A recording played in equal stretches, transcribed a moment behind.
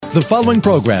The following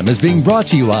program is being brought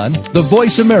to you on the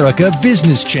Voice America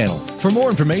Business Channel. For more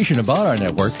information about our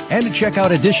network and to check out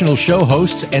additional show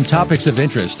hosts and topics of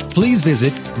interest, please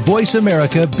visit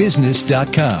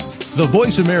voiceamericabusiness.com. The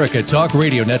Voice America Talk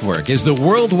Radio Network is the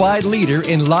worldwide leader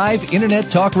in live Internet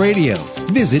talk radio.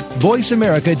 Visit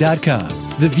voiceamerica.com.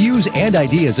 The views and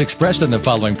ideas expressed on the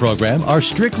following program are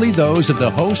strictly those of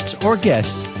the hosts or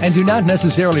guests and do not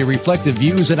necessarily reflect the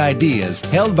views and ideas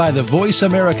held by the Voice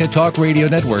America Talk Radio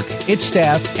Network, its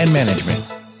staff, and management.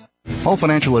 All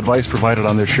financial advice provided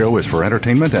on this show is for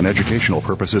entertainment and educational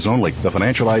purposes only. The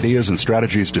financial ideas and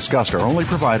strategies discussed are only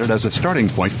provided as a starting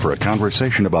point for a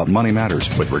conversation about money matters.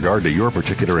 With regard to your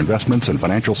particular investments and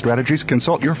financial strategies,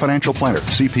 consult your financial planner,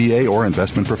 CPA, or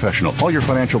investment professional. All your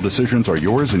financial decisions are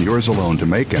yours and yours alone to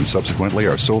make and subsequently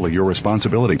are solely your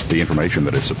responsibility. The information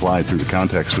that is supplied through the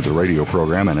context of the radio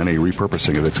program and any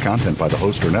repurposing of its content by the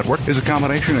host or network is a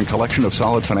combination and collection of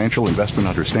solid financial investment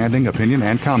understanding, opinion,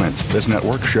 and comments. This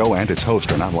network, show, and its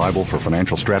host are not liable for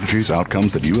financial strategies,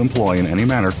 outcomes that you employ in any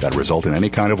manner that result in any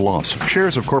kind of loss.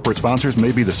 Shares of corporate sponsors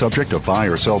may be the subject of buy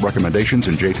or sell recommendations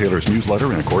in Jay Taylor's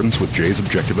newsletter in accordance with Jay's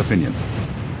objective opinion.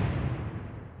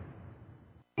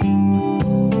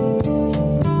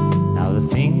 Now the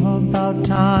thing about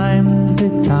time is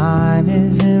that time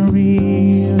isn't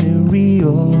really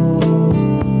real.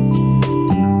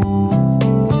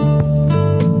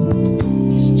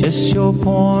 It's just your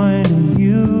point of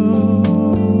view.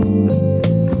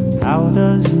 How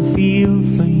does it feel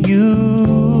for you?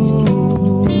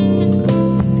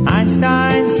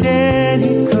 Einstein said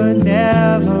he could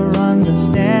never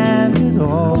understand it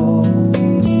all.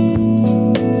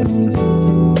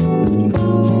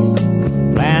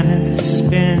 Planets are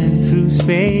spinning through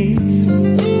space.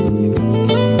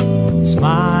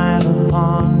 Smile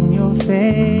upon your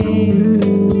face.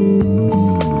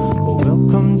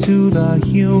 Welcome to the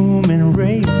human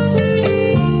race.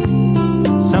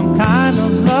 Some kind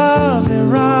of love and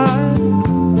ride.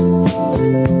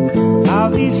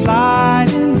 I'll be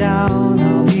sliding down,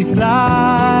 I'll be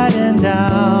gliding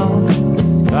down.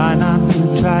 Try not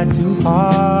to try too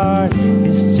hard,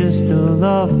 it's just a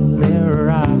lovely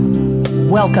ride.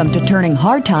 Welcome to Turning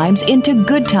Hard Times into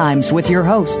Good Times with your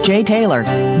host, Jay Taylor.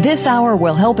 This hour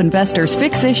will help investors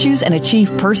fix issues and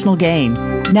achieve personal gain.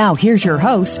 Now here's your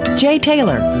host, Jay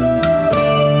Taylor.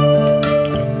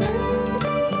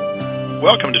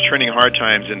 Welcome to Turning Hard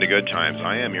Times into Good Times.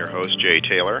 I am your host, Jay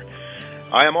Taylor.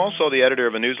 I am also the editor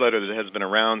of a newsletter that has been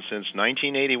around since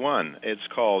 1981. It's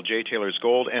called Jay Taylor's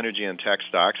Gold, Energy, and Tech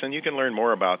Stocks, and you can learn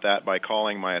more about that by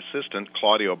calling my assistant,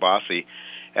 Claudio Bassi,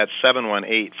 at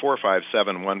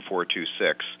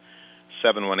 718-457-1426,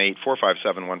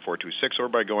 718-457-1426, or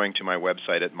by going to my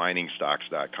website at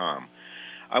miningstocks.com.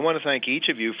 I want to thank each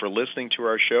of you for listening to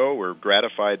our show. We're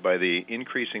gratified by the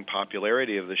increasing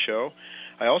popularity of the show.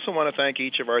 I also want to thank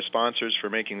each of our sponsors for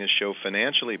making this show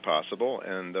financially possible,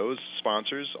 and those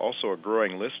sponsors, also a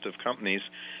growing list of companies: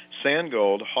 Sand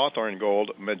Gold, Hawthorne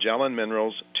Gold, Magellan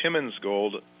Minerals, Timmins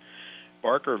Gold,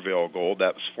 Barkerville Gold,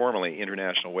 that was formerly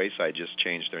International Wayside, just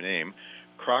changed their name,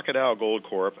 Crocodile Gold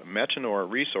Corp, Metanor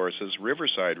Resources,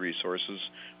 Riverside Resources,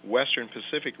 Western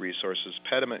Pacific Resources,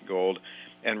 Pediment Gold,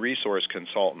 and Resource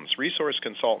Consultants. Resource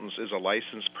Consultants is a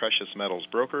licensed precious metals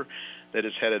broker that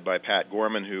is headed by Pat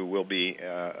Gorman, who will be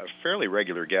a fairly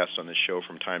regular guest on this show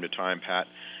from time to time. Pat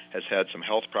has had some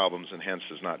health problems and hence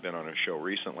has not been on our show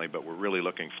recently, but we're really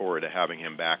looking forward to having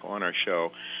him back on our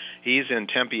show. He's in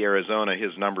Tempe, Arizona.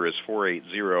 His number is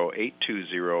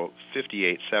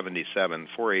 480-820-5877,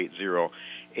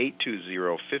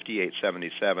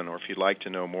 480-820-5877, or if you'd like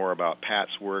to know more about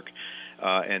Pat's work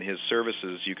and his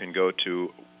services, you can go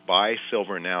to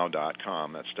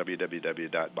buysilvernow.com. That's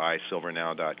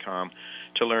www.buysilvernow.com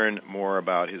to learn more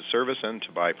about his service and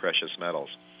to buy precious metals.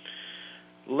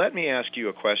 Let me ask you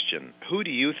a question. Who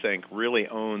do you think really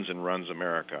owns and runs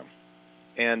America?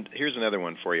 And here's another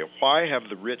one for you. Why have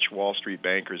the rich Wall Street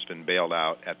bankers been bailed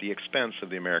out at the expense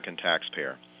of the American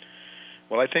taxpayer?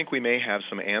 Well, I think we may have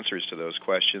some answers to those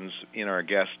questions in our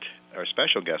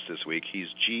special guest this week.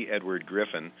 He's G. Edward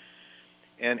Griffin.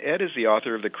 And Ed is the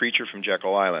author of The Creature from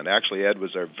Jekyll Island. Actually, Ed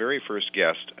was our very first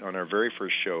guest on our very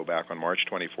first show back on March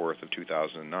 24th of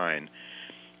 2009.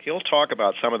 He'll talk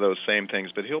about some of those same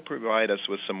things, but he'll provide us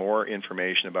with some more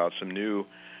information about some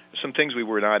things we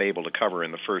were not able to cover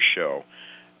in the first show.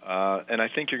 And I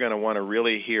think you're going to want to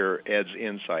really hear Ed's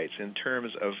insights in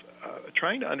terms of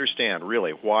trying to understand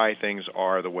really why things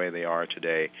are the way they are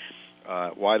today,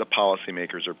 why the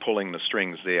policymakers are pulling the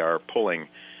strings they are pulling.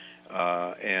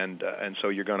 And so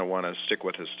you're going to want to stick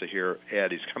with us to hear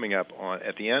Ed. He's coming up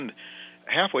at the end,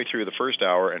 halfway through the first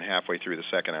hour and halfway through the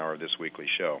second hour of this weekly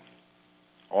show.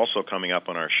 Also coming up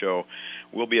on our show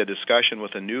will be a discussion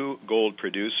with a new gold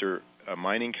producer, a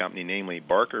mining company, namely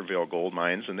Barkerville Gold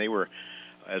Mines, and they were,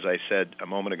 as I said a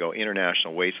moment ago,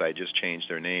 International Wayside just changed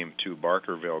their name to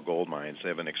Barkerville Gold Mines. They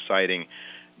have an exciting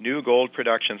new gold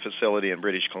production facility in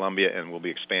British Columbia, and we'll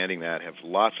be expanding that, have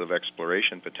lots of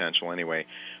exploration potential anyway.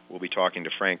 We'll be talking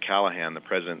to Frank Callahan, the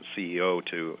president and CEO,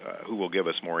 who will give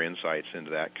us more insights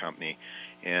into that company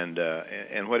and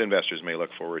what investors may look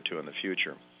forward to in the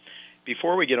future.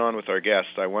 Before we get on with our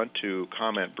guests, I want to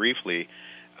comment briefly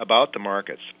about the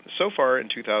markets. So far in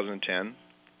 2010,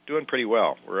 doing pretty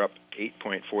well. We're up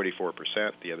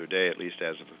 8.44% the other day, at least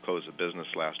as of the close of business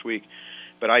last week.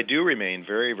 But I do remain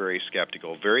very, very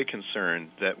skeptical, very concerned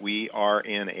that we are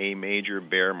in a major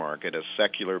bear market, a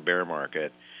secular bear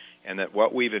market, and that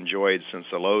what we've enjoyed since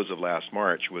the lows of last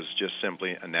March was just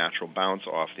simply a natural bounce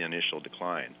off the initial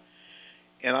decline.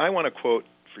 And I want to quote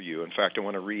for you, in fact, I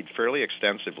want to read fairly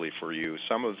extensively for you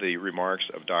some of the remarks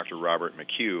of Dr. Robert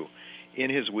McHugh in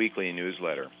his weekly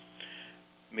newsletter.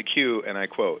 McHugh, and I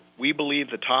quote, "We believe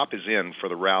the top is in for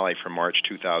the rally from March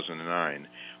 2009.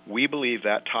 We believe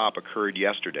that top occurred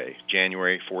yesterday,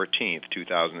 January 14th,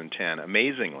 2010.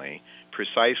 Amazingly,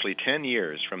 precisely 10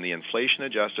 years from the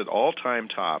inflation-adjusted all-time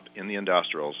top in the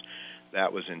industrials,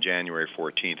 that was in January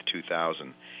 14th,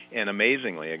 2000, and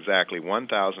amazingly, exactly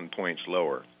 1,000 points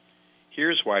lower.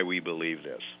 Here's why we believe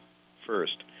this.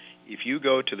 First, if you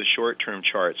go to the short-term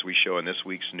charts we show in this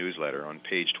week's newsletter on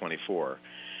page 24,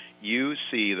 you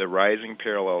see the rising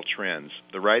parallel trends,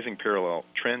 the rising parallel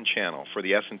trend channel for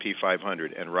the S&P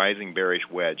 500 and rising bearish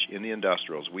wedge in the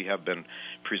industrials we have been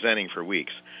presenting for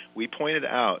weeks. We pointed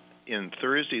out in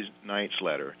Thursday night's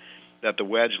letter that the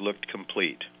wedge looked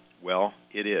complete. Well,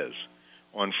 it is.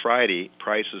 On Friday,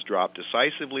 prices dropped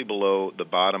decisively below the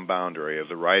bottom boundary of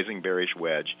the rising bearish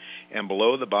wedge and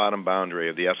below the bottom boundary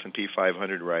of the S&P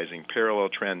 500 rising parallel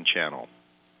trend channel.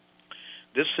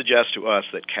 This suggests to us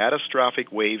that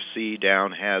catastrophic wave C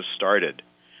down has started.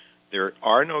 There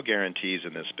are no guarantees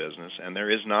in this business, and there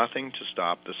is nothing to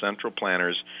stop the central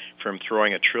planners from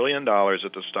throwing $1 trillion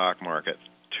at the stock market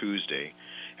Tuesday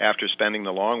after spending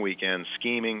the long weekend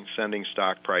scheming, sending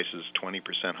stock prices 20%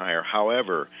 higher.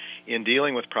 However, in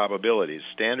dealing with probabilities,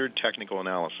 standard technical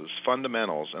analysis,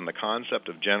 fundamentals, and the concept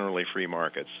of generally free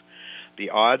markets, the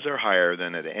odds are higher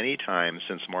than at any time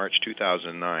since March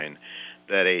 2009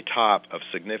 that a top of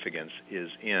significance is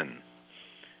in.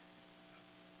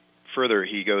 Further,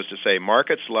 he goes to say,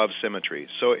 markets love symmetry.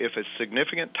 So if a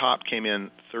significant top came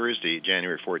in Thursday,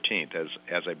 January 14th,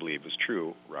 as I believe was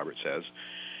true, Robert says,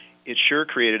 it sure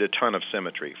created a ton of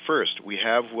symmetry. First, we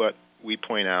have what we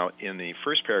point out in the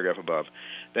first paragraph above.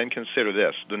 Then consider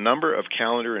this. The number of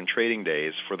calendar and trading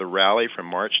days for the rally from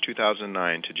March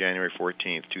 2009 to January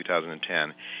 14th,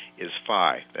 2010 is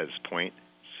 5. That is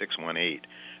 0.618.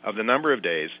 Of the number of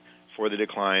days for the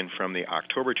decline from the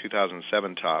October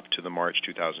 2007 top to the March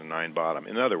 2009 bottom.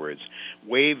 In other words,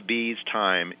 wave B's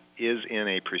time is in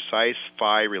a precise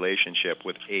phi relationship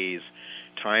with A's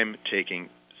time taking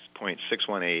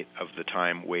 0.618 of the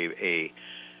time wave A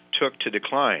took to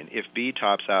decline if B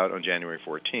tops out on January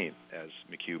 14th, as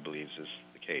McHugh believes is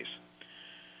the case.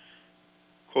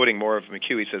 Quoting more of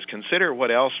McHugh, he says, consider what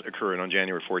else occurred on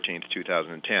January 14th,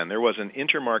 2010. There was an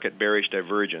intermarket bearish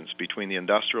divergence between the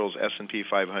industrials S&P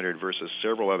 500 versus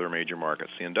several other major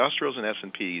markets. The industrials and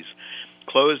S&Ps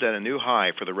closed at a new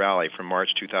high for the rally from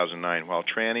March 2009, while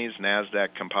trannies,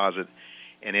 NASDAQ Composite,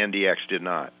 and NDX did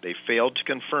not. They failed to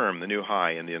confirm the new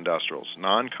high in the industrials.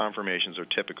 Non-confirmations are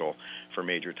typical for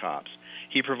major tops.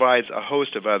 He provides a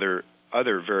host of other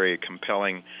very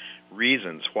compelling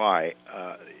reasons why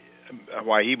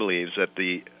he believes that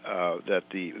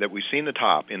we've seen the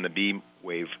top in the B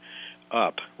wave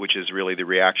up, which is really the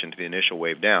reaction to the initial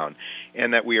wave down,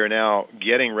 and that we are now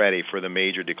getting ready for the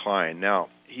major decline. Now,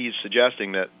 he's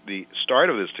suggesting that the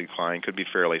start of this decline could be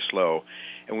fairly slow,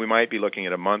 and we might be looking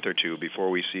at a month or two before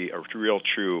we see a real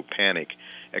true panic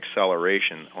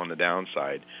acceleration on the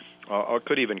downside. Or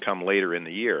could even come later in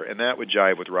the year. And that would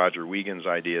jive with Roger Wiegand's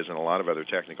ideas and a lot of other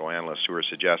technical analysts who are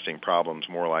suggesting problems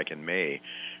more like in May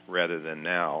rather than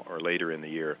now or later in the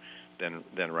year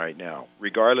than right now.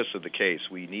 Regardless of the case,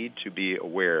 we need to be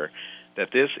aware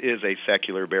that this is a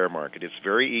secular bear market. It's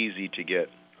very easy to get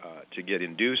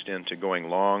induced into going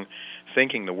long,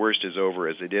 thinking the worst is over,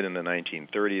 as they did in the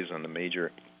 1930s on the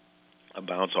major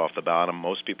bounce off the bottom.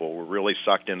 Most people were really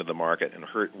sucked into the market and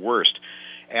hurt worst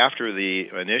after the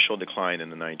initial decline in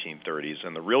the 1930s,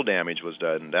 and the real damage was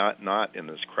done not in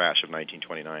this crash of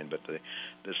 1929, but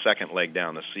the second leg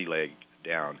down, the C leg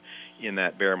down in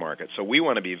that bear market. So we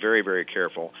want to be very, very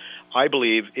careful. I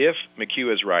believe if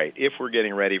McHugh is right, if we're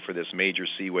getting ready for this major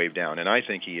C wave down, and I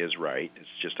think he is right,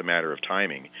 it's just a matter of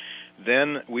timing,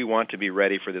 then we want to be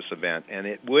ready for this event. And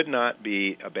it would not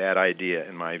be a bad idea,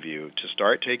 in my view, to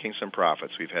start taking some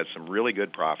profits. We've had some really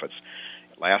good profits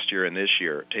last year and this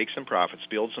year. Take some profits,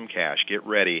 build some cash, get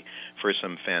ready for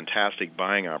some fantastic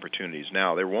buying opportunities.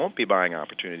 Now, there won't be buying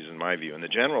opportunities, in my view, in the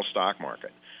general stock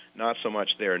market. Not so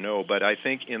much there, no, but I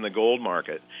think in the gold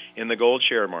market, in the gold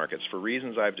share markets, for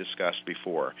reasons I've discussed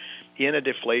before, in a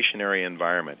deflationary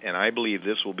environment, and I believe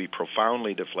this will be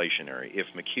profoundly deflationary if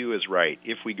McHugh is right,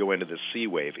 if we go into the C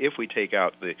wave, if we take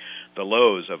out the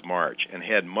lows of March and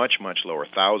head much, much lower,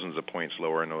 thousands of points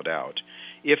lower, no doubt.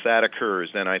 If that occurs,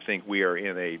 then I think we are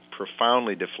in a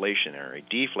profoundly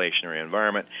deflationary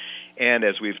environment. And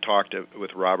as we've talked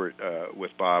with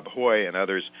with Bob Hoye and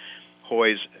others,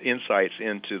 Hoy's insights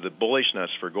into the bullishness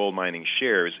for gold mining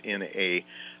shares in a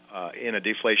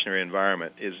deflationary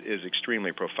environment is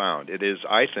extremely profound. It is,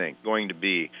 I think, going to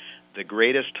be the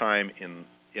greatest time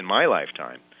in my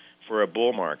lifetime for a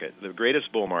bull market, the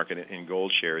greatest bull market in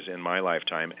gold shares in my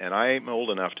lifetime. And I'm old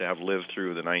enough to have lived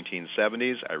through the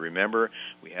 1970s. I remember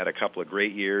we had a couple of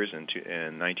great years in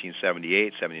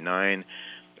 1978, 79,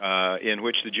 in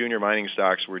which the junior mining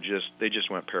stocks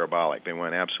just went parabolic. They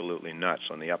went absolutely nuts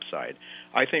on the upside.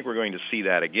 I think we're going to see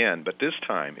that again, but this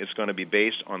time it's going to be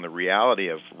based on the reality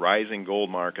of rising gold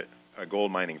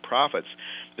mining profits.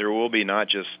 There will be not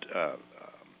just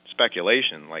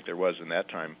speculation like there was in that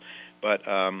time, but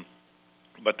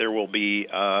there will be,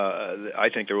 I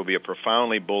think there will be a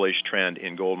profoundly bullish trend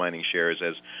in gold mining shares,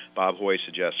 as Bob Hoye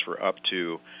suggests, for up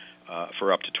to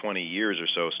 20 years or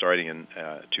so, starting in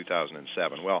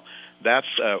 2007. Well, that's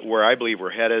where I believe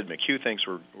we're headed. McHugh thinks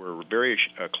we're very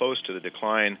close to the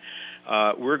decline.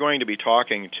 We're going to be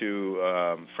talking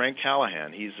to Frank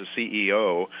Callahan. He's the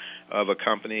CEO of a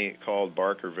company called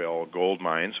Barkerville Gold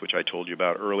Mines, which I told you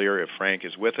about earlier. If Frank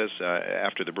is with us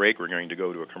after the break, we're going to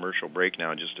go to a commercial break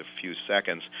now in just a few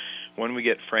seconds. When we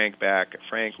get Frank back,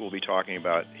 Frank will be talking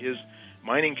about his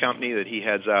mining company that he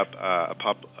heads up, a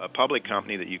public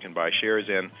company that you can buy shares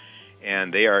in,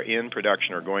 and they are in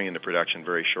production or going into production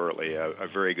very shortly. A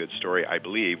very good story, I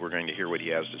believe. We're going to hear what he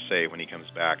has to say when he comes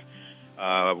back.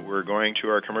 We're going to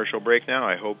our commercial break now.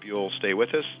 I hope you'll stay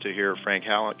with us to hear Frank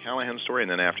Callahan's story,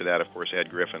 and then after that, of course, Ed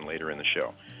Griffin later in the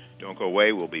show. Don't go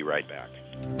away. We'll be right back.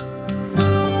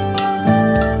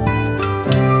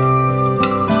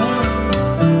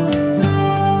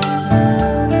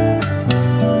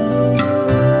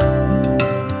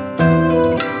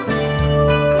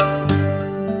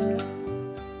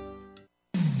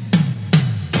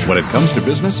 When it comes to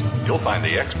business, you'll find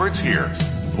the experts here.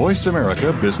 Voice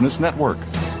America Business Network.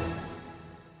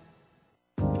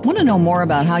 Want to know more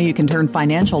about how you can turn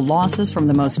financial losses from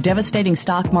the most devastating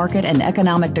stock market and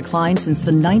economic decline since the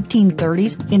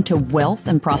 1930s into wealth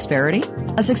and prosperity?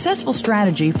 A successful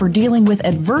strategy for dealing with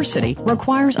adversity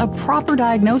requires a proper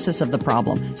diagnosis of the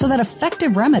problem so that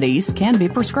effective remedies can be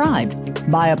prescribed.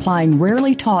 By applying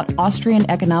rarely taught Austrian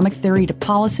economic theory to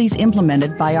policies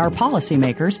implemented by our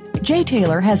policymakers, Jay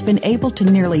Taylor has been able to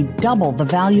nearly double the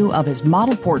value of his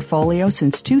model portfolio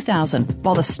since 2000,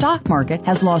 while the stock market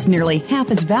has lost nearly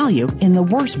half its value in the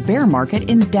worst bear market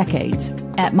in decades.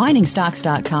 At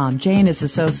miningstocks.com, Jay and his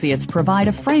associates provide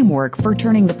a framework for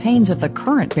turning the pains of the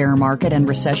current bear market and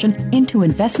recession into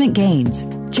investment gains.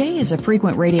 Jay is a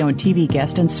frequent radio and TV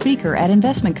guest and speaker at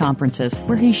investment conferences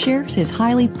where he shares his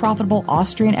highly profitable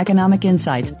Austrian economic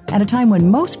insights at a time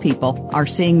when most people are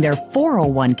seeing their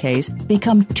 401ks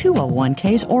become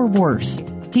 201ks or worse.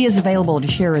 He is available to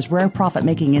share his rare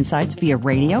profit-making insights via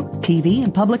radio, TV,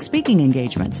 and public speaking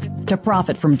engagements. To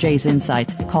profit from Jay's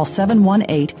insights, call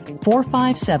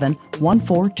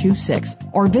 718-457-1426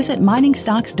 or visit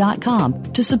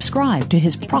miningstocks.com to subscribe to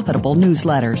his profitable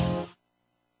newsletters.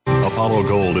 Apollo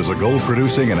Gold is a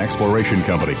gold-producing and exploration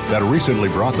company that recently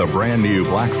brought the brand-new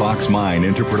Black Fox Mine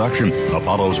into production.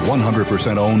 Apollo's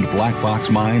 100% owned Black Fox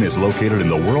Mine is located in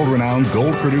the world-renowned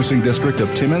gold-producing district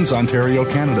of Timmins, Ontario,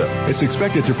 Canada. It's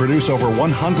expected to produce over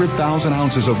 100,000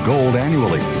 ounces of gold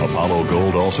annually. Apollo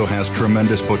Gold also has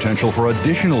tremendous potential for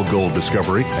additional gold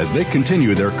discovery as they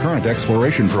continue their current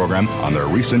exploration program on their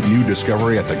recent new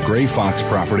discovery at the Gray Fox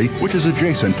property, which is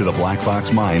adjacent to the Black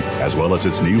Fox Mine, as well as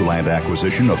its new land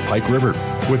acquisition of Pike River.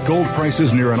 With gold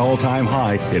prices near an all-time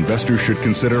high, investors should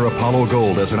consider Apollo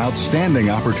Gold as an outstanding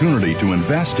opportunity to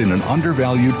invest in an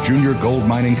undervalued junior gold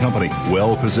mining company,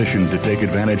 well positioned to take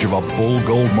advantage of a bull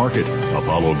gold market.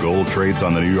 Apollo Gold trades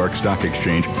on the New York Stock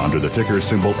Exchange under the ticker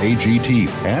symbol AGT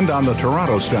and on the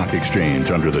Toronto Stock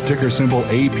Exchange under the ticker symbol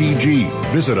APG.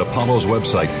 Visit Apollo's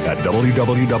website at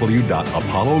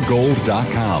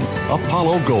www.apollogold.com.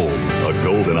 Apollo Gold, a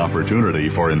golden opportunity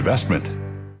for investment.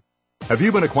 Have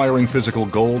you been acquiring physical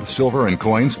gold, silver, and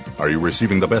coins? Are you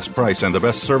receiving the best price and the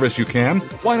best service you can?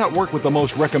 Why not work with the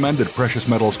most recommended precious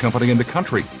metals company in the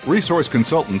country? Resource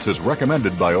Consultants is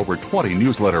recommended by over 20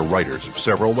 newsletter writers,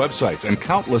 several websites, and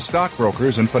countless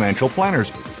stockbrokers and financial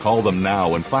planners. Call them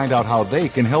now and find out how they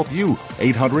can help you.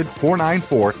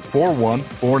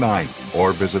 800-494-4149.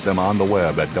 Or visit them on the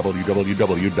web at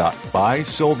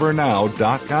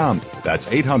www.buysilvernow.com. That's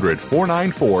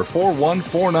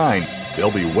 800-494-4149. They'll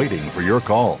be waiting for your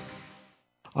call.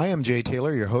 I am Jay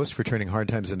Taylor, your host for Turning Hard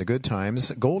Times into Good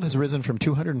Times. Gold has risen from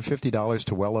 $250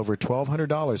 to well over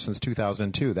 $1,200 since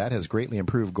 2002. That has greatly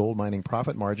improved gold mining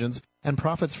profit margins and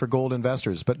profits for gold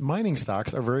investors. But mining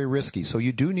stocks are very risky, so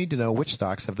you do need to know which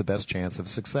stocks have the best chance of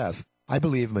success. I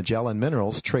believe Magellan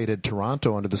Minerals, traded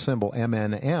Toronto under the symbol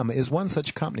MNM, is one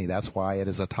such company. That's why it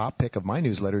is a top pick of my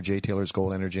newsletter, Jay Taylor's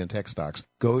Gold, Energy, and Tech Stocks.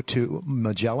 Go to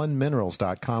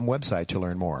MagellanMinerals.com website to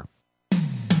learn more.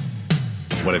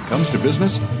 When it comes to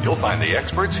business, you'll find the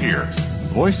experts here.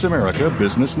 Voice America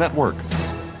Business Network.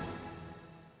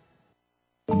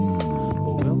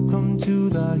 Welcome to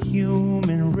the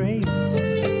human race.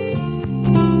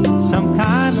 Some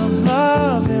kind of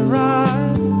love and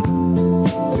ride.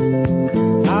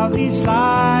 I'll be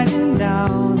sliding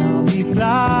down, I'll be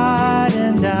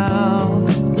gliding down.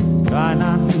 Try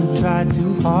not to try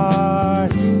too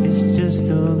hard. It's just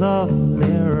a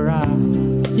lovely ride.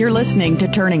 You're listening to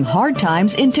Turning Hard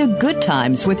Times into Good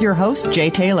Times with your host, Jay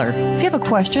Taylor. If you have a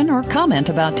question or comment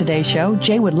about today's show,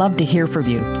 Jay would love to hear from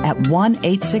you at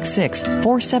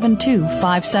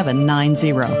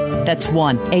 1-866-472-5790. That's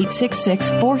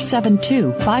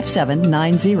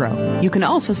 1-866-472-5790. You can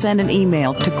also send an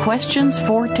email to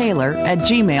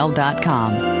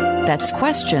questionsfortaylor@gmail.com. That's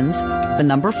questions, the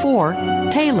number 4,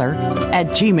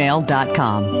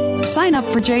 Taylor@gmail.com. Sign up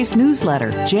for Jay's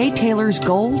newsletter, Jay Taylor's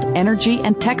Gold, Energy,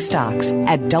 and Tech Stocks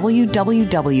at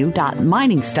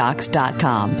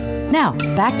www.miningstocks.com. Now,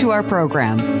 back to our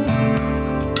program.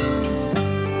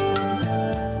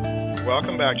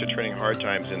 Welcome back to Turning Hard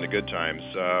Times into Good Times.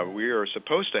 We are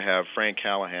supposed to have Frank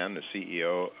Callahan, the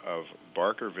CEO of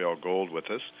Barkerville Gold, with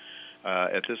us.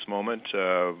 At this moment,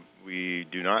 we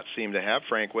do not seem to have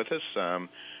Frank with us.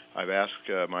 I've asked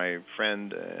my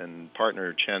friend and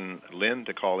partner, Chen Lin,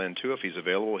 to call in, too, if he's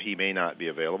available. He may not be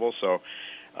available, so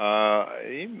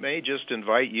he may just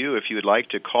invite you, if you would like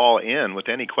to call in with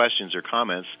any questions or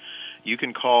comments. You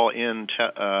can call in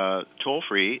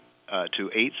toll-free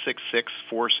to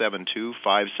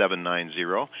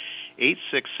 866-472-5790,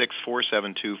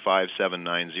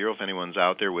 866-472-5790. If anyone's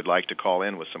out there would like to call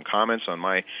in with some comments on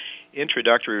my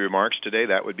introductory remarks today,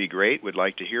 that would be great. Would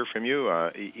like to hear from you,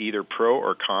 either pro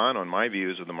or con, on my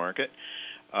views of the market.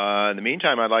 In the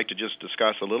meantime, I'd like to just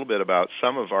discuss a little bit about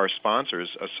some of our sponsors,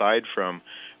 aside from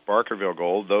Barkerville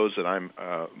Gold, those that I'm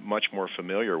much more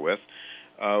familiar with.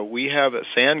 We have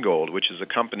Sandgold, which is a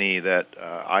company that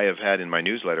I have had in my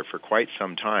newsletter for quite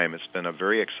some time. It's been a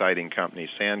very exciting company.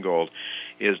 Sandgold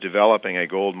is developing a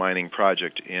gold mining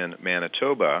project in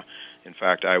Manitoba. In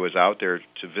fact, I was out there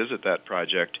to visit that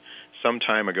project some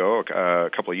time ago, a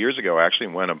couple of years ago, actually,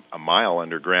 and went a mile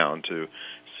underground to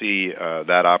see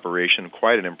that operation.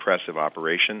 Quite an impressive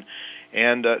operation.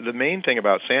 And the main thing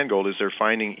about Sandgold is they're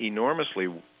finding enormously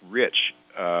rich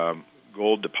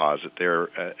gold deposit there,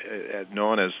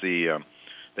 known as the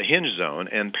hinge zone,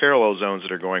 and parallel zones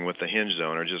that are going with the hinge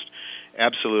zone are just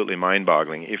absolutely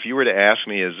mind-boggling. If you were to ask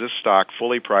me, is this stock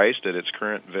fully priced at its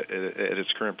current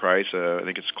price? I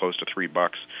think it's close to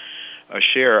 $3 a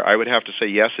share. I would have to say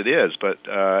yes, it is. But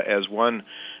as one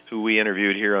who we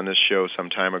interviewed here on this show some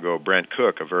time ago, Brent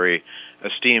Cook, a very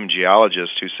esteemed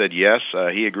geologist, who said yes,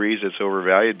 he agrees it's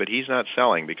overvalued, but he's not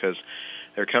selling because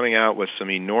they're coming out with some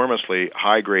enormously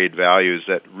high-grade values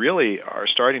that really are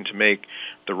starting to make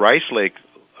the Rice Lake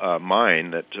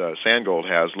mine that Sandgold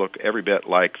has look every bit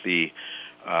like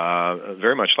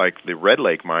very much like the Red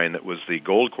Lake mine that was the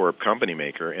Goldcorp company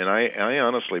maker. And I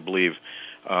honestly believe,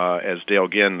 as Dale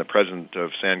Ginn, the president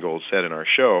of Sandgold, said in our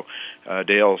show,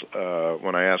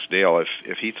 when I asked Dale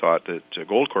if he thought that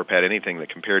Goldcorp had anything that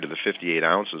compared to the 58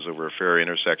 ounces over a fair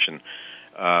intersection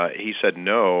He said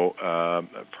no.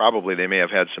 Probably they may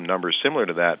have had some numbers similar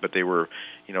to that, but they were,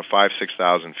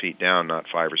 5,000-6,000 feet down, not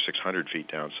 500 or 600 feet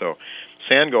down. So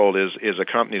Sandgold is a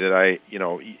company that I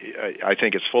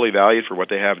think it's fully valued for what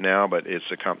they have now, but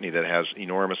it's a company that has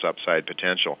enormous upside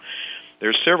potential.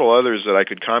 There's several others that I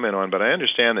could comment on, but I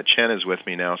understand that Chen is with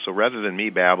me now. So rather than me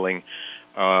babbling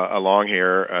along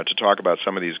here to talk about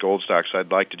some of these gold stocks,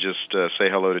 I'd like to just say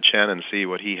hello to Chen and see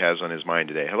what he has on his mind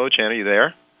today. Hello, Chen. Are you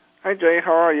there? Hi, Jay.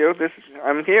 How are you?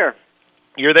 I'm here.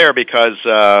 You're there because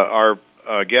our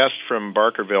guest from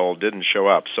Barkerville didn't show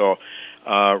up. So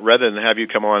rather than have you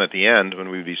come on at the end when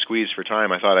we'd be squeezed for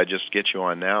time, I thought I'd just get you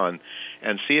on now and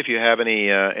see if you have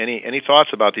any thoughts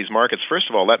about these markets. First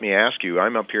of all, let me ask you,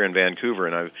 I'm up here in Vancouver,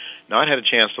 and I've not had a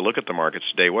chance to look at the markets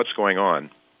today. What's going on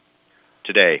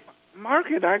today?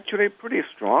 Market actually pretty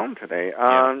strong today.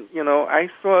 Yeah. I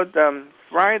thought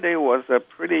Friday was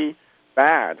pretty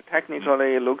bad.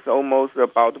 Technically, it looks almost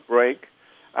about to break,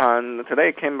 and today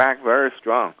it came back very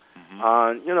strong.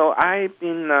 I've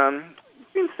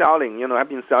been selling. I've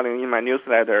been selling in my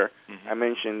newsletter. I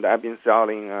mentioned I've been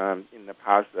selling in the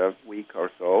past week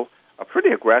or so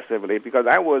pretty aggressively because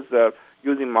I was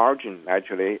using margin,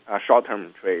 actually,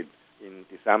 short-term trade in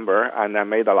December, and I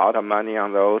made a lot of money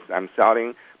on those. I'm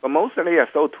selling, but mostly I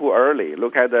sold too early.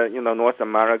 Look at the North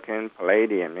American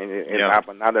palladium. It's up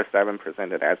another 7%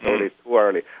 that I sold it too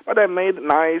early. But I made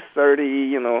nice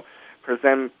 30%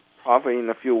 profit in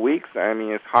a few weeks. I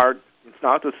mean, it's hard. It's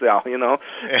not to sell,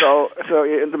 So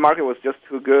the market was just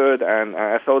too good, and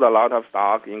I sold a lot of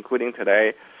stock, including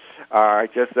today. I'm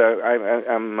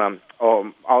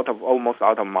almost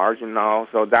out of margin now,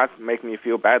 so that makes me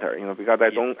feel better, because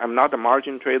I'm not a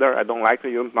margin trader. I don't like to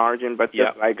use margin, but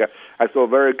just like I saw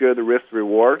very good risk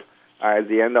reward at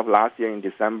the end of last year in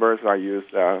December, so I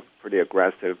used pretty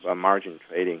aggressive margin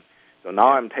trading. So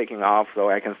now I'm taking off so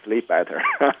I can sleep better.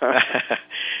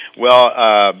 Well,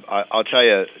 I'll tell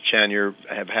you, Chen, you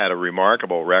have had a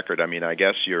remarkable record. I mean, I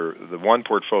guess the one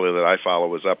portfolio that I follow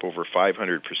was up over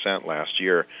 500% last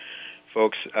year.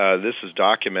 Folks, this is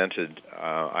documented.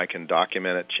 I can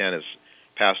document it. Chen has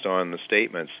passed on the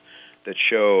statements that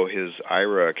show his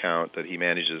IRA account that he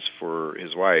manages for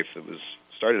his wife. It was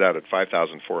started out at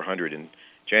 $5,400 in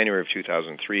January of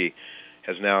 2003.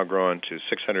 Has now grown to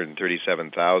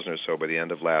 $637,000 or so by the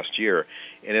end of last year,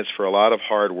 and it's for a lot of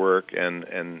hard work and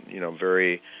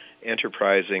very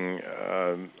enterprising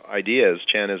ideas.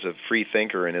 Chen is a free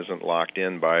thinker and isn't locked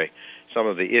in by some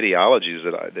of the ideologies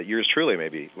that yours truly may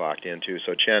be locked into.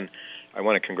 So, Chen, I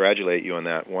want to congratulate you on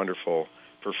that wonderful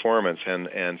performance,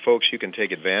 and folks, you can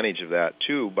take advantage of that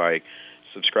too by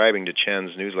subscribing to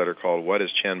Chen's newsletter called "What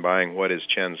is Chen Buying? What is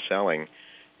Chen Selling?"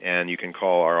 And you can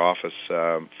call our office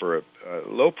for a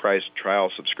low-priced trial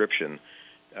subscription.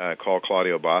 Call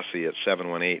Claudio Bassi at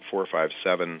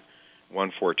 718-457-1426.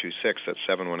 That's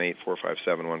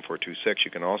 718-457-1426. You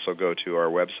can also go to our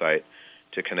website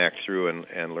to connect through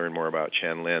and learn more about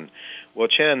Chen Lin. Well,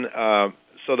 Chen,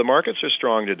 so the markets are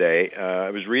strong today. I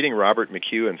was reading Robert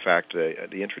McHugh, in fact,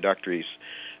 the introductory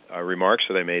remarks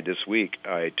that I made this week.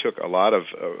 I took a lot of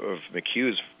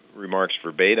McHugh's remarks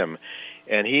verbatim,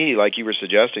 and he, like you were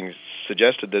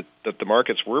suggested that the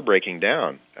markets were breaking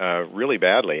down really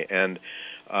badly, and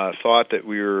thought that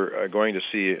we were going to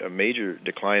see a major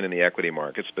decline in the equity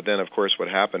markets. But then, of course, what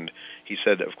happened, he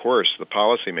said, of course, the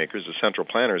policymakers, the central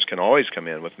planners, can always come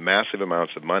in with massive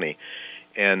amounts of money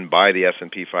and buy the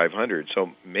S&P 500.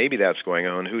 So maybe that's going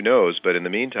on. Who knows? But in the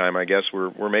meantime, I guess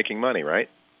we're making money, right?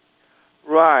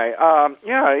 Right.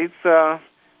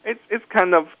 It's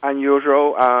kind of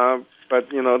unusual. But,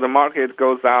 the market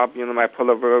goes up, my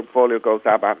portfolio goes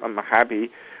up, I'm happy.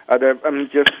 I'm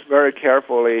just very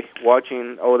carefully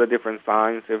watching all the different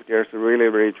signs. If there's really,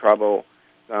 really trouble,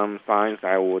 signs,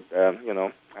 I would, I'll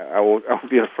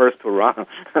be the first to run.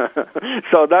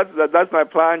 So that's my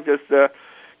plan, just,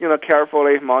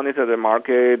 carefully monitor the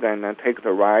market and take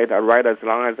the ride. I ride as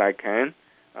long as I can.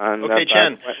 And, okay,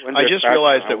 Chen, I just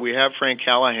realized that we have Frank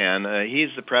Callahan.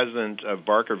 He's the president of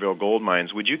Barkerville Gold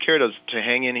Mines. Would you care to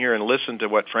hang in here and listen to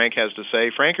what Frank has to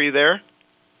say? Frank, are you there?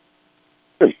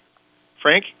 Hey.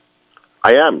 Frank?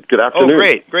 I am. Good afternoon.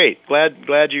 Oh, great.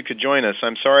 Glad you could join us.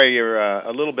 I'm sorry you're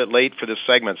a little bit late for this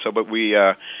segment, but we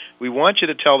want you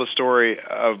to tell the story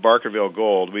of Barkerville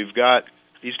Gold.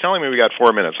 He's telling me we got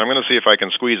 4 minutes. I'm going to see if I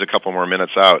can squeeze a couple more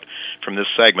minutes out from this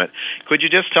segment. Could you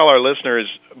just tell our listeners,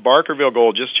 Barkerville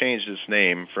Gold just changed its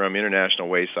name from International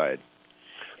Wayside.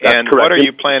 That's and correct. What are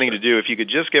you planning to do? If you could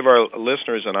just give our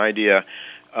listeners an idea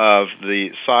of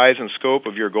the size and scope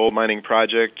of your gold mining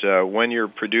project, when you're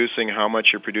producing, how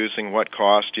much you're producing, what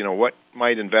cost, what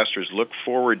might investors look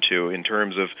forward to in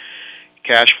terms of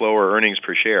cash flow or earnings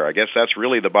per share? I guess that's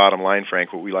really the bottom line,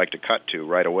 Frank, what we like to cut to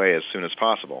right away as soon as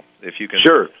possible. If you can.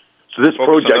 Sure. So this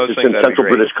project is in Central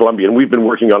British Columbia, and we've been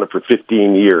working on it for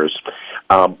 15 years.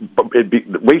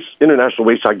 International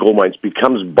Wayside Gold Mines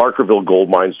becomes Barkerville Gold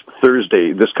Mines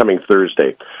this coming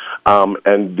Thursday.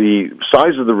 And the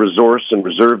size of the resource and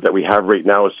reserve that we have right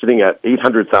now is sitting at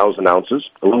 800,000 ounces,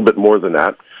 a little bit more than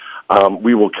that.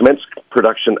 We will commence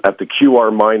production at the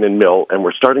QR mine and mill, and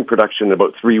we're starting production in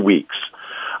about 3 weeks.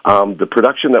 The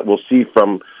production that we'll see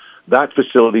from that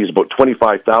facility is about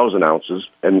 25,000 ounces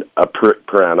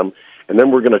per annum, and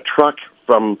then we're going to truck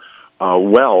from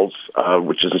Wells,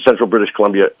 which is in Central British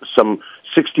Columbia, some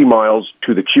 60 miles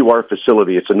to the QR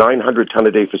facility. It's a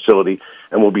 900-ton-a-day facility,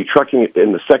 and we'll be trucking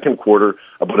in the second quarter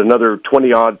about another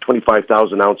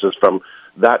 25,000 ounces from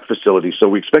that facility. So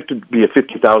we expect to be a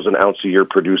 50,000-ounce-a-year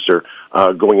producer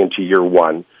going into year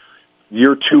one.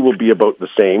 Year two will be about the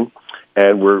same,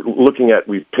 and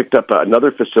we've picked up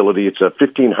another facility. It's a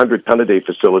 1,500-ton-a-day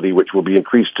facility, which will be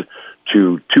increased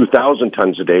to 2,000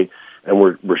 tons a day. And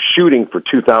we're shooting for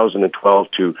 2012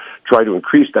 to try to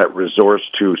increase that resource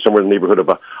to somewhere in the neighborhood of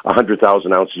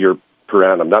 100,000 ounce a year per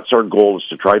annum. That's our goal, is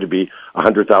to try to be a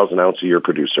 100,000 ounce a year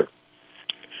producer.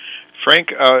 Frank,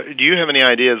 do you have any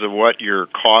ideas of what your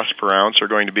cost per ounce are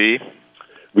going to be?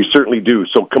 We certainly do.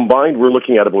 So combined, we're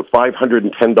looking at about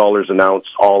 $510 an ounce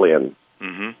all in.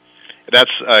 Mm-hmm.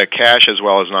 That's cash as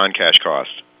well as non-cash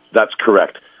cost. That's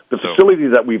correct. The facility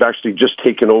that we've actually just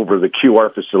taken over, the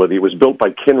QR facility, it was built by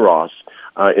Kinross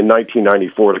in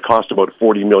 1994. It cost about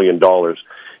 $40 million.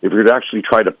 If we were to actually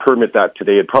try to permit that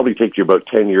today, it'd probably take you about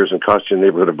 10 years and cost you in the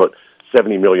neighborhood of about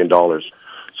 $70 million.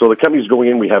 So the company's going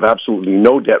in. We have absolutely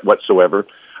no debt whatsoever.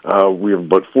 We have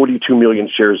about 42 million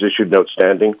shares issued and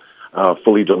outstanding,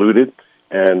 fully diluted.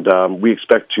 And we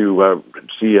expect to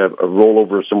see a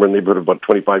rollover somewhere in the neighborhood of about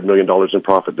 $25 million in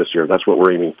profit this year. That's what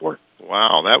we're aiming for.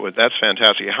 Wow, that's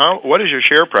fantastic. What is your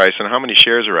share price, and how many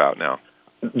shares are out now?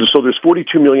 So there's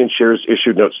 42 million shares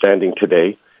issued and outstanding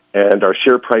today, and our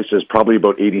share price is probably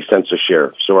about 80 cents a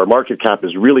share. So our market cap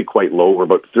is really quite low. We're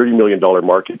about $30 million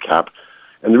market cap.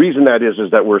 And the reason that is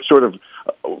that we're sort of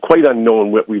quite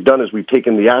unknown. What we've done is we've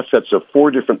taken the assets of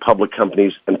 4 different public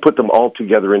companies and put them all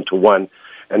together into one,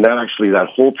 and that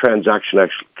whole transaction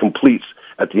actually completes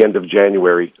at the end of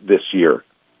January this year.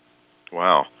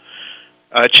 Wow.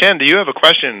 Chen, do you have a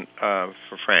question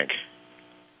for Frank?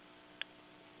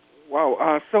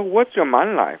 Wow. So what's your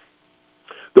mine life?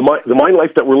 The mine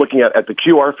life that we're looking at the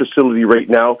QR facility right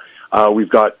now, we've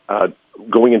got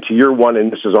going into year one, and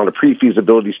this is on a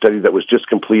pre-feasibility study that was just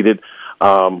completed.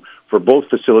 For both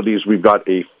facilities, we've got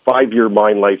a 5-year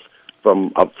mine life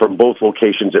from both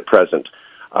locations at present.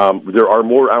 There are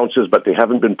more ounces, but they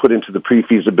haven't been put into the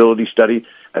pre-feasibility study,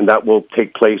 and that will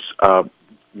take place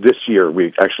this year.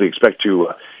 We actually expect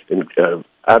to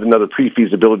add another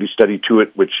pre-feasibility study to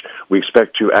it, which we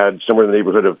expect to add somewhere in the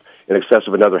neighborhood of in excess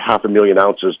of another 500,000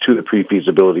 ounces to the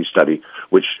pre-feasibility study,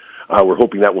 which we're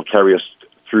hoping that will carry us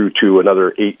through to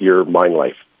another 8-year mine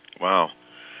life. Wow.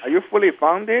 Are you fully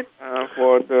funded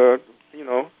for the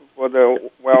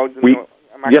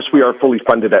Yes, we are fully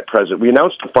funded at present. We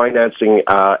announced the financing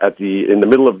in the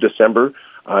middle of December.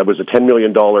 It was a $10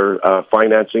 million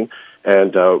financing,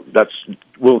 and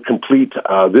will complete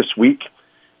this week,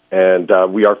 and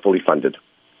we are fully funded.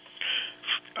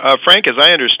 Frank, as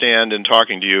I understand in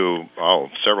talking to you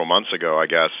several months ago, I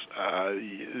guess,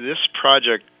 this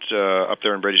project up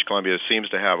there in British Columbia seems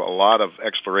to have a lot of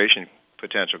exploration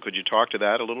potential. Could you talk to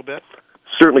that a little bit?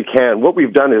 Certainly can. What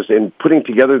we've done is, in putting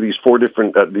together these 4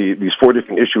 different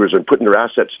issuers and putting their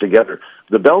assets together,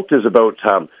 the belt is about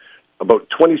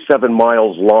 27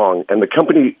 miles long, and the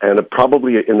company, and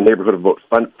probably in the neighborhood of about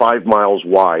 5 miles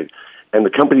wide, and the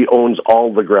company owns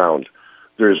all the ground.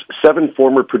 There's 7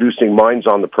 former producing mines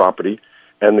on the property,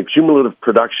 and the cumulative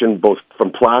production, both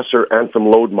from placer and from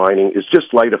lode mining, is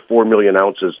just light of 4 million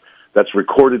ounces. That's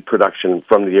recorded production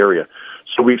from the area.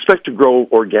 So we expect to grow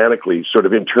organically, sort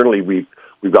of internally. We've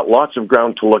got lots of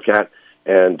ground to look at,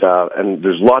 and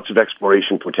there's lots of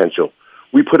exploration potential.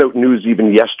 We put out news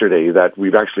even yesterday that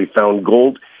we've actually found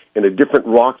gold in a different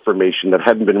rock formation that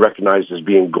hadn't been recognized as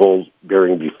being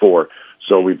gold-bearing before.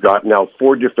 So we've got now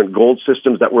 4 different gold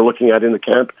systems that we're looking at in the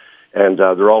camp, and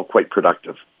they're all quite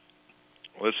productive.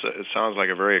 Well, it sounds like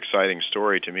a very exciting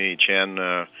story to me. Chen,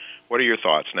 what are your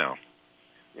thoughts now?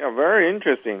 Yeah, very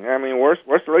interesting. I mean, worth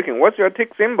looking. What's your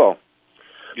tick symbol?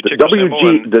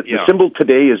 The symbol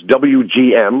today is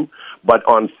WGM, but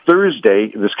on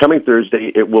Thursday, this coming Thursday,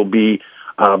 it will be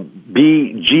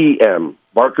BGM,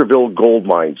 Barkerville Gold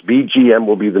Mines. BGM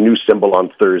will be the new symbol on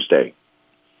Thursday.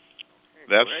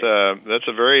 That's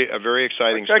a very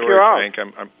exciting story, Frank.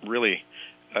 I'm really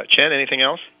Chen. Anything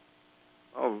else?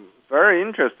 Oh, very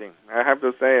interesting. I have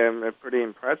to say, pretty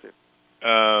impressive.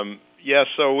 Yes,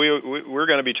 so we're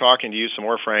going to be talking to you some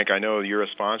more, Frank. I know you're a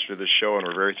sponsor to this show, and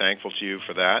we're very thankful to you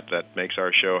for that. That makes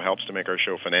our show, helps to make our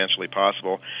show financially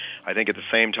possible. I think at the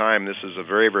same time, this is a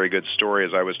very, very good story.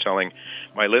 As I was telling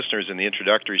my listeners in the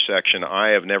introductory section, I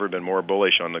have never been more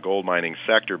bullish on the gold mining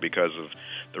sector because of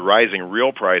the rising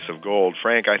real price of gold.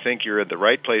 Frank, I think you're at the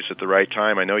right place at the right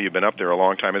time. I know you've been up there a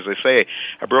long time. As they say,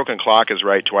 a broken clock is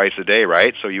right twice a day,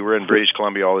 right? So you were in British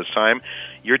Columbia all this time.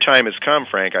 Your time has come,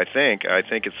 Frank, I think. I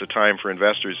think it's the time for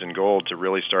investors in gold to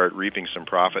really start reaping some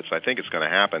profits. I think it's going to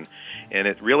happen. And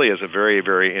it really is a very,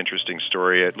 very interesting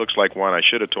story. It looks like one I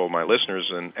should have told my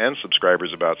listeners and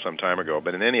subscribers about some time ago.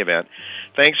 But in any event,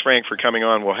 thanks, Frank, for coming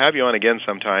on. We'll have you on again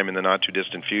sometime in the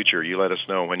not-too-distant future. You let us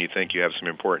know when you think you have some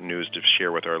important news to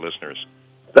share with our listeners.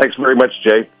 Thanks very much,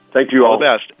 Jay. Thank you all. All the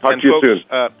best. Talk to you soon.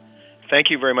 Thank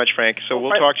you very much, Frank. So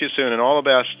we'll talk to you soon, and all the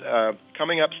best.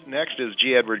 Coming up next is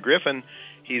G. Edward Griffin.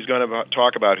 He's going to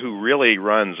talk about who really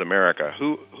runs America.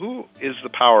 Who is the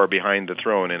power behind the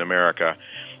throne in America?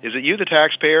 Is it you, the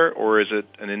taxpayer, or is it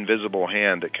an invisible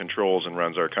hand that controls and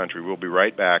runs our country? We'll be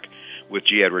right back with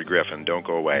G. Edward Griffin. Don't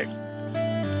go away.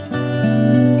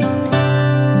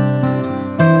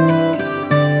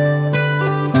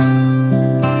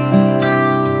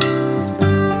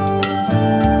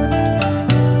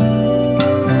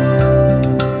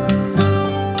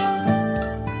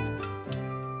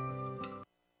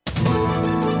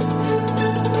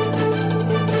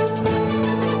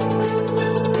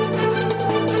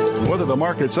 The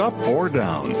market's up or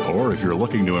down, or if you're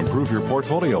looking to improve your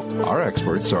portfolio, our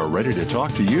experts are ready to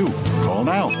talk to you. Call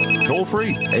now, toll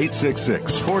free,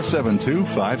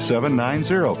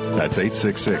 866-472-5790. That's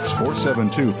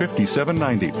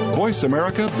 866-472-5790. Voice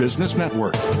America Business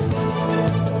Network.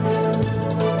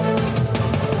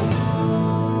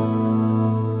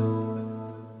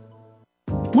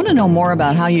 Want to know more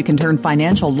about how you can turn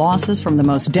financial losses from the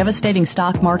most devastating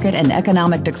stock market and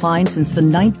economic decline since the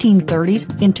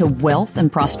 1930s into wealth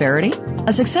and prosperity?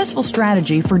 A successful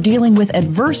strategy for dealing with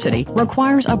adversity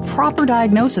requires a proper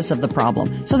diagnosis of the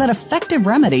problem so that effective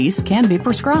remedies can be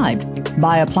prescribed.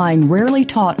 By applying rarely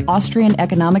taught Austrian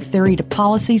economic theory to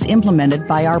policies implemented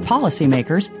by our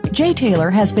policymakers, Jay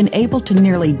Taylor has been able to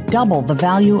nearly double the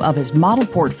value of his model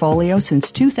portfolio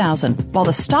since 2000, while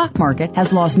the stock market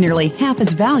has lost nearly half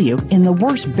its value in the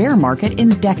worst bear market in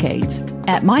decades.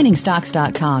 At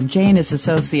miningstocks.com, Jay and his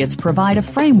associates provide a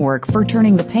framework for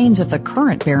turning the pains of the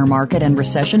current bear market and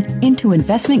recession into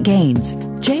investment gains.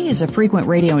 Jay is a frequent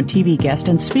radio and TV guest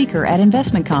and speaker at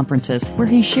investment conferences where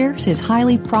he shares his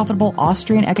highly profitable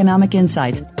Austrian economic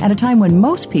insights at a time when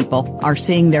most people are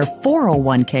seeing their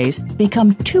 401ks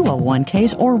become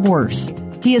 201ks or worse.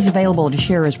 He is available to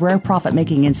share his rare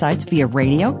profit-making insights via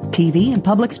radio, TV, and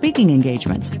public speaking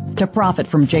engagements. To profit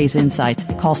from Jay's insights,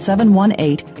 call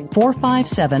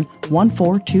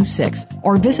 718-457-1426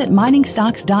 or visit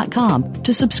miningstocks.com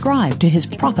to subscribe to his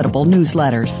profitable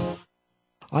newsletters.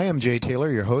 I am Jay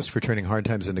Taylor, your host for Turning Hard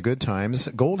Times into Good Times.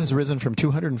 Gold has risen from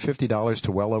 $250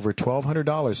 to well over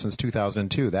 $1,200 since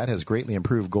 2002. That has greatly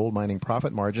improved gold mining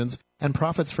profit margins and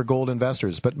profits for gold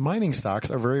investors. But mining stocks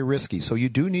are very risky, so you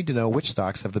do need to know which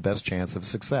stocks have the best chance of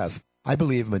success. I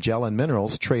believe Magellan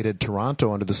Minerals, traded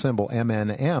Toronto under the symbol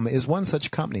MNM, is one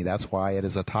such company. That's why it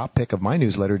is a top pick of my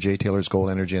newsletter, Jay Taylor's Gold,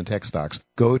 Energy, and Tech Stocks.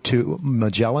 Go to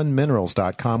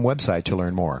MagellanMinerals.com website to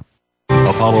learn more.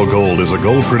 Apollo Gold is a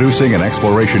gold-producing and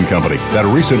exploration company that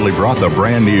recently brought the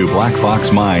brand-new Black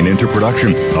Fox Mine into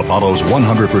production. Apollo's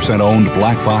 100% owned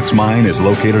Black Fox Mine is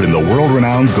located in the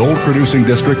world-renowned gold-producing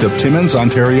district of Timmins,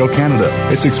 Ontario, Canada.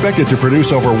 It's expected to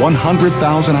produce over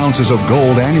 100,000 ounces of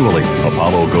gold annually.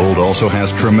 Apollo Gold also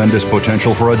has tremendous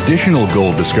potential for additional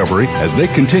gold discovery as they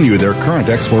continue their current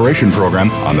exploration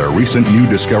program on their recent new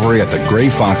discovery at the Grey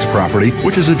Fox property,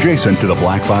 which is adjacent to the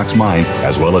Black Fox Mine,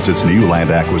 as well as its new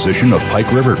land acquisition of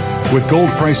Pike River. With gold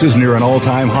prices near an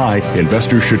all-time high,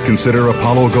 investors should consider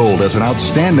Apollo Gold as an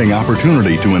outstanding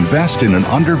opportunity to invest in an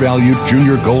undervalued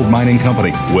junior gold mining company,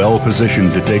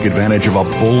 well-positioned to take advantage of a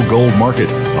bull gold market.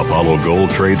 Apollo Gold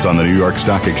trades on the New York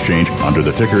Stock Exchange under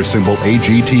the ticker symbol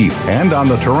AGT and on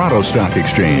the Toronto Stock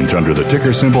Exchange under the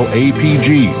ticker symbol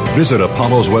APG. Visit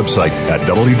Apollo's website at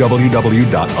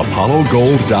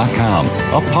www.apollogold.com.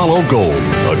 Apollo Gold,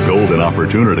 a golden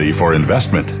opportunity for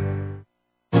investment.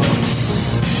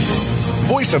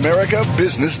 Voice America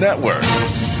Business Network,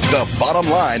 the bottom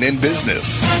line in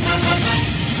business.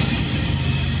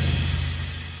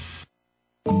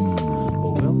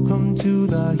 Welcome to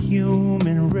the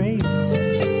human race.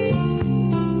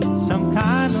 some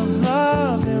kind of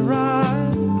lovely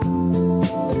ride.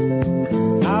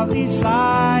 I'll be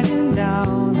sliding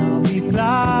down, I'll be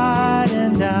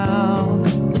gliding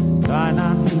down. Try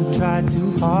not to try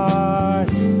too hard,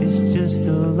 it's just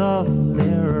a lovely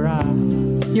ride.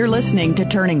 You're listening to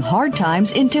Turning Hard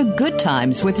Times into Good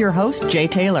Times with your host, Jay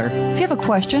Taylor. If you have a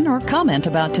question or comment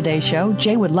about today's show,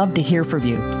 Jay would love to hear from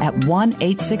you at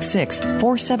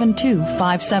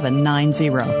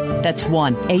 1-866-472-5790. That's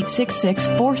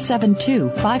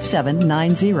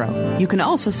 1-866-472-5790. You can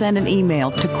also send an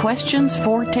email to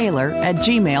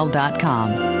questionsfortaylor@gmail.com.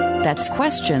 That's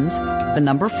questions, the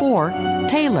number 4,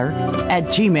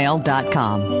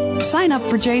 Taylor@gmail.com. Sign up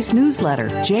for Jay's newsletter,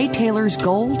 Jay Taylor's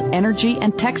Gold, Energy,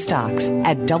 and Tech Stocks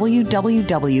at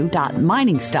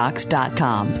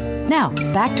www.miningstocks.com. Now,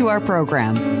 back to our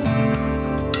program.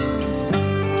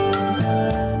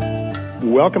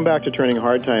 Welcome back to Turning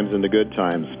Hard Times into Good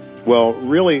Times. Well,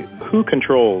 really, who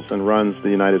controls and runs the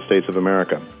United States of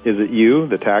America? Is it you,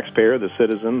 the taxpayer, the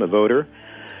citizen, the voter?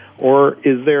 Or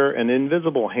is there an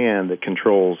invisible hand that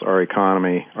controls our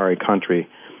economy, our country?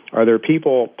 Are there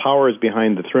people, powers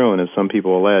behind the throne, as some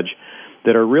people allege,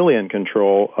 that are really in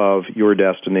control of your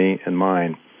destiny and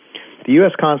mine? The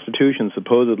U.S. Constitution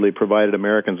supposedly provided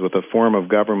Americans with a form of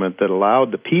government that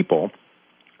allowed the people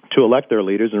to elect their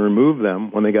leaders and remove them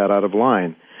when they got out of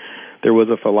line. There was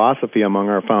a philosophy among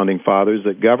our founding fathers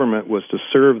that government was to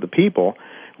serve the people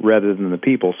rather than the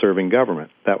people serving government.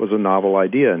 That was a novel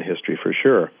idea in history for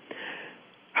sure.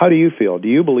 How do you feel? Do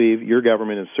you believe your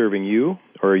government is serving you,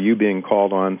 or are you being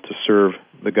called on to serve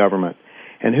the government?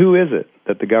 And who is it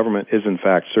that the government is in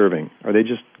fact serving? Are they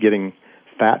just getting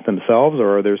fat themselves,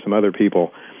 or are there some other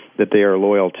people that they are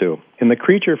loyal to? In The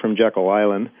Creature from Jekyll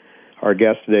Island, our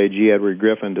guest today, G. Edward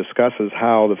Griffin, discusses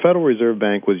how the Federal Reserve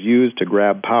Bank was used to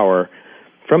grab power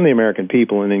from the American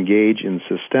people and engage in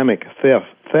systemic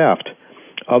theft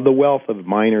of the wealth of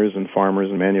miners and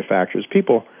farmers and manufacturers,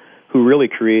 people who really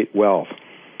create wealth.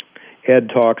 Ed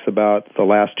talks about the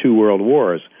last 2 world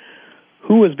wars.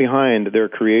 Who was behind their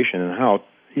creation and how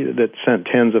that sent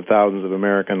tens of thousands of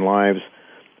American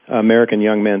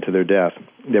young men to their death?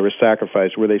 They were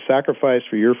sacrificed. Were they sacrificed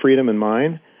for your freedom and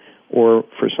mine, or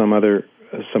for some other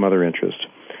interest?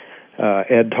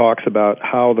 Ed talks about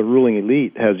how the ruling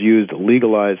elite has used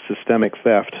legalized systemic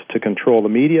theft to control the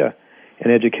media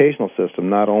and educational system,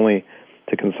 not only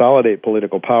to consolidate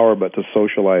political power, but to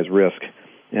socialize risk,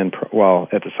 and while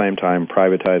at the same time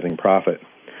privatizing profit.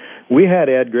 We had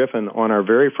Ed Griffin on our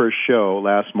very first show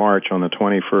last March on the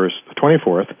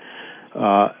 24th,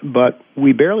 but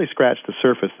we barely scratched the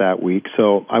surface that week,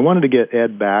 so I wanted to get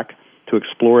Ed back to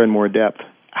explore in more depth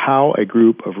how a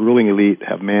group of ruling elite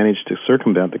have managed to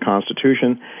circumvent the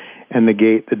Constitution and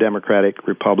negate the democratic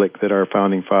republic that our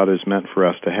founding fathers meant for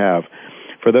us to have.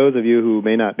 For those of you who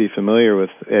may not be familiar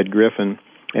with Ed Griffin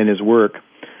and his work,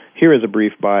 here is a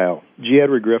brief bio. G.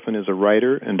 Edward Griffin is a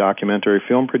writer and documentary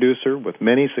film producer with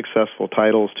many successful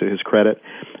titles to his credit,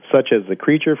 such as The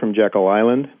Creature from Jekyll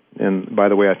Island, and by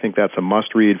the way, I think that's a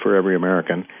must-read for every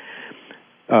American,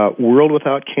 World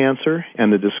Without Cancer,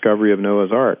 and The Discovery of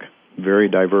Noah's Ark. Very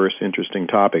diverse, interesting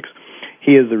topics.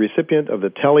 He is the recipient of the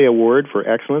Telly Award for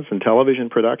Excellence in Television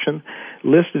Production.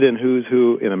 Listed in Who's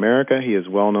Who in America, he is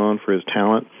well known for his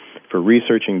talent for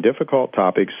researching difficult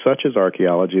topics such as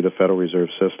archaeology, the Federal Reserve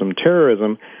System,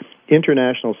 terrorism,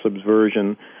 international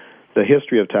subversion, the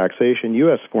history of taxation,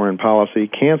 U.S. foreign policy,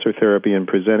 cancer therapy, and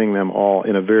presenting them all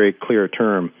in a very clear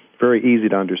term, very easy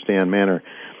to understand manner.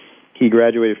 He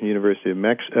graduated from the University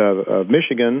of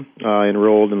Michigan,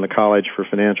 enrolled in the College for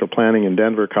Financial Planning in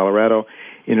Denver, Colorado,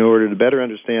 in order to better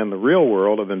understand the real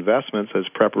world of investments as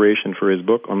preparation for his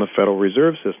book on the Federal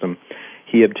Reserve System.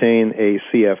 He obtained a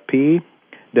CFP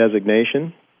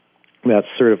designation, that's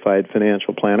Certified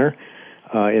Financial Planner,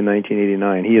 in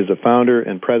 1989. He is the founder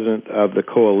and president of the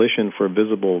Coalition for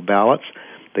Visible Ballots,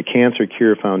 the Cancer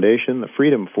Cure Foundation, the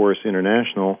Freedom Force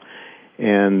International,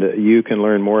 and you can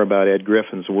learn more about Ed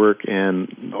Griffin's work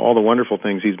and all the wonderful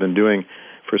things he's been doing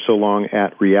for so long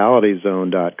at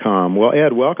realityzone.com. Well,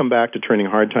 Ed, welcome back to Turning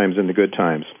Hard Times into Good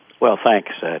Times. Well,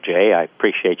 thanks, Jay. I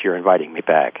appreciate your inviting me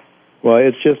back. Well,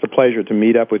 it's just a pleasure to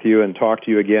meet up with you and talk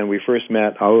to you again. We first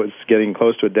met, it's getting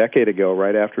close to a decade ago,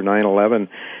 right after 9/11,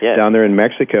 down there in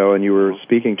Mexico, and you were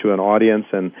speaking to an audience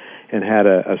and had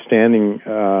a standing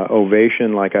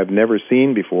ovation like I've never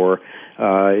seen before,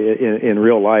 in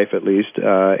real life at least.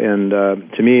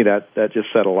 To me, that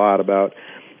just said a lot about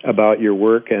your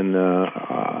work and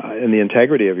the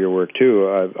integrity of your work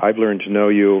too. I've learned to know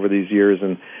you over these years,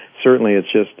 and certainly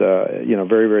it's just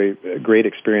very, very great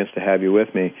experience to have you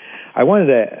with me. I wanted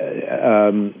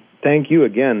to thank you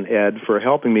again, Ed, for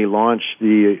helping me launch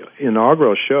the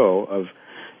inaugural show of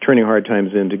Turning Hard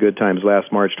Times into Good Times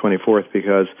last March 24th,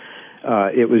 because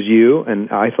it was you,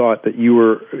 and I thought that you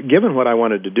were, given what I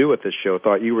wanted to do with this show,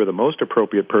 thought you were the most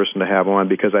appropriate person to have on,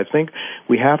 because I think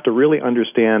we have to really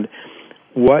understand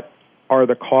what are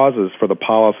the causes for the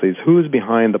policies, who's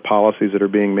behind the policies that are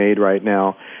being made right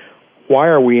now, why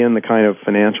are we in the kind of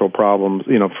financial problems,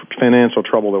 financial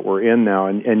trouble that we're in now,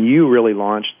 and you really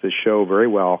launched the show very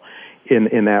well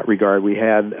in that regard. We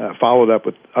had followed up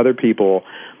with other people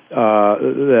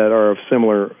that are of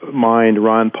similar mind,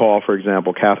 Ron Paul, for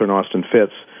example, Catherine Austin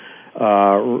Fitts,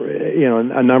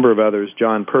 a number of others,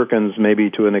 John Perkins, maybe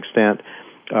to an extent,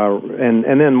 and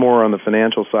then more on the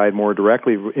financial side, more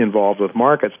directly involved with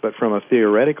markets, but from a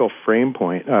theoretical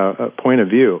point of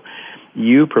view.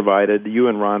 You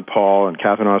and Ron Paul and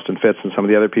Catherine Austin Fitts and some of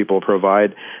the other people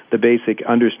provide the basic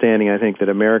understanding, I think, that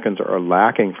Americans are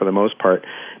lacking for the most part,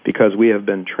 because we have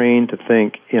been trained to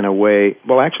think in a way,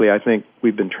 well, actually, I think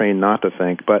we've been trained not to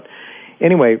think. But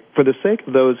anyway, for the sake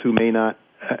of those who may not,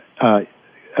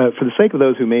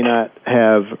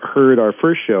 have heard our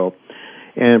first show,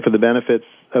 and for the benefits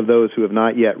of those who have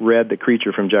not yet read The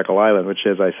Creature from Jekyll Island, which,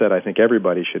 as I said, I think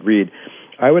everybody should read,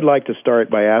 I would like to start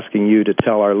by asking you to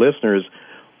tell our listeners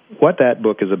what that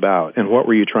book is about and what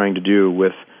were you trying to do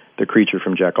with The Creature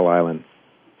from Jekyll Island.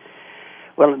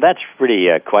 Well, that's pretty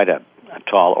quite a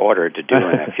tall order to do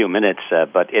in a few minutes,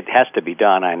 but it has to be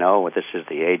done. I know this is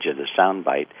the age of the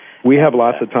soundbite. We have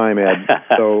lots of time, Ed,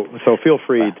 so feel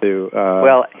free to.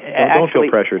 Don't feel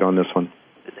pressured on this one.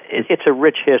 It's a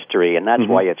rich history, and that's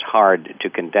why it's hard to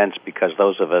condense, because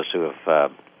those of us who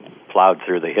have plowed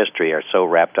through the history are so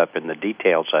wrapped up in the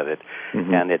details of it,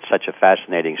 and it's such a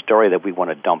fascinating story that we want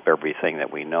to dump everything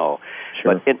that we know.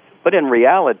 Sure. But in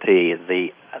reality,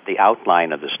 the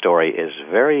outline of the story is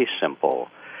very simple.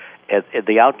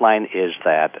 The outline is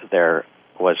that there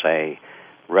was a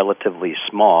relatively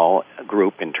small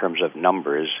group in terms of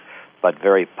numbers, but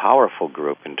very powerful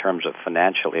group in terms of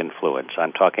financial influence.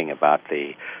 I'm talking about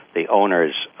the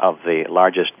owners of the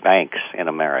largest banks in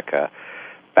America.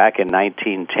 Back in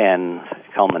 1910,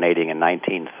 culminating in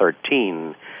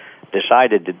 1913,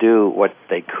 decided to do what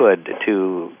they could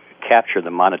to capture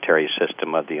the monetary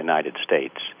system of the United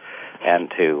States and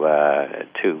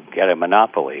to get a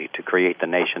monopoly, to create the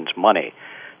nation's money,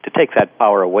 to take that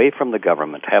power away from the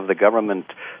government, have the government,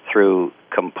 through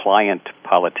compliant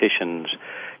politicians,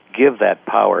 give that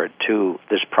power to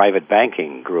this private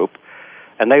banking group,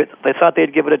 and they thought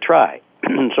they'd give it a try.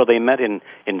 So they met in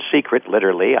secret,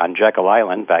 literally, on Jekyll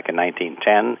Island back in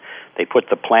 1910. They put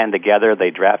the plan together. They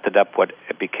drafted up what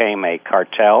became a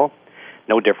cartel,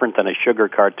 no different than a sugar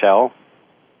cartel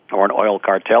or an oil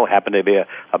cartel. Happened to be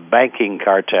a banking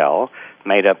cartel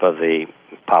made up of the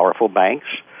powerful banks.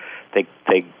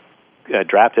 They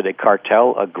drafted a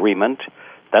cartel agreement.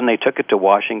 Then they took it to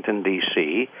Washington,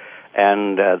 D.C.,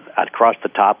 and across the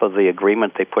top of the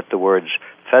agreement they put the words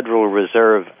Federal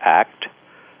Reserve Act.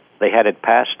 They had it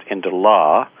passed into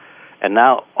law, and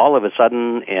now all of a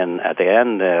sudden, at the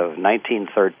end of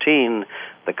 1913,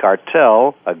 the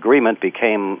cartel agreement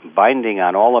became binding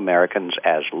on all Americans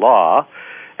as law,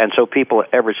 and so people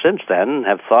ever since then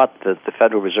have thought that the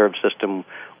Federal Reserve System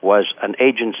was an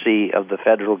agency of the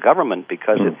federal government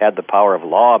because it had the power of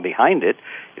law behind it.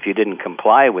 If you didn't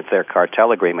comply with their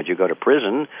cartel agreement, you go to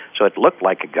prison, so it looked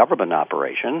like a government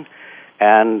operation.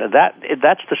 And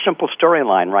that's the simple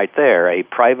storyline right there. A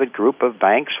private group of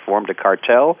banks formed a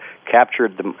cartel,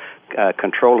 captured the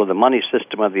control of the money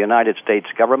system of the United States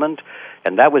government,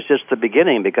 and that was just the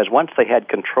beginning, because once they had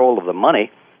control of the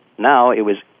money, now it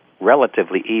was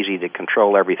relatively easy to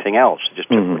control everything else. It just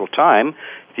took a little time.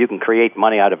 If you can create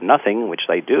money out of nothing, which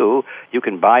they do, you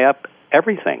can buy up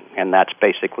everything, and that's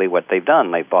basically what they've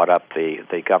done. They bought up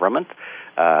the government.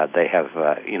 They have,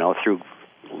 through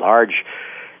large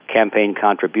campaign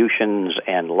contributions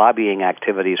and lobbying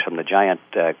activities from the giant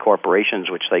corporations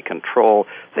which they control,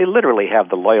 they literally have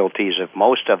the loyalties of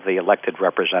most of the elected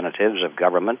representatives of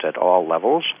government at all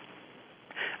levels.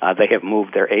 They have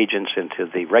moved their agents into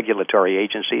the regulatory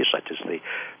agencies, such as the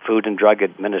Food and Drug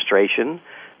Administration.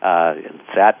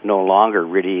 That no longer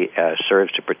really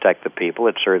serves to protect the people.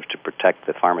 It serves to protect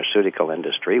the pharmaceutical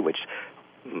industry, which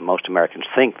most Americans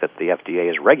think that the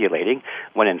FDA is regulating,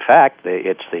 when in fact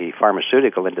it's the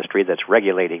pharmaceutical industry that's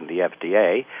regulating the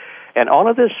FDA. And all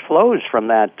of this flows from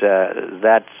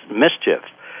that mischief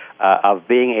of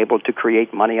being able to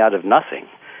create money out of nothing.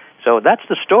 So that's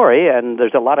the story, and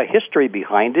there's a lot of history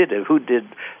behind it, of who did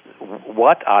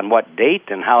on what date,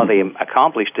 and how they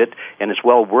accomplished it, and it's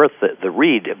well worth the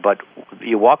read. But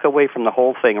you walk away from the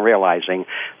whole thing realizing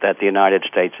that the United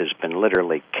States has been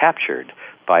literally captured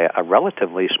by a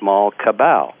relatively small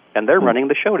cabal, and they're running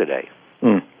the show today.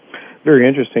 Very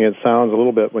interesting. It sounds a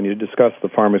little bit, when you discuss the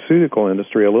pharmaceutical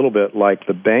industry, a little bit like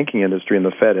the banking industry and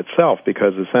the Fed itself,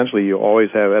 because essentially you always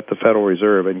have at the Federal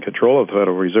Reserve, in control of the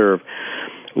Federal Reserve,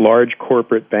 large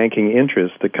corporate banking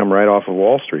interests that come right off of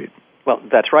Wall Street. Well,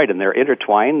 that's right, and they're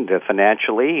intertwined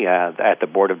financially at the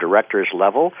board of directors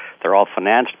level. They're all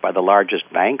financed by the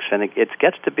largest banks, and it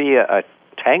gets to be a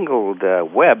tangled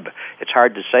web. It's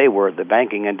hard to say where the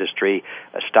banking industry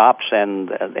stops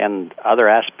and other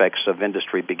aspects of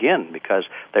industry begin, because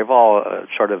they've all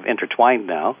sort of intertwined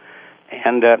now.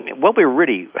 And what we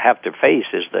really have to face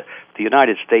is that the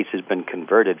United States has been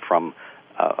converted from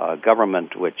a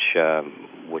government which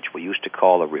we used to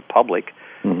call a republic,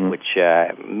 which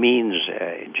means,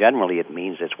 generally it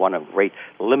means it's one of great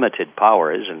limited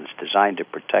powers, and it's designed to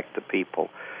protect the people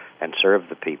and serve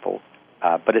the people.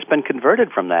 But it's been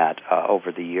converted from that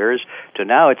over the years to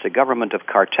now it's a government of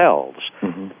cartels,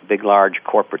 big, large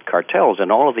corporate cartels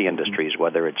in all of the industries,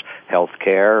 whether it's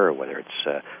healthcare or whether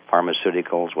it's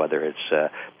pharmaceuticals, whether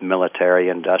it's military,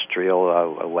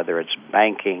 industrial, whether it's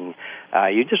banking.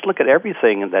 You just look at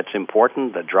everything that's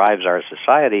important that drives our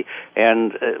society,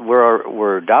 and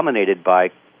we're dominated by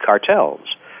cartels.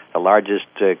 The largest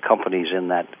companies in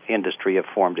that industry have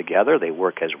formed together. They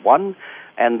work as one.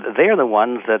 And they're the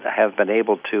ones that have been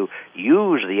able to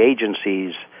use the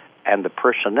agencies and the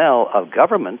personnel of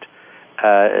government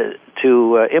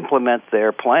to implement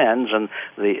their plans, and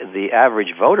the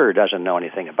average voter doesn't know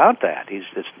anything about that.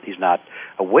 He's not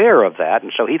aware of that,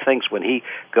 and so he thinks when he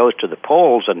goes to the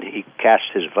polls and he casts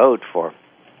his vote for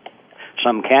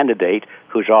some candidate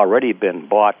who's already been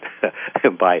bought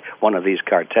by one of these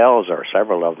cartels or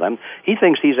several of them, he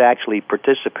thinks he's actually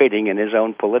participating in his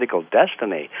own political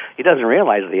destiny. He doesn't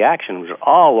realize the action was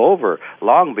all over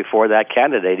long before that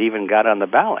candidate even got on the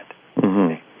ballot.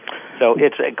 So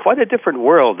it's quite a different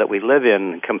world that we live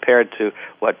in compared to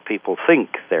what people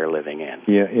think they're living in.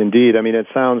 Yeah, indeed. I mean, it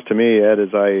sounds to me, Ed,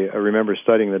 as I remember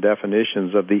studying the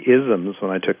definitions of the isms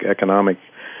when I took economics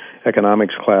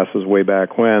classes way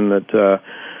back when, that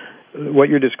what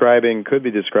you're describing could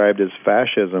be described as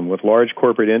fascism, with large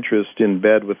corporate interest in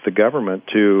bed with the government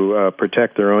to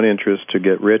protect their own interests to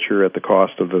get richer at the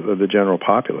cost of the general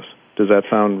populace. Does that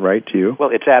sound right to you?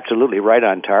 Well, it's absolutely right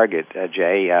on target,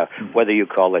 Jay. Whether you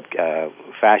call it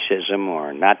fascism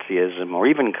or Nazism or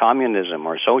even communism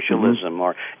or socialism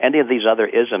or any of these other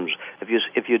isms,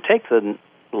 if you take the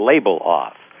label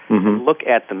off, look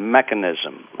at the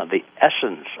mechanism, the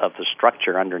essence of the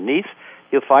structure underneath,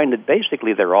 you'll find that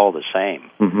basically they're all the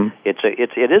same.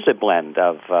 It is a blend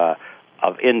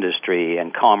of industry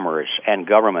and commerce and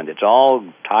government. It's all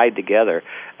tied together,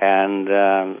 and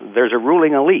there's a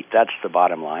ruling elite. That's the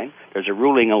bottom line. There's a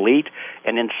ruling elite,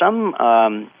 and in some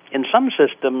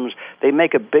systems they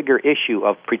make a bigger issue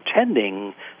of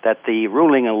pretending that the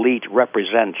ruling elite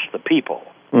represents the people.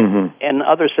 In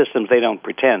other systems, they don't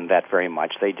pretend that very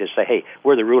much. They just say, hey,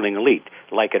 we're the ruling elite,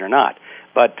 like it or not.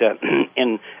 But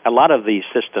in a lot of these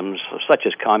systems, such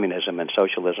as communism and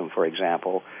socialism, for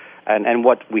example, and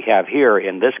what we have here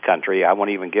in this country, I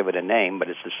won't even give it a name, but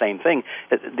it's the same thing.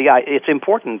 It's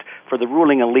important for the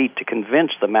ruling elite to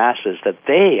convince the masses that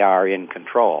they are in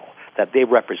control, that they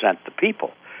represent the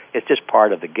people. It's just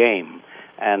part of the game,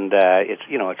 and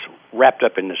it's wrapped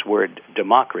up in this word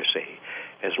democracy.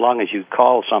 As long as you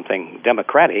call something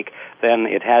democratic, then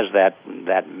it has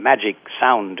that magic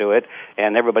sound to it,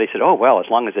 and everybody said, oh, well, as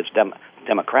long as it's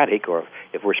democratic, or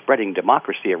if we're spreading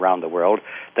democracy around the world,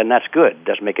 then that's good. It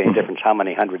doesn't make any difference how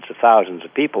many hundreds of thousands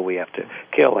of people we have to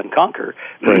kill and conquer.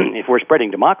 If we're spreading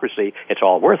democracy, it's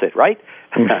all worth it, right?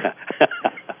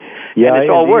 Yeah, and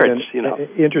it's all words,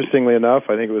 Interestingly enough,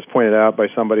 I think it was pointed out by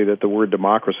somebody that the word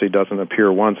democracy doesn't appear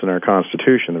once in our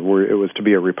Constitution. It was to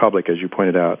be a republic, as you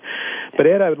pointed out. But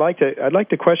Ed, I'd like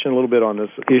to question a little bit on this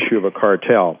issue of a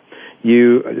cartel.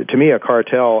 To me, a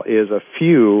cartel is a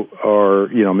few, or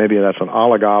maybe that's an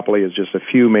oligopoly. It's just a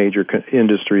few major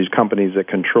industries, companies that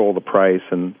control the price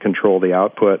and control the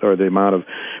output or the amount of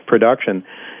production.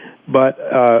 But,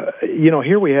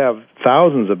 here we have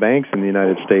thousands of banks in the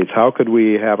United States. How could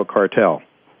we have a cartel?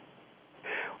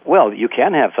 Well, you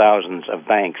can have thousands of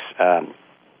banks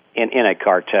in a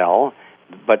cartel,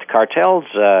 but cartels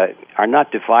are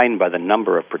not defined by the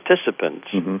number of participants,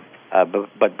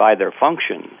 but by their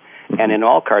function. And in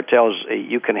all cartels,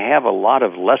 you can have a lot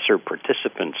of lesser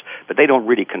participants, but they don't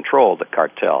really control the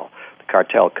cartel. The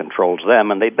cartel controls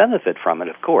them, and they benefit from it,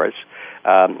 of course.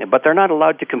 but they're not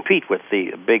allowed to compete with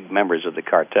the big members of the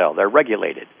cartel. They're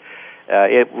regulated.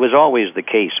 It was always the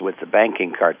case with the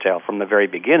banking cartel from the very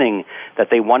beginning that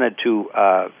they wanted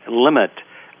to limit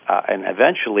and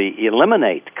eventually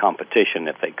eliminate competition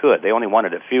if they could. They only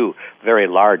wanted a few very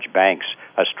large banks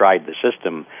astride the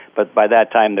system, but by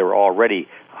that time there were already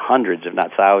hundreds, if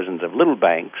not thousands, of little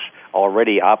banks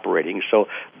already operating. So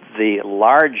the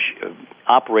large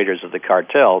operators of the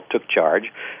cartel took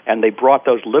charge, and they brought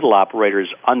those little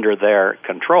operators under their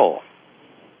control.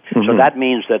 Mm-hmm. So that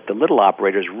means that the little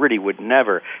operators really would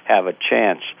never have a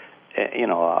chance,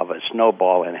 of a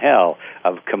snowball in hell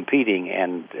of competing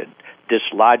and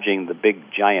dislodging the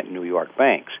big, giant New York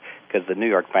banks, because the New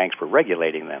York banks were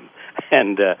regulating them,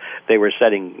 and they were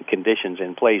setting conditions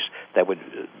in place that would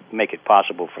make it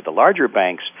possible for the larger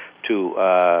banks to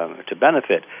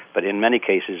benefit, but in many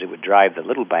cases it would drive the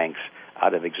little banks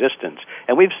out of existence.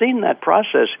 And we've seen that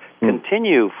process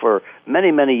continue for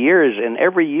many, many years, and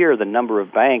every year the number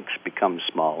of banks becomes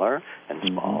smaller and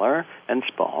smaller and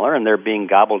smaller, and they're being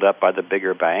gobbled up by the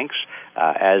bigger banks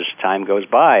as time goes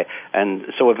by.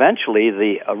 And so eventually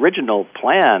the original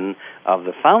plan of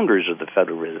the founders of the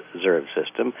Federal Reserve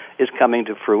System is coming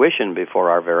to fruition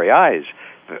before our very eyes.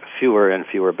 Fewer and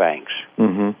fewer banks.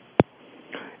 Mm-hmm.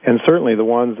 And certainly the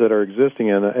ones that are existing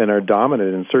and are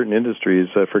dominant in certain industries,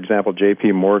 for example,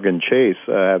 J.P. Morgan Chase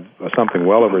have something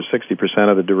well over 60%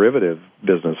 of the derivative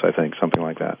business, I think, something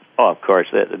like that. Oh, of course.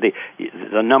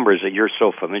 The numbers that you're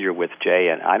so familiar with, Jay,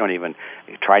 and I don't even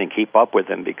try to keep up with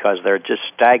them because they're just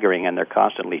staggering and they're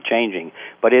constantly changing.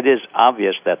 But it is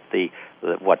obvious that the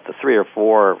 3 or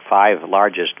 4 or 5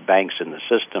 largest banks in the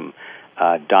system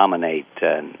dominate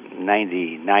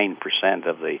 99%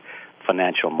 of the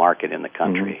financial market in the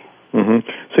country. Mm-hmm.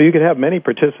 Mm-hmm. So you could have many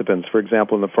participants, for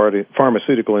example, in the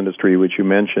pharmaceutical industry, which you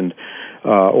mentioned,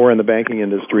 or in the banking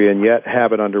industry, and yet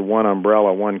have it under one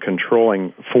umbrella, one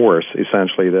controlling force,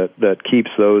 essentially, that keeps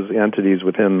those entities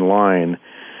within line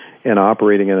and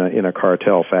operating in a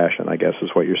cartel fashion, I guess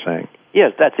is what you're saying.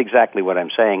 Yes, that's exactly what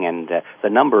I'm saying, and the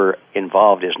number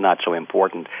involved is not so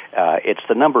important. It's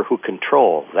the number who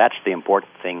control. That's the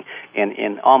important thing.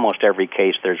 In almost every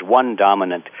case, there's one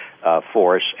dominant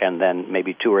force and then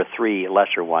maybe 2 or 3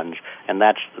 lesser ones, and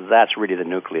that's really the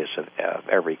nucleus of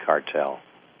every cartel.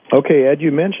 Okay, Ed,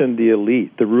 you mentioned the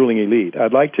elite, the ruling elite.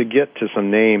 I'd like to get to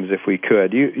some names if we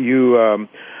could.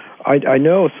 I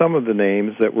know some of the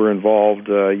names that were involved.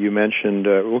 You mentioned,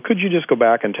 could you just go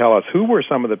back and tell us who were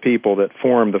some of the people that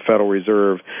formed the Federal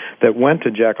Reserve that went to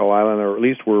Jekyll Island, or at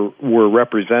least were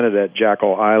represented at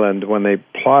Jekyll Island when they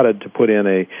plotted to put in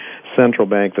a central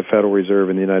bank, the Federal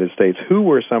Reserve in the United States? Who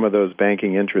were some of those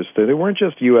banking interests? They weren't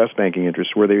just U.S. banking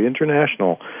interests. Were they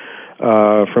international,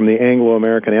 from the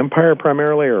Anglo-American Empire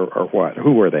primarily, or what?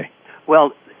 Who were they?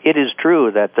 Well, it is true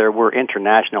that there were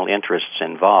international interests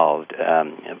involved,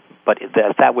 but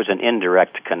that was an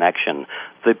indirect connection.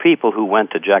 The people who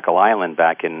went to Jekyll Island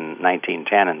back in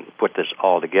 1910 and put this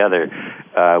all together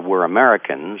were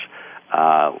Americans.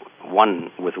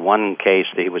 One case,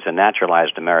 he was a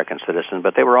naturalized American citizen,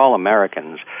 but they were all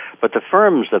Americans. But the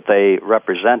firms that they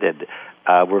represented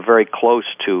were very close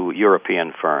to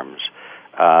European firms.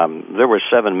 There were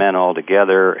 7 men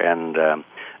altogether, and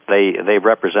they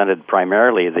represented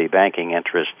primarily the banking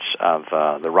interests of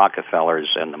the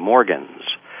Rockefellers and the Morgans.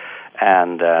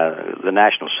 And the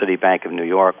National City Bank of New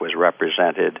York was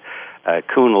represented.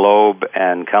 Kuhn Loeb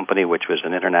and Company, which was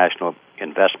an international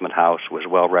investment house, was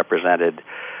well represented.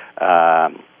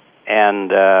 But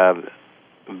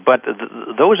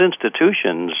those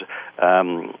institutions,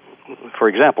 for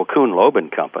example, Kuhn Loeb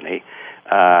and Company,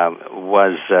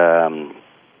 was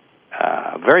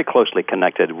very closely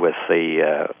connected with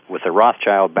the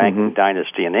Rothschild banking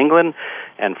dynasty in England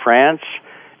and France.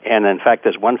 And in fact,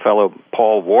 there's one fellow,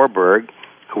 Paul Warburg,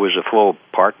 who was a full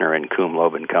partner in Kuhn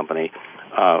Loeb and Company.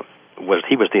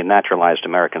 He was the naturalized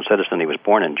American citizen. He was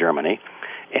born in Germany,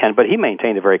 but he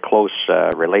maintained a very close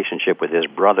relationship with his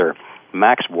brother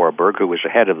Max Warburg, who was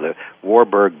the head of the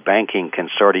Warburg Banking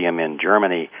Consortium in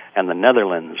Germany and the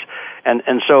Netherlands.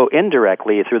 And so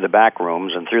indirectly, through the back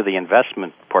rooms and through the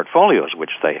investment portfolios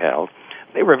which they held,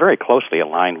 they were very closely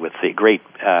aligned with the great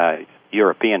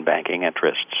European banking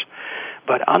interests.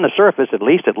 But on the surface, at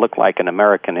least, it looked like an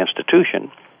American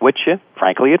institution, which,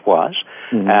 frankly, it was.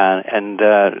 Mm-hmm.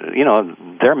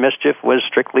 Their mischief was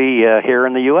strictly here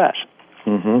in the U.S.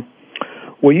 Mm-hmm.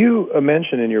 Well, you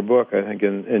mentioned in your book, I think,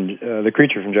 in The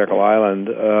Creature from Jekyll Island,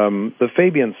 the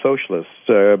Fabian Socialists,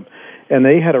 and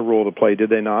they had a role to play,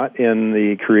 did they not, in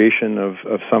the creation of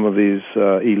some of these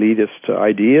elitist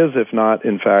ideas, if not,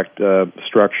 in fact,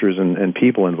 structures and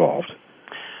people involved?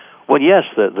 Well, Well, yes,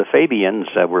 the Fabians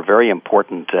were very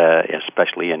important,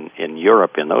 especially in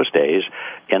Europe in those days,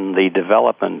 in the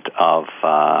development of,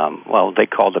 they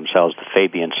called themselves the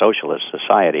Fabian Socialist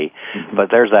Society, but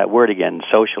there's that word again,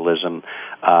 socialism.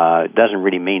 Doesn't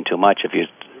really mean too much. If you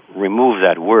remove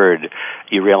that word,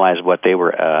 you realize what they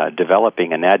were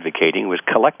developing and advocating was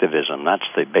collectivism. That's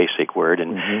the basic word,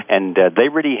 and they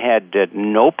really had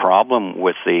no problem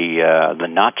with the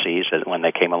Nazis when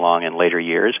they came along in later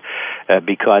years,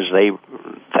 because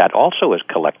that also is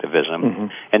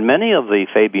collectivism, and many of the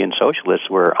Fabian socialists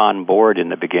were on board in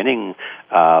the beginning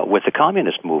with the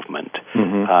communist movement.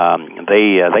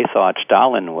 They thought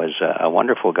Stalin was a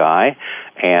wonderful guy,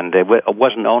 and it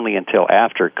wasn't only until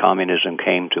after communism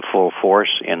came to full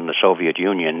force in the Soviet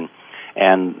Union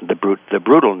and the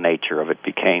brutal nature of it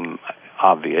became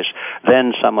obvious,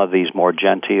 then some of these more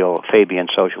genteel Fabian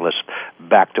socialists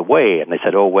backed away, and they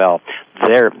said, "Oh well,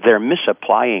 they're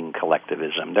misapplying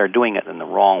collectivism. They're doing it in the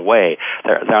wrong way.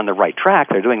 They're on the right track.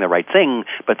 They're doing the right thing,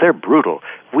 but they're brutal.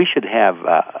 We should have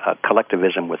a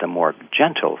collectivism with a more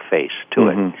gentle face to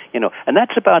it, And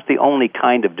that's about the only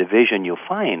kind of division you'll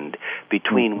find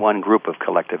between one group of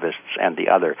collectivists and the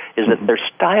other, is that their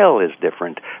style is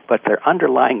different, but their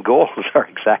underlying goals are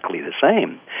exactly the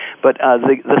same. But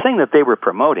the thing that they were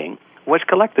promoting was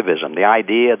collectivism, the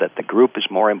idea that the group is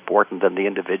more important than the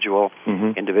individual.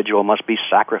 Individual must be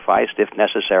sacrificed if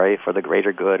necessary for the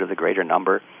greater good of the greater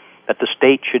number, that the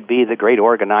state should be the great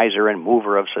organizer and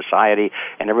mover of society,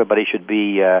 and everybody should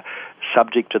be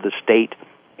subject to the state.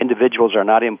 Individuals are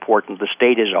not important. The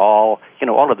state is all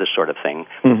of this sort of thing.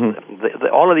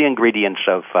 All of the ingredients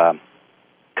of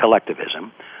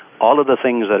collectivism, all of the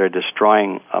things that are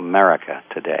destroying America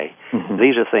today,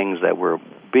 these are things that were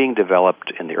being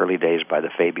developed in the early days by the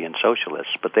Fabian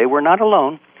socialists. But they were not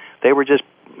alone. They were just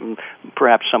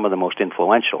perhaps some of the most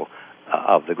influential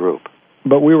of the group.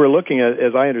 But we were looking at,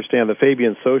 as I understand, the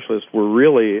Fabian socialists were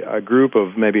really a group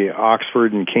of maybe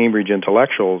Oxford and Cambridge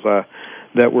intellectuals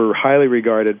that were highly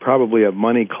regarded, probably of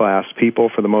money class people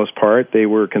for the most part. They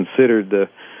were considered the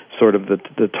sort of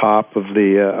the top of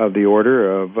the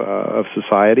order of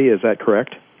society. Is that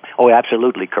correct? Oh,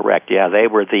 absolutely correct. Yeah, they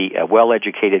were the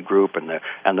well-educated group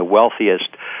and the wealthiest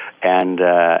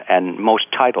and most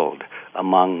titled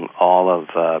among all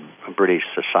of British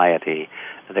society.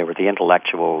 They were the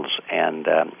intellectuals, and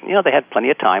they had plenty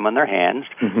of time on their hands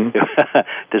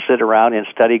to sit around in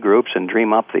study groups and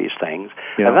dream up these things.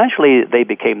 Yeah. Eventually, they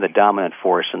became the dominant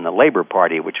force in the Labor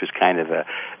Party, which was kind of a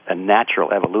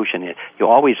natural evolution. You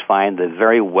always find the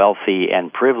very wealthy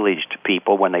and privileged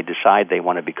people, when they decide they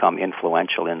want to become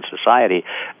influential in society,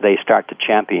 they start to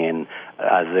champion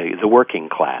the working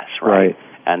class, right?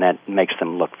 And that makes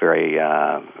them look very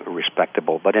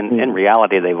respectable. But in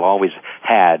reality, they've always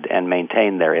had and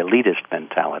maintained their elitist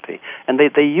mentality. And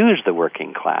they use the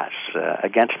working class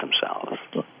against themselves.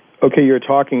 Okay, you're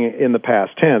talking in the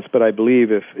past tense, but I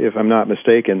believe, if I'm not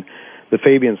mistaken, the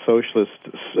Fabian Socialists,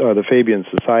 the Fabian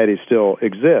Society still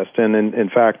exists. And in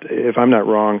fact, if I'm not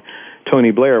wrong,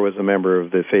 Tony Blair was a member of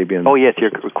the Fabian. Oh, yes,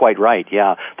 you're quite right,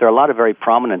 yeah. There are a lot of very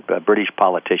prominent British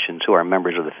politicians who are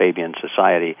members of the Fabian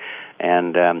Society,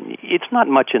 and it's not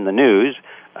much in the news.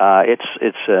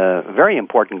 It's a very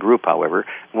important group, however.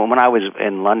 When I was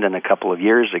in London a couple of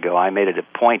years ago, I made it a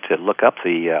point to look up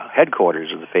the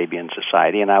headquarters of the Fabian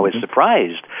Society, and I was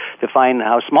surprised to find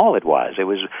how small it was. It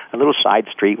was a little side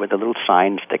street with a little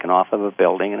sign sticking off of a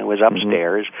building, and it was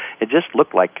upstairs. It just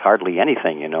looked like hardly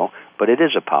anything, but it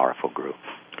is a powerful group.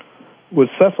 Was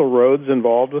Cecil Rhodes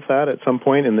involved with that at some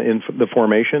point in the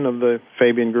formation of the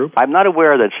Fabian group? I'm not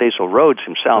aware that Cecil Rhodes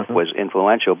himself was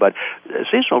influential, but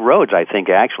Cecil Rhodes, I think,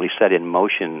 actually set in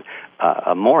motion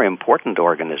a more important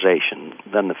organization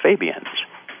than the Fabians.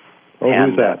 Oh,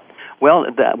 who's that? Well,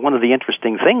 one of the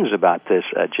interesting things about this,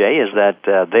 Jay, is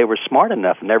that they were smart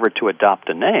enough never to adopt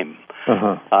a name.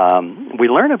 We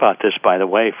learn about this, by the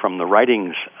way, from the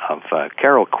writings of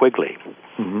Carroll Quigley.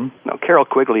 Now, Carroll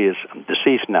Quigley is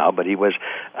deceased now, but he was,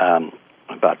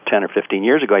 about 10 or 15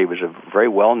 years ago, he was a very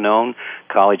well-known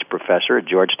college professor at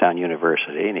Georgetown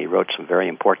University, and he wrote some very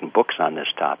important books on this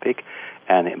topic.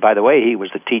 And, by the way, he was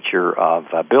the teacher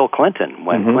of Bill Clinton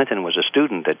when Clinton was a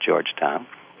student at Georgetown.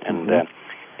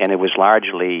 And it was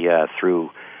largely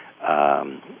through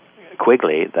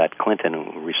Quigley that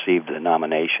Clinton received the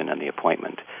nomination and the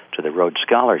appointment to the Rhodes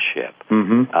Scholarship.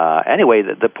 Anyway,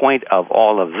 the point of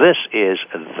all of this is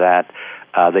that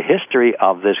the history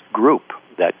of this group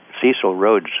that Cecil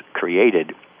Rhodes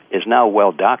created is now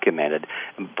well documented,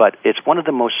 but it's one of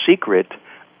the most secret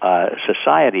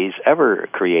societies ever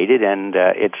created, and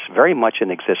it's very much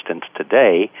in existence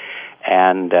today.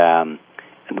 And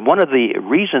one of the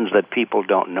reasons that people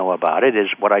don't know about it is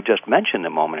what I just mentioned a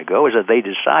moment ago, is that they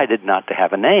decided not to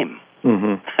have a name.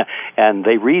 Mm-hmm. And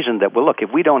they reasoned that, well, look,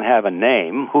 if we don't have a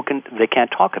name, they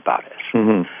can't talk about us.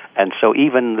 Mm-hmm. And so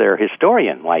even their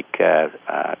historian, like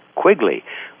Quigley,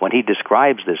 when he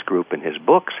describes this group in his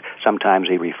books, sometimes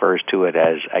he refers to it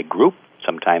as a group,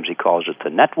 sometimes he calls it the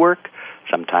network,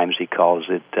 sometimes he calls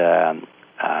it, the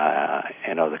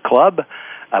club,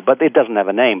 but it doesn't have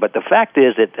a name. But the fact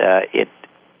is that it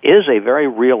is a very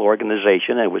real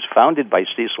organization. It was founded by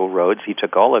Cecil Rhodes. He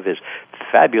took all of his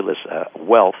fabulous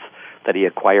wealth that he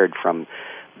acquired from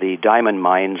the diamond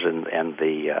mines and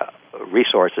the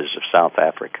resources of South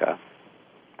Africa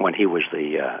when he was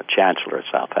the Chancellor of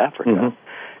South Africa. Mm-hmm.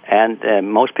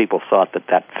 And most people thought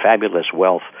that fabulous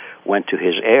wealth went to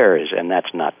his heirs, and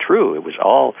that's not true. It was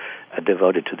all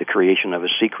devoted to the creation of a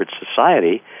secret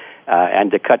society. And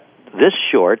to cut this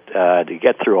short, to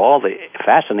get through all the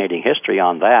fascinating history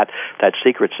on that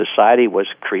secret society was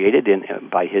created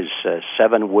by his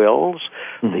 7 wills.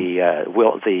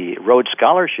 Mm-hmm. The Rhodes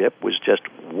Scholarship was just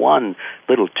one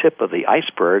little tip of the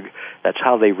iceberg. That's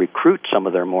how they recruit some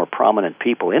of their more prominent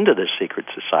people into this secret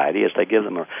society, as they give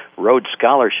them a Rhodes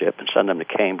Scholarship and send them to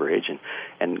Cambridge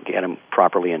and get them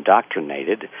properly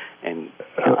indoctrinated. And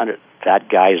under that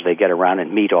guise, they get around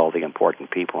and meet all the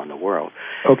important people in the world.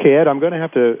 Okay, Ed, I'm going to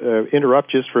have to interrupt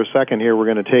just for a second here. We're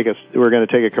going to take a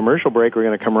commercial break. We're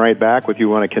going to come right back with you.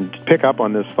 Want to pick up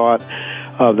on this thought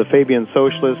of the Fabian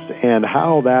Socialists and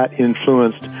how that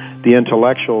influenced the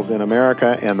intellectuals in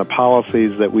America and the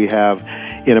policies that we have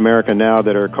in America now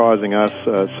that are causing us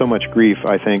so much grief,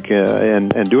 I think,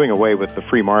 and doing away with the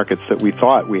free markets that we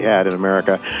thought we had in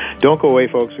America. Don't go away,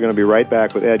 folks. We're going to be right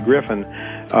back with Ed Griffin,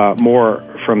 more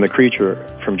from The Creature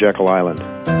from Jekyll Island.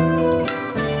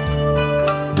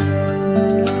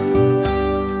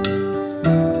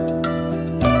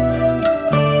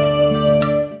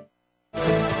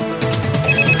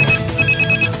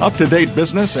 Up-to-date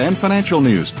business and financial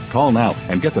news. Call now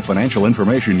and get the financial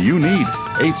information you need.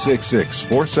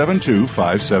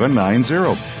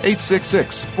 866-472-5790.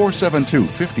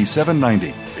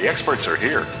 866-472-5790. The experts are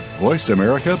here. Voice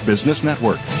America Business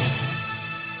Network.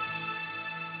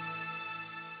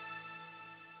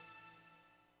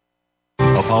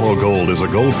 Apollo Gold is a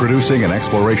gold-producing and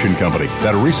exploration company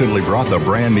that recently brought the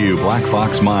brand-new Black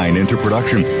Fox Mine into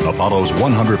production. Apollo's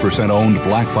 100% owned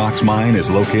Black Fox Mine is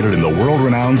located in the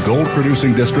world-renowned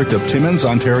gold-producing district of Timmins,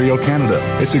 Ontario, Canada.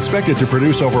 It's expected to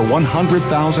produce over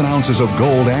 100,000 ounces of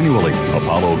gold annually.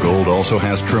 Apollo Gold also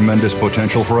has tremendous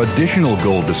potential for additional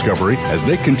gold discovery as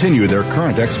they continue their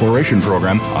current exploration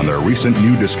program on their recent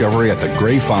new discovery at the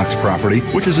Gray Fox property,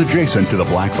 which is adjacent to the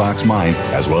Black Fox Mine,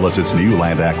 as well as its new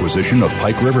land acquisition of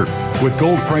Pike River. With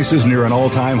gold prices near an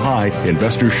all-time high,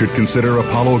 investors should consider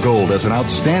Apollo Gold as an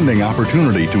outstanding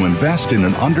opportunity to invest in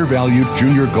an undervalued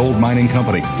junior gold mining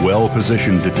company,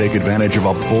 well-positioned to take advantage of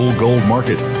a bull gold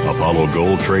market. Apollo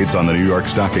Gold trades on the New York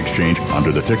Stock Exchange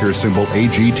under the ticker symbol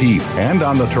AGT and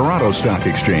on the Toronto Stock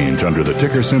Exchange under the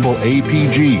ticker symbol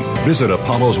APG. Visit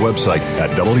Apollo's website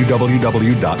at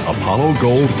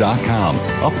www.apollogold.com.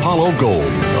 Apollo Gold,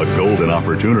 a golden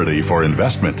opportunity for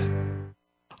investment.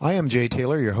 I am Jay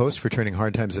Taylor, your host for Turning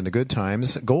Hard Times into Good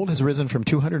Times. Gold has risen from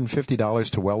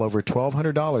 $250 to well over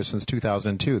 $1,200 since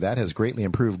 2002. That has greatly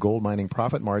improved gold mining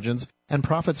profit margins and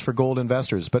profits for gold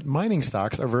investors. But mining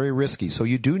stocks are very risky, so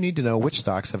you do need to know which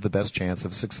stocks have the best chance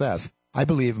of success. I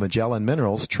believe Magellan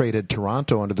Minerals, traded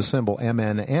Toronto under the symbol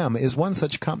MNM, is one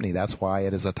such company. That's why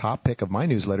it is a top pick of my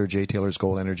newsletter, Jay Taylor's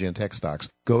Gold, Energy, and Tech Stocks.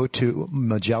 Go to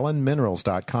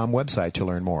MagellanMinerals.com website to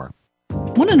learn more.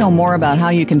 Want to know more about how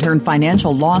you can turn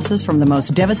financial losses from the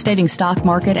most devastating stock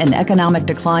market and economic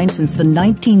decline since the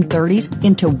 1930s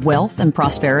into wealth and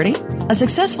prosperity? A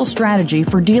successful strategy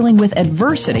for dealing with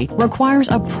adversity requires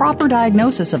a proper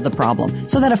diagnosis of the problem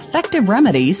so that effective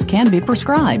remedies can be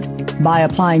prescribed. By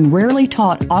applying rarely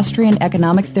taught Austrian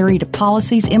economic theory to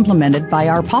policies implemented by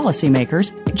our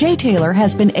policymakers, Jay Taylor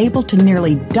has been able to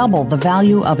nearly double the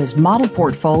value of his model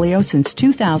portfolio since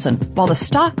 2000, while the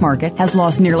stock market has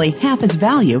lost nearly half its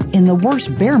value in the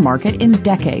worst bear market in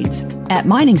decades. At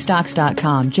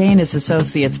miningstocks.com, Jay and his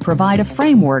associates provide a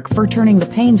framework for turning the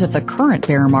pains of the current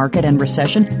bear market and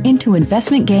recession into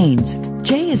investment gains.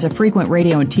 Jay is a frequent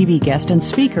radio and TV guest and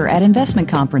speaker at investment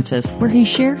conferences where he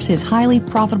shares his highly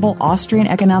profitable Austrian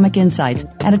economic insights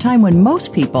at a time when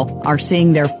most people are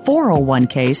seeing their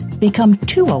 401ks become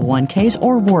 201ks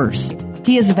or worse.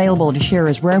 He is available to share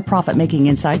his rare profit-making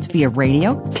insights via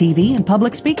radio, TV, and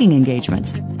public speaking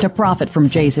engagements. To profit from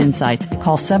Jay's insights,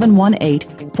 call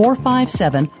 718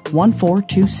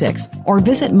 866-457-1426 or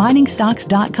visit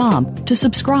miningstocks.com to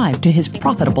subscribe to his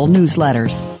profitable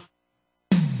newsletters.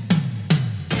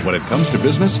 When it comes to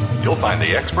business, you'll find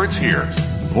the experts here.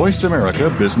 Voice America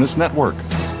Business Network.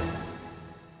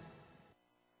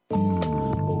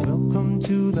 Welcome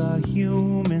to the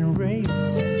human race.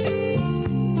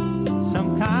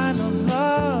 Some kind of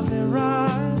love and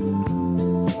ride.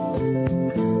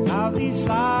 I'll be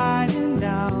sliding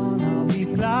down, I'll be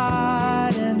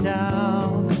gliding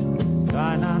down.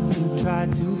 Try not to try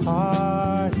too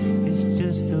hard, it's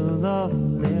just a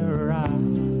lovely ride.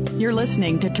 You're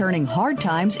listening to Turning Hard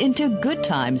Times into Good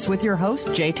Times with your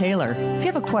host, Jay Taylor. If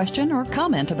you have a question or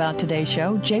comment about today's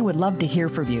show, Jay would love to hear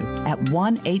from you at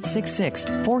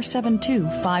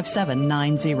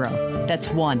 1-866-472-5790. That's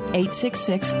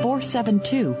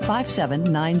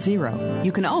 1-866-472-5790.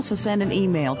 You can also send an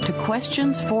email to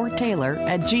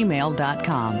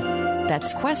questionsfortaylor@gmail.com.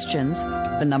 That's questions,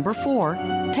 the number 4,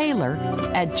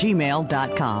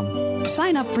 Taylor@gmail.com.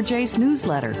 Sign up for Jay's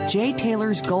newsletter, Jay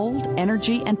Taylor's Gold,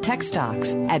 Energy, and Tech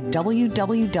Stocks at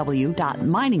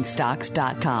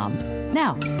www.miningstocks.com.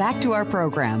 Now, back to our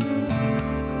program.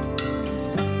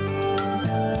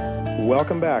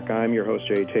 Welcome back. I'm your host,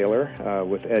 Jay Taylor,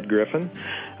 with Ed Griffin.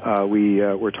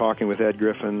 We're talking with Ed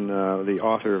Griffin, the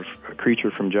author of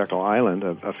Creature from Jekyll Island,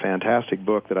 a fantastic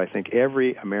book that I think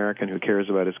every American who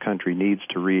cares about his country needs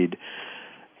to read.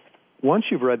 Once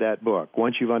you've read that book,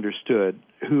 once you've understood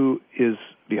who is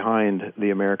behind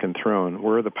the American throne,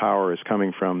 where the power is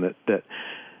coming from that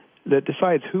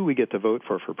decides who we get to vote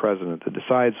for president, that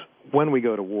decides when we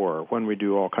go to war, when we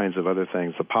do all kinds of other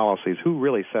things, the policies, who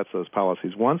really sets those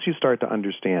policies. Once you start to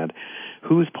understand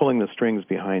who's pulling the strings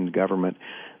behind government,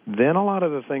 then a lot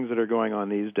of the things that are going on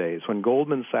these days, when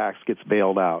Goldman Sachs gets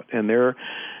bailed out and their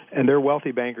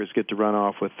wealthy bankers get to run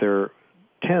off with their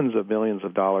tens of millions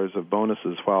of dollars of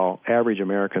bonuses while average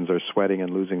Americans are sweating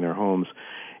and losing their homes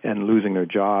and losing their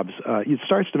jobs, it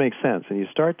starts to make sense, and you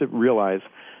start to realize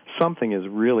something is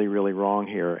really, really wrong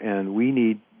here, and we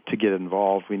need to get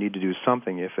involved. We need to do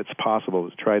something, if it's possible,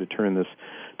 to try to turn this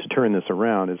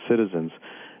around as citizens.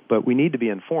 But we need to be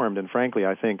informed, and frankly,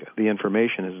 I think the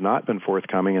information has not been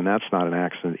forthcoming, and that's not an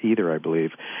accident either, I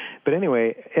believe. But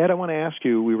anyway, Ed, I want to ask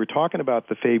you, we were talking about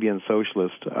the Fabian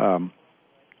Socialist.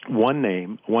 One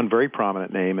very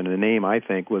prominent name, and a name I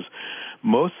think was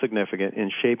most significant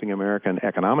in shaping American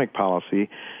economic policy,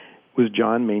 was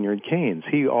John Maynard Keynes.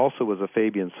 He also was a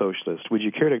Fabian Socialist. Would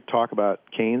you care to talk about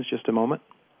Keynes just a moment?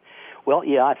 Well,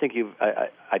 yeah, I think you've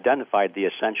identified the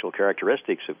essential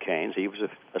characteristics of Keynes. He was a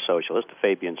socialist, a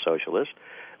Fabian Socialist.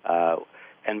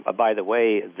 And by the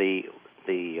way, the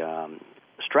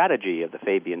strategy of the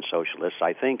Fabian Socialists,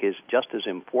 I think, is just as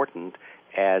important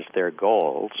as their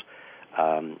goals.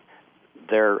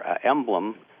 Their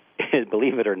emblem,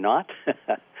 believe it or not,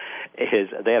 is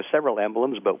they have several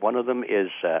emblems, but one of them is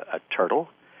a turtle,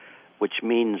 which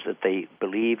means that they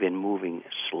believe in moving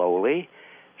slowly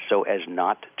so as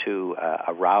not to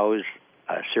arouse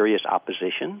serious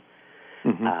opposition.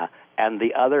 Mm-hmm. And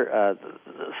the other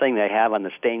thing they have on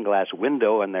the stained glass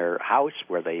window in their house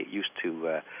where they used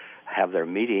to have their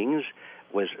meetings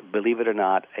was, believe it or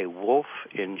not, a wolf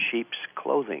in sheep's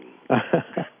clothing.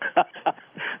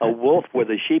 A wolf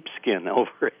with a sheepskin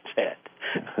over its head.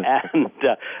 And,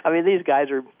 these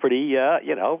guys are pretty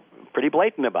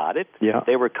blatant about it. Yeah.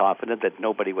 They were confident that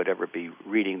nobody would ever be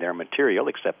reading their material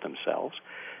except themselves.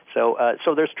 So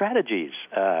their strategies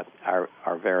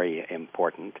are very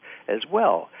important as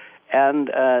well. And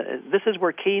this is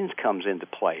where Keynes comes into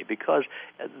play, because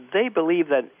they believe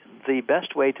that the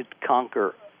best way to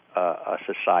conquer a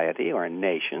society or a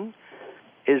nation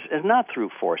is not through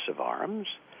force of arms,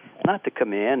 not to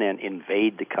come in and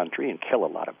invade the country and kill a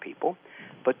lot of people,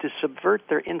 but to subvert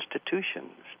their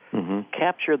institutions,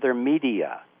 capture their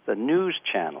media, the news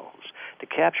channels, to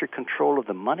capture control of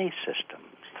the money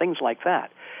systems, things like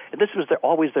that. And this was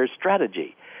always their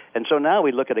strategy. And so now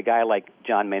we look at a guy like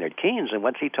John Maynard Keynes, and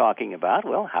what's he talking about?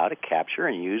 Well, how to capture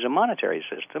and use a monetary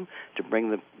system to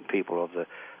bring the people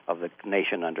of the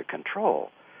nation under control.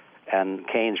 And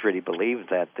Keynes really believed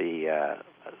that the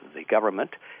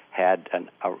government had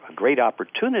a great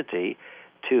opportunity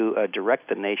to direct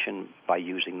the nation by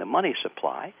using the money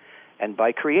supply, and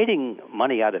by creating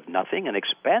money out of nothing and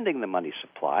expanding the money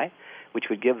supply, which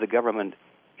would give the government,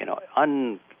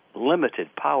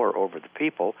 unlimited power over the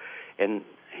people. And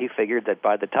he figured that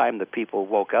by the time the people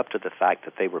woke up to the fact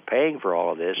that they were paying for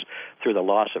all of this through the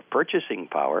loss of purchasing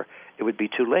power, it would be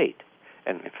too late.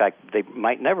 And, in fact, they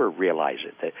might never realize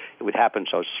it. That it would happen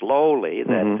so slowly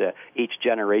that each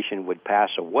generation would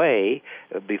pass away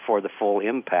before the full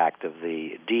impact of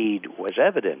the deed was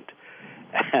evident.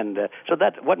 And so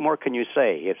that, what more can you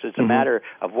say? It's a matter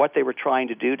of what they were trying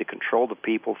to do to control the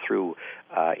people through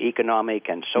economic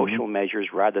and social measures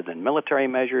rather than military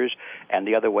measures, and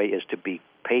the other way is to be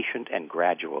patient and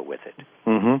gradual with it.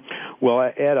 Well,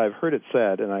 Ed, I've heard it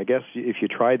said, and I guess if you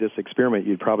tried this experiment,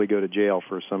 you'd probably go to jail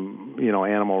for some,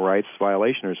 animal rights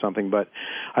violation or something, but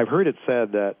I've heard it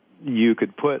said that you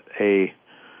could put a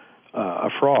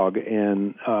frog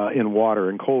in water,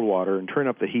 in cold water, and turn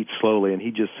up the heat slowly, and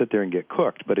he'd just sit there and get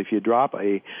cooked. But if you drop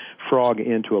a frog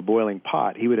into a boiling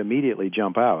pot, he would immediately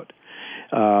jump out.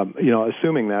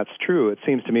 Assuming that's true, it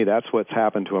seems to me that's what's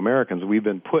happened to Americans. We've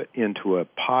been put into a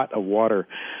pot of water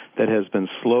that has been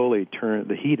slowly turned,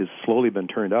 the heat has slowly been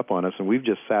turned up on us, and we've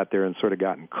just sat there and sort of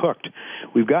gotten cooked.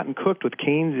 We've gotten cooked with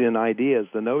Keynesian ideas,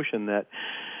 the notion that,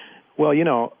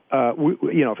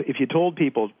 if you told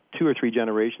people 2 or 3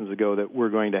 generations ago that we're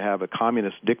going to have a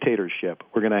communist dictatorship,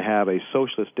 we're going to have a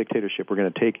socialist dictatorship, we're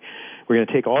going to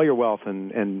take all your wealth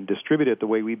and distribute it the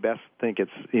way we best think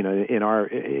it's in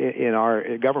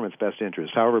our government's best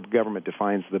interest, however government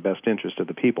defines the best interest of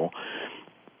the people.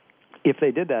 If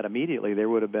they did that immediately, there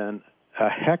would have been a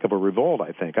heck of a revolt,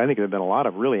 I think. There have been a lot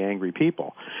of really angry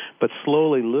people. But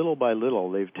slowly, little by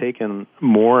little, they've taken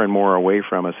more and more away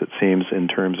from us, it seems, in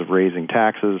terms of raising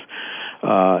taxes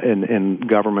and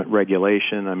government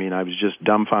regulation. I was just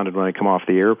dumbfounded when I come off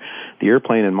the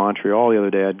airplane in Montreal the other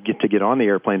day. I'd get on the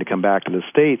airplane to come back to the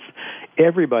States.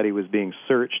 Everybody was being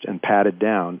searched and patted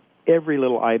down. Every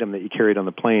little item that you carried on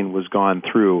the plane was gone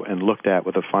through and looked at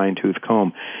with a fine-tooth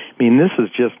comb. This is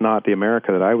just not the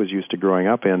America that I was used to growing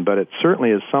up in, but it certainly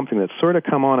is something that's sort of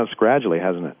come on us gradually,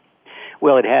 hasn't it?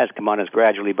 Well, it has come on us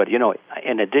gradually, but,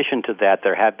 in addition to that,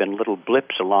 there have been little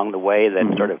blips along the way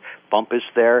that sort of bump us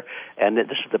there, and this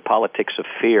is the politics of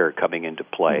fear coming into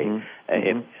play.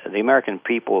 If the American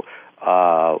people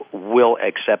will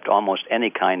accept almost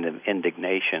any kind of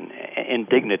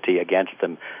indignity against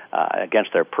them,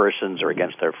 against their persons or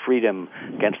against their freedom,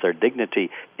 against their dignity,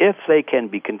 if they can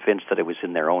be convinced that it was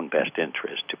in their own best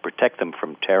interest to protect them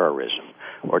from terrorism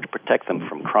or to protect them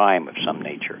from crime of some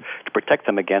nature, to protect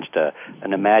them against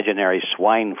an imaginary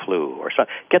swine flu or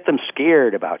something, get them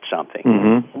scared about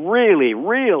something, really,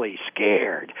 really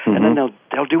scared, and then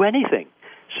they'll do anything.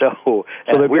 So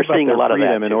we're seeing a lot of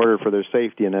that in order for their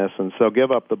safety, in essence. They'll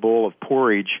give up the bowl of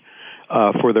porridge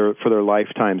for their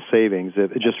lifetime savings,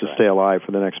 just to stay alive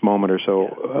for the next moment or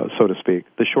so, so to speak.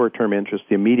 The short-term interest,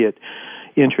 the immediate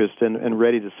interest, and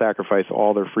ready to sacrifice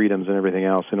all their freedoms and everything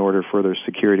else in order for their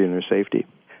security and their safety.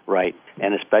 Right,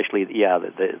 and especially,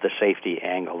 the safety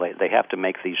angle. They have to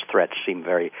make these threats seem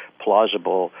very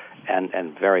plausible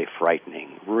and very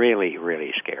frightening, really,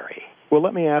 really scary. Well,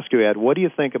 let me ask you, Ed, what do you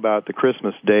think about the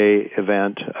Christmas Day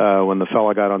event when the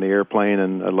fellow got on the airplane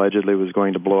and allegedly was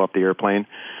going to blow up the airplane?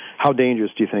 How dangerous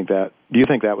do you think that? Do you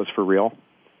think that was for real?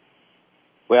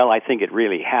 Well, I think it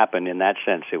really happened. In that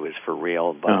sense, it was for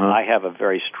real. But I have a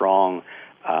very strong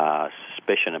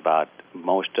suspicion about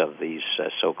most of these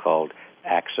so-called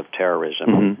acts of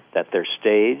terrorism, that they're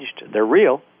staged. They're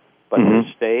real, but they're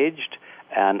staged.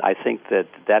 And I think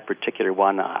that particular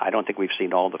one, I don't think we've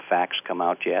seen all the facts come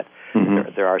out yet.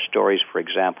 There are stories, for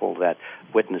example, that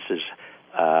witnesses,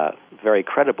 very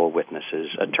credible witnesses,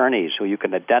 attorneys who you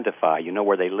can identify, you know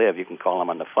where they live, you can call them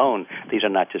on the phone. These are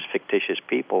not just fictitious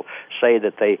people. Say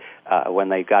that they, when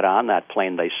they got on that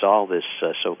plane, they saw this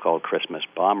so-called Christmas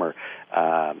bomber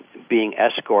being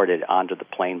escorted onto the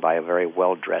plane by a very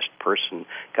well-dressed person,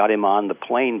 got him on the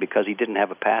plane because he didn't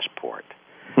have a passport.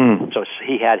 So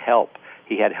he had help.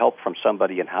 He had help from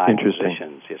somebody in high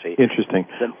positions, you see. Interesting.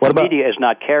 The media is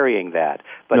not carrying that.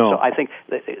 But so I think,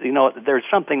 there's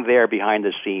something there behind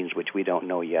the scenes which we don't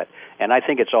know yet. And I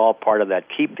think it's all part of that.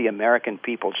 Keep the American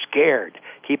people scared.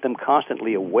 Keep them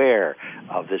constantly aware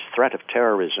of this threat of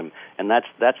terrorism. And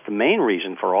that's the main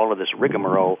reason for all of this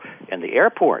rigmarole in the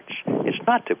airports. It's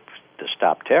not to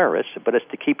stop terrorists, but it's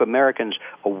to keep Americans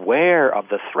aware of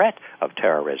the threat of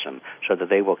terrorism so that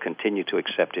they will continue to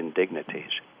accept indignities.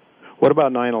 What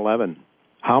about 9/11?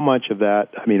 How much of that,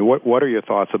 what are your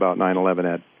thoughts about 9/11,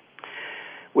 Ed?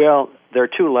 Well, there are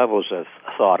 2 levels of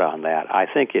thought on that. I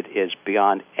think it is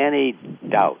beyond any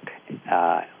doubt.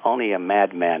 Only a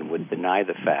madman would deny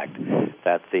the fact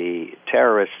that the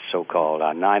terrorists, so-called,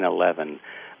 on 9/11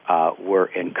 were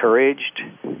encouraged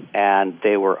and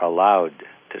they were allowed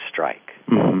to strike.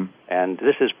 And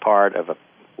this is part of a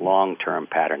long-term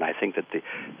pattern. I think that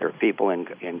there are people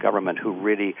in government who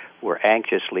really were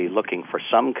anxiously looking for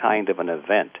some kind of an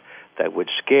event that would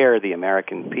scare the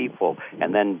American people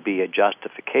and then be a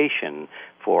justification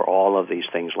for all of these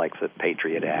things like the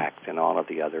Patriot Act and all of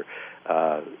the other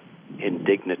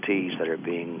indignities that are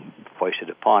being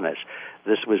foisted upon us.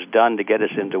 This was done to get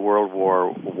us into World War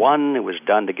I. It was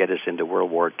done to get us into World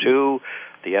War II.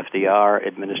 The FDR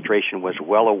administration was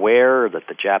well aware that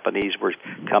the Japanese were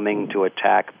coming to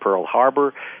attack Pearl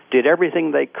Harbor, did everything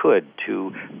they could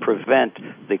to prevent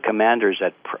the commanders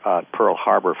at Pearl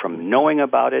Harbor from knowing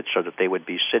about it so that they would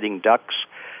be sitting ducks.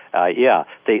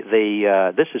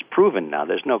 This is proven now.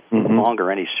 There's no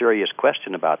longer any serious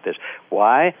question about this.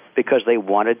 Why? Because they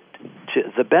wanted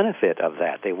the benefit of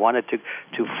that. They wanted to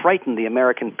frighten the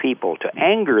American people, to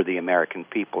anger the American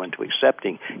people into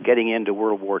accepting getting into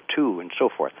World War II and so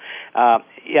forth.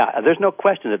 There's no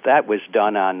question that was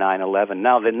done on 9/11.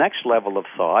 Now, the next level of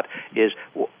thought is,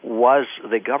 was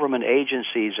the government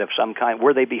agencies of some kind,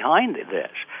 were they behind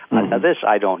this? This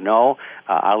I don't know.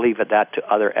 I'll leave that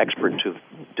to other experts who've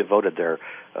devoted a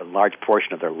large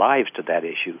portion of their lives to that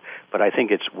issue, but I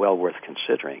think it's well worth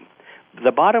considering.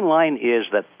 The bottom line is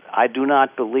that I do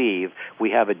not believe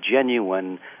we have a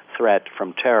genuine threat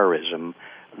from terrorism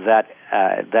that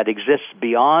exists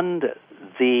beyond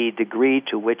the degree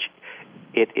to which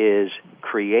it is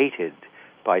created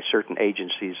by certain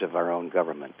agencies of our own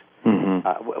government.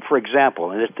 For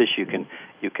example, and this you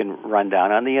can run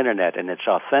down on the internet, and it's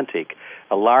authentic.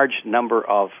 A large number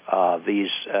of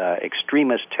these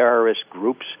extremist terrorist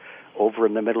groups over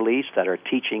in the Middle East that are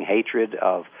teaching hatred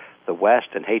of the West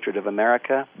and hatred of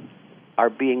America are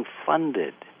being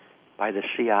funded by the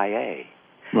CIA.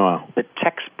 Wow. The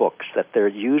textbooks that they're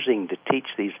using to teach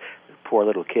these poor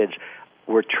little kids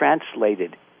were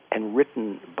translated and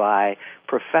written by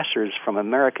professors from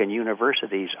American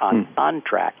universities on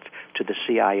contract to the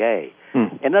CIA.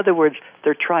 In other words,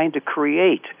 they're trying to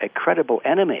create a credible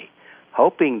enemy,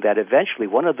 hoping that eventually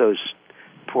one of those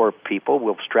poor people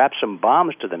will strap some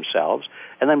bombs to themselves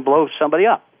and then blow somebody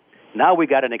up. Now we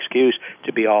got an excuse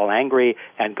to be all angry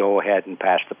and go ahead and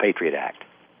pass the Patriot Act.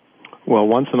 Well,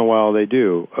 once in a while they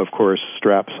do, of course,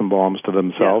 strap some bombs to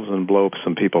themselves and blow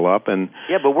some people up. And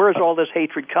but where's all this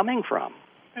hatred coming from?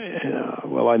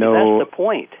 Well, I know that's the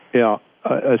point. Yeah.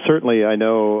 Certainly, I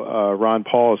know Ron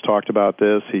Paul has talked about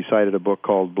this. He cited a book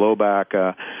called Blowback.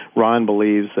 Ron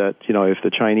believes that, if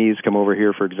the Chinese come over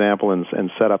here, for example,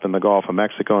 and set up in the Gulf of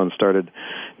Mexico and started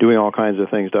doing all kinds of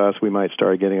things to us, we might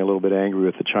start getting a little bit angry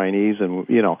with the Chinese. And,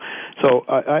 so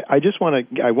I just want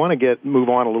to move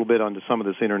on a little bit onto some of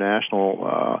this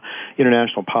international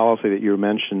policy that you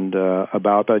mentioned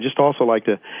about. But I'd just also like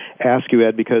to ask you,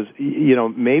 Ed, because,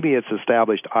 maybe it's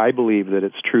established, I believe that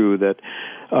it's true that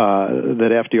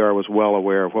FDR was well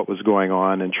aware of what was going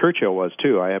on, and Churchill was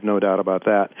too. I have no doubt about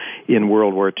that in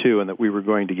World War II, and that we were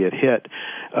going to get hit.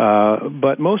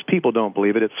 But most people don't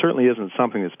believe it. It certainly isn't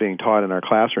something that's being taught in our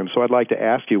classroom. So I'd like to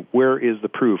ask you, where is the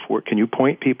proof? Can you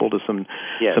point people to some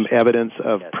evidence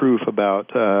of proof about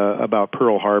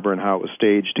Pearl Harbor and how it was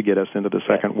staged to get us into the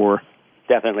Second War?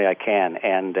 Definitely I can,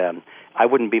 and I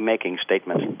wouldn't be making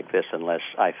statements like this unless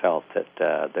I felt that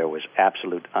there was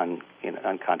absolute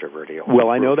uncontroversial. Well,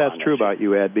 I know that's true about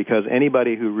you, Ed, because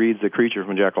anybody who reads The Creature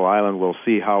from Jekyll Island will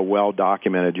see how well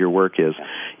documented your work is. Yeah.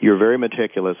 You're very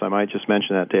meticulous. I might just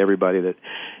mention that to everybody, that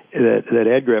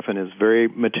Ed Griffin is very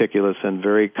meticulous and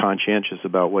very conscientious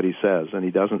about what he says, and he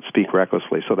doesn't speak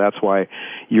recklessly. So that's why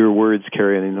your words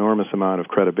carry an enormous amount of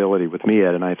credibility with me,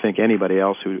 Ed, and I think anybody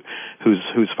else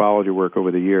who's followed your work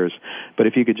over the years. But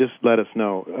if you could just let us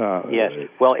know. Yes.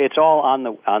 Well, it's all on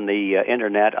the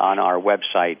internet on our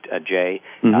website, Jay.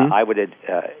 I would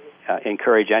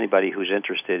encourage anybody who's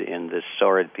interested in this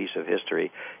sordid piece of history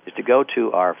is to go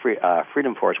to our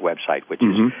Freedom Force website, which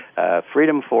is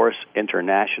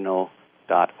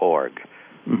freedomforceinternational.org.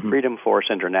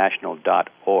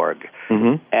 freedomforceinternational.org.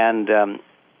 And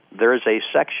there is a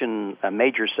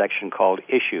major section called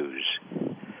Issues.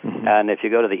 And if you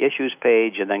go to the Issues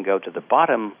page and then go to the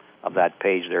bottom of that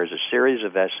page, there's a series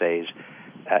of essays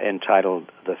entitled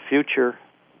The Future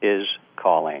is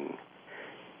Calling.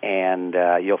 And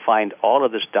you'll find all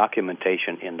of this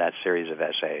documentation in that series of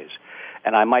essays.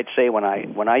 And I might say, when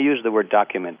I use the word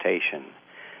documentation,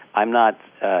 I'm not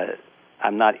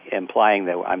implying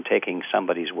that I'm taking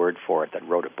somebody's word for it that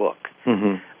wrote a book.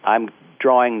 I'm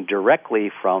drawing directly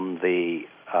from the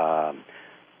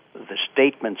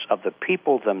statements of the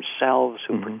people themselves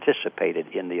who participated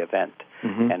in the event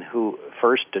and who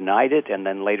first denied it and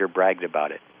then later bragged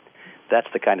about it. That's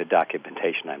the kind of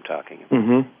documentation I'm talking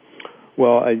about.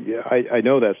 Well, I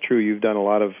know that's true. You've done a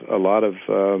lot of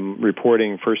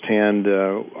reporting firsthand,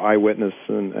 eyewitness,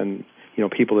 and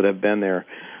people that have been there.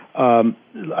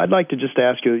 I'd like to just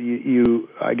ask you. You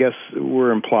I guess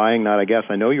were implying, not I guess,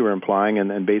 I know you were implying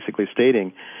and basically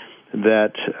stating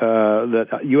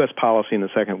that U.S. policy in the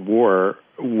Second War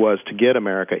was to get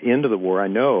America into the war. I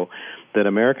know that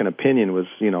American opinion was,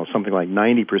 something like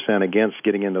 90% against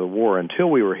getting into the war until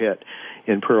we were hit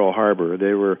in Pearl Harbor.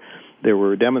 There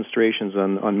were demonstrations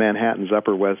on Manhattan's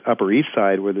Upper East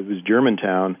Side where there was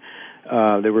Germantown.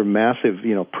 There were massive,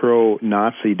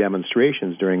 pro-Nazi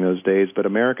demonstrations during those days, but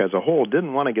America as a whole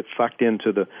didn't want to get sucked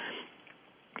into this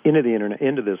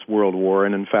world war,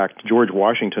 and in fact, George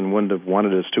Washington wouldn't have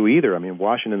wanted us to either. I mean,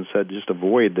 Washington said just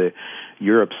avoid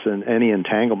Europe's and any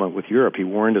entanglement with Europe. He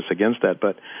warned us against that,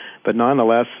 but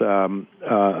nonetheless,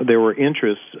 there were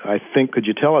interests. I think, could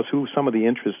you tell us who some of the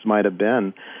interests might have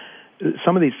been?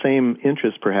 Some of these same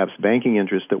interests, perhaps banking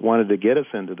interests, that wanted to get us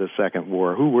into the Second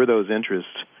War. Who were those interests?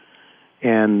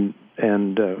 And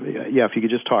if you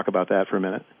could just talk about that for a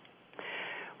minute.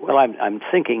 Well, I'm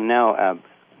thinking now.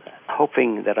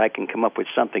 Hoping that I can come up with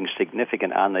something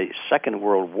significant on the Second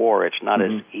World War. It's not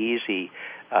as easy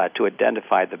to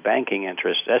identify the banking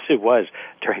interest as it was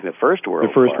during the First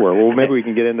World War. The First War. Well, maybe we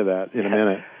can get into that in a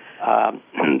minute.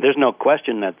 There's no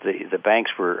question that the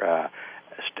banks were,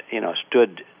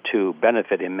 stood to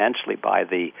benefit immensely by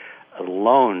the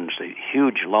loans, the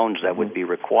huge loans that would be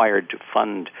required to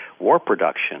fund war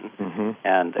production,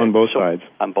 and on both sides.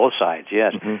 On both sides,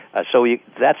 yes.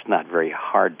 That's not very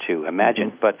hard to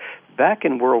imagine. But back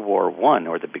in World War I,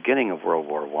 or the beginning of World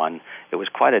War I, it was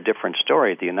quite a different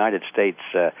story. The United States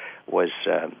was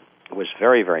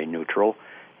very, very neutral,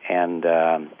 and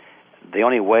the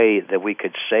only way that we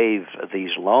could save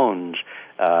these loans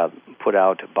put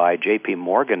out by J.P.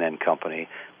 Morgan and Company,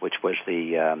 which was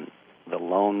the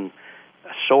loan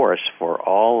source for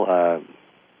all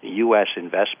U.S.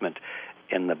 investment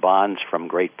in the bonds from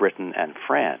Great Britain and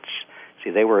France.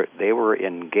 See, they were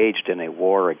engaged in a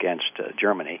war against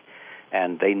Germany,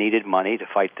 and they needed money to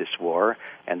fight this war,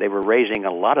 and they were raising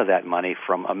a lot of that money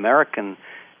from American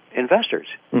investors.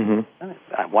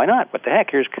 Why not? What the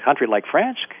heck? Here's a country like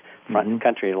France,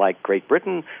 country like Great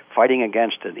Britain, fighting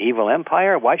against an evil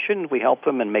empire. Why shouldn't we help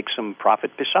them and make some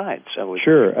profit besides? So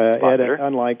sure. Ed,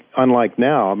 unlike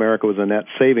now, America was a net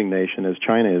saving nation as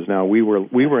China is now. We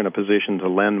were in a position to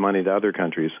lend money to other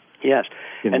countries. Yes,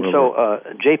 and so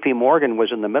J.P. Morgan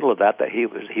was in the middle of that. That he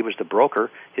was the broker.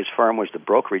 His firm was the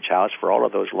brokerage house for all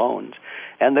of those loans,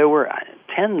 and there were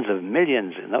tens of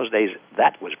millions in those days.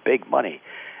 That was big money.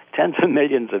 Tens of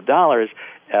millions of dollars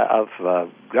of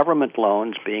government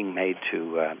loans being made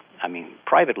to,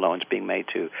 private loans being made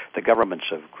to the governments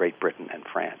of Great Britain and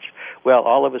France. Well,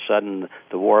 all of a sudden,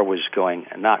 the war was going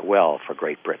not well for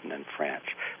Great Britain and France.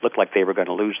 Looked like they were going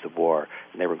to lose the war,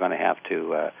 and they were going to have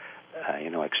to,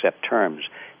 accept terms.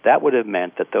 That would have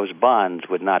meant that those bonds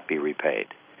would not be repaid.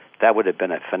 That would have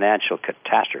been a financial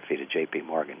catastrophe to J.P.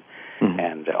 Morgan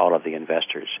and all of the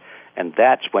investors. And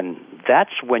that's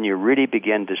when you really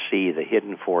begin to see the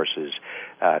hidden forces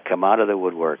come out of the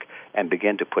woodwork and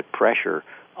begin to put pressure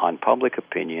on public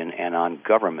opinion and on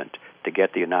government to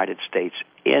get the United States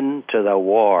into the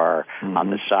war on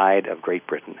the side of Great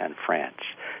Britain and France.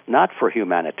 Not for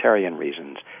humanitarian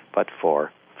reasons, but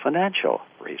for financial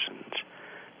reasons.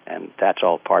 And that's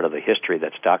all part of the history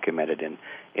that's documented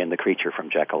in The Creature from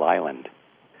Jekyll Island.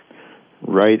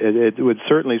 Right. It would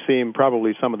certainly seem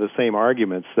probably some of the same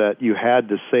arguments that you had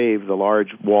to save the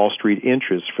large Wall Street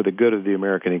interests for the good of the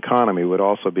American economy would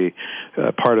also be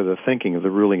part of the thinking of the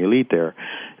ruling elite there.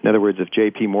 In other words, if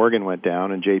J.P. Morgan went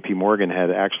down, and J.P. Morgan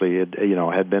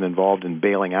had been involved in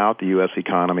bailing out the U.S.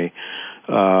 economy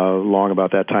long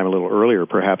about that time, a little earlier,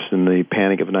 perhaps in the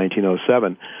panic of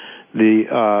 1907.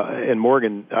 And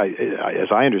Morgan,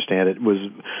 as I understand it, was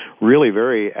really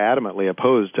very adamantly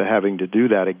opposed to having to do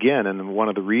that again. And one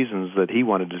of the reasons that he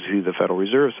wanted to see the Federal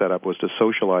Reserve set up was to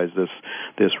socialize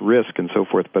this risk and so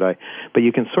forth. But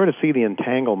you can sort of see the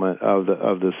entanglement of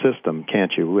the system,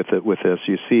 can't you? With this,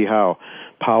 you see how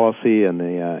policy and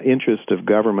the interest of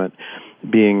government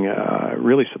being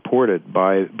really supported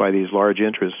by these large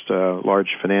interests,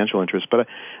 large financial interests. But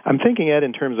I'm thinking, Ed,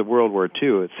 in terms of World War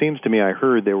II, it seems to me I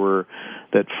heard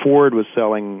that Ford was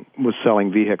selling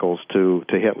vehicles to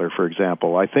Hitler, for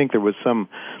example. I think there was some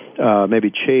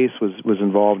maybe Chase was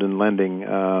involved in lending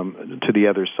to the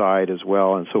other side as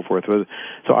well, and so forth.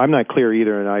 So I'm not clear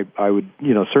either, and I would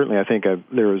certainly I think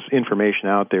there was information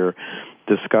out there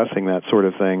discussing that sort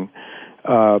of thing.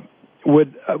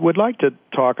 Would like to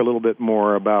talk a little bit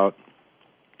more about,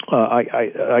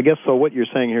 I guess, so what you're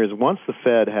saying here is once the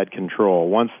Fed had control,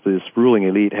 once this ruling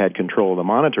elite had control of the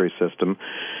monetary system,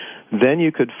 then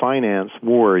you could finance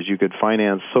wars, you could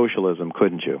finance socialism,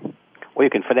 couldn't you? Well, you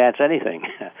can finance anything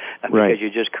because right. You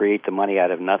just create the money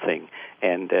out of nothing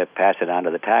and pass it on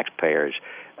to the taxpayers.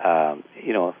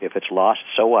 if it's lost,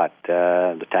 so what?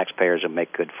 The taxpayers will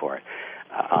make good for it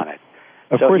on it.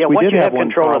 Of course, we did have one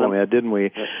problem, Ed, didn't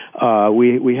we?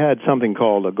 We had something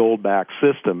called a gold-backed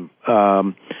system,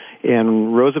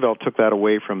 and Roosevelt took that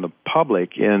away from the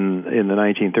public in the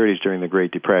 1930s during the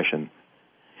Great Depression.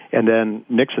 And then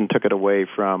Nixon took it away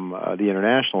from the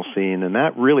international scene, and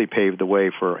that really paved the way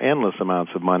for endless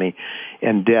amounts of money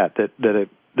and debt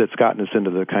that's gotten us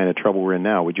into the kind of trouble we're in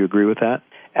now. Would you agree with that?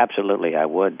 Absolutely, I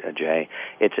would, Jay.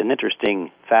 It's an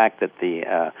interesting fact that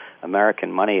the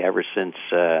American money, ever since,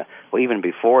 even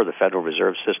before the Federal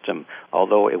Reserve System,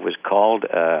 although it was called,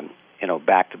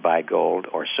 backed by gold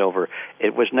or silver,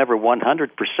 it was never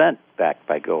 100% backed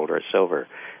by gold or silver.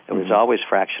 It was always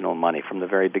fractional money from the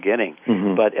very beginning.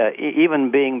 But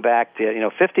even being backed,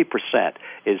 50%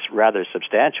 is rather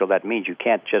substantial. That means you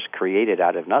can't just create it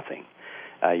out of nothing.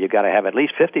 You've got to have at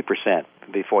least 50%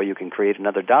 before you can create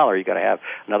another dollar. You've got to have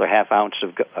another half ounce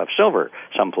of silver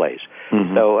someplace.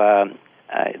 So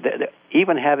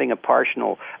even having a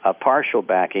partial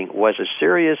backing was a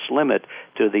serious limit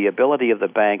to the ability of the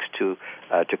banks to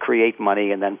create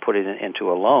money and then put it into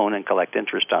a loan and collect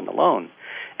interest on the loan.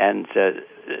 And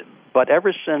but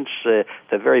ever since the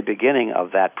very beginning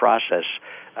of that process,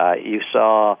 you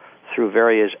saw through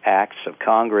various acts of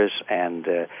Congress and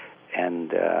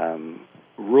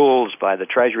rules by the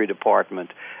Treasury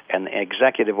Department and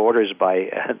executive orders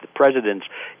by the presidents,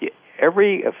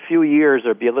 every few years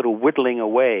there'd be a little whittling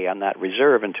away on that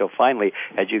reserve until finally,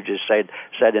 as you just said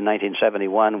in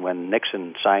 1971 when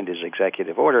Nixon signed his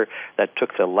executive order, that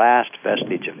took the last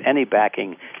vestige of any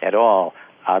backing at all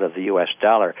out of the U.S.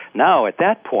 dollar. Now, at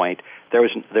that point,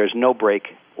 there's no break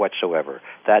whatsoever.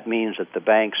 That means that the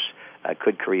banks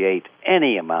could create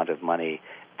any amount of money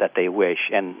that they wish,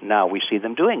 and now we see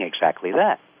them doing exactly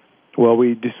that. Well,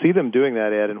 we do see them doing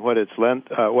that, Ed, and what it's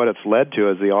led to,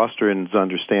 as the Austrians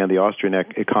understand, the Austrian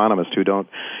economists who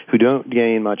don't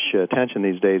gain much attention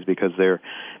these days because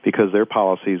their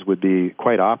policies would be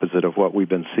quite opposite of what we've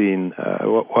been seeing,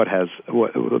 what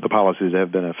the policies have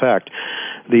been in effect.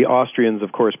 The Austrians,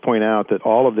 of course, point out that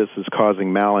all of this is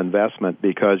causing malinvestment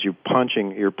because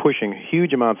you're pushing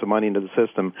huge amounts of money into the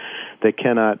system that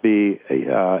cannot be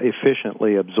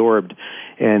efficiently absorbed.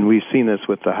 And we've seen this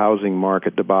with the housing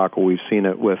market debacle. We've seen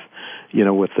it with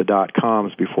the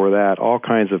dot-coms before that, all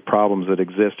kinds of problems that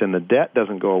exist, and the debt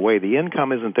doesn't go away. The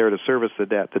income isn't there to service the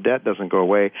debt. The debt doesn't go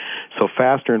away. So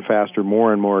faster and faster,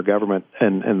 more and more government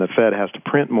and the Fed has to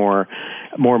print more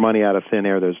money out of thin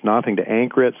air. There's nothing to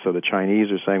anchor it, so the Chinese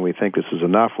are saying, we think this is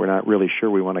enough. We're not really sure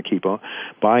we want to keep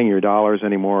buying your dollars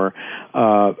anymore.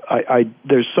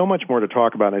 There's so much more to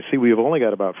talk about, and I see we've only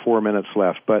got about 4 minutes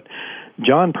left, but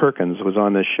John Perkins was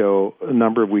on this show a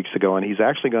number of weeks ago, and he's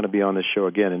actually going to be on this show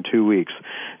again in 2 weeks.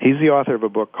 He's the author of a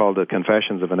book called The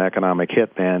Confessions of an Economic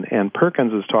Hitman, and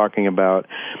Perkins is talking about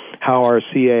how our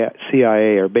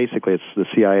CIA, or basically it's the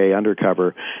CIA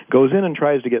undercover, goes in and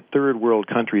tries to get third world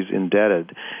countries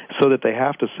indebted so that they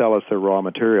have to sell us their raw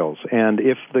materials. And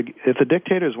if the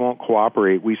dictators won't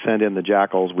cooperate, we send in the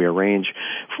jackals. We arrange,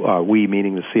 we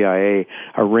meaning the CIA,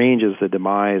 arranges the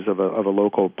demise of a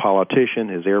local politician.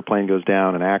 His airplane goes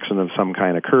down, an accident of some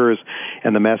kind occurs,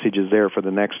 and the message is there for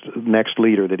the next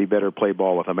leader that he better play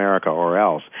ball with America or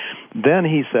else. Then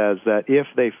he says that if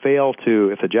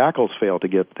the jackals fail to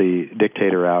get the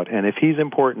dictator out, and if he's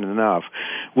important enough,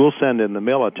 we'll send in the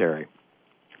military.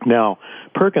 Now,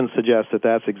 Perkins suggests that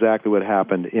that's exactly what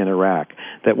happened in Iraq,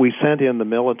 that we sent in the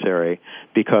military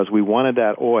because we wanted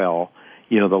that oil.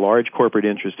 The large corporate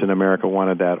interest in America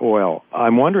wanted that oil.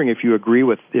 I'm wondering if you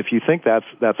think that's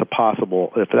a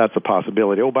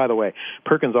possibility. Oh, by the way,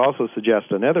 Perkins also suggests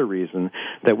another reason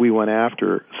that we went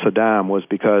after Saddam was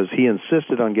because he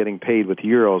insisted on getting paid with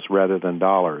euros rather than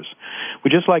dollars.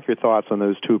 We'd just like your thoughts on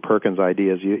those two Perkins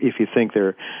ideas, if you think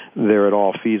they're at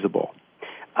all feasible.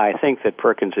 I think that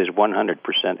Perkins is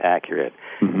 100% accurate,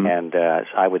 and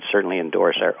I would certainly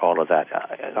endorse all of that.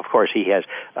 Of course, he has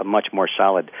a much more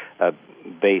solid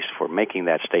base for making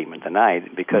that statement than I,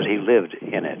 because he lived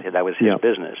in it. That was his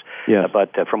business. Yes.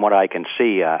 But from what I can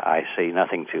see, I see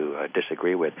nothing to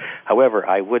disagree with. However,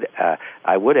 I would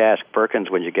ask Perkins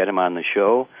when you get him on the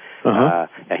show.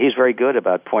 And he's very good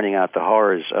about pointing out the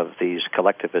horrors of these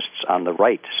collectivists on the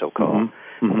right, so-called.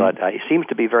 But he seems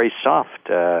to be very soft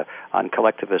on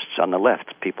collectivists on the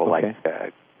left, people like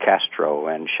Castro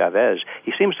and Chavez.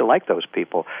 He seems to like those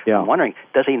people. I'm wondering,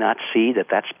 does he not see that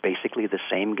that's basically the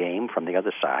same game from the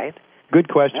other side? Good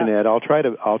question, Ed. I'll try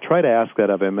to ask that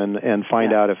of him and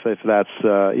find out if that's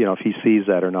if he sees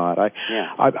that or not.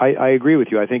 I agree with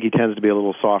you. I think he tends to be a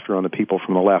little softer on the people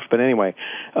from the left. But anyway,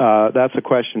 that's a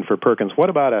question for Perkins. What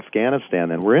about Afghanistan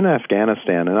then? We're in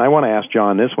Afghanistan, and I want to ask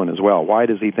John this one as well. Why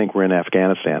does he think we're in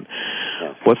Afghanistan?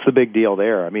 Yes. What's the big deal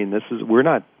there? I mean, we're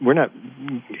not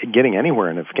getting anywhere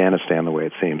in Afghanistan the way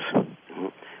it seems.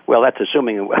 Well, that's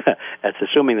assuming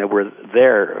that we're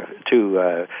there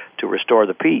to restore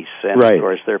the peace, and right. Of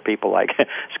course there are people like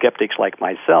skeptics like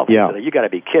myself. Yeah. You got to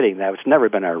be kidding! That's never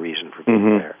been our reason for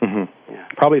being there. Mm-hmm. Yeah.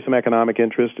 Probably some economic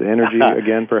interest, energy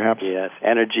again, perhaps. Yes,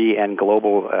 energy and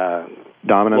global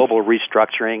dominance, global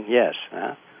restructuring. Yes.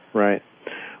 Right.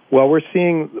 Well, we're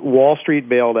seeing Wall Street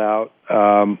bailed out.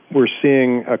 We're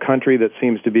seeing a country that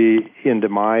seems to be in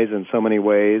demise in so many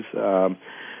ways.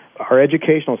 Our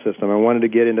educational system, I wanted to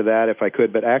get into that if I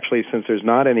could, but actually, since there's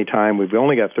not any time, we've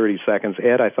only got 30 seconds.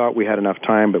 Ed, I thought we had enough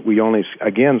time, but we only,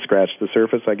 again, scratched the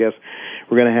surface. I guess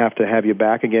we're going to have you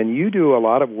back again. You do a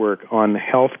lot of work on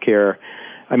healthcare,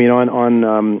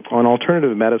 on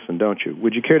alternative medicine, don't you?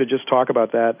 Would you care to just talk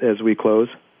about that as we close?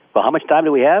 Well, how much time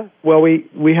do we have? Well,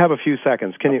 we have a few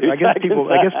seconds. Can you? I guess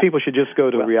people should just go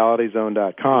to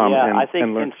realityzone.com. Yeah, I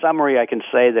think in summary, I can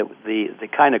say that the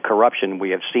kind of corruption we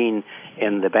have seen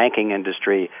in the banking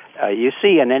industry, you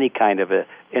see in any kind of a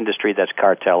industry that's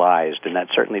cartelized, and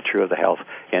that's certainly true of the health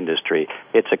industry.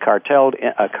 It's a cartel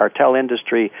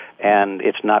industry, and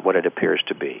it's not what it appears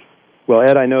to be. Well,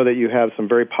 Ed, I know that you have some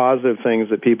very positive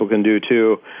things that people can do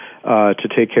too. To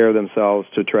take care of themselves,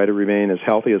 to try to remain as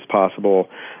healthy as possible,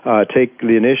 take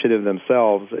the initiative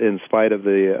themselves in spite of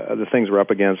the things we're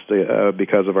up against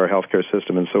because of our healthcare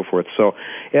system and so forth. So,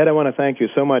 Ed, I want to thank you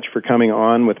so much for coming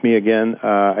on with me again.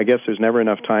 I guess there's never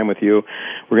enough time with you.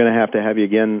 We're going to have you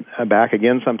back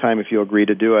again sometime if you'll agree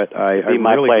to do it. Be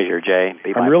my pleasure, Jay.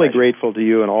 I'm really grateful to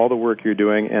you and all the work you're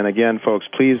doing. And again, folks,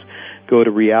 please go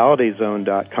to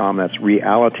realityzone.com. That's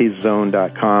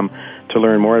realityzone.com. to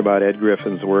learn more about Ed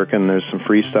Griffin's work, and there's some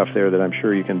free stuff there that I'm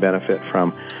sure you can benefit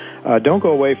from. Don't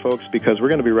go away, folks, because we're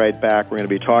going to be right back. We're going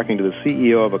to be talking to the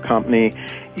CEO of a company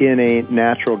in a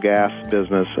natural gas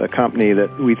business, a company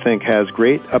that we think has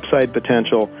great upside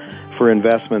potential for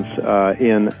investments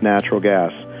in natural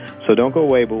gas. So don't go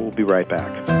away, but we'll be right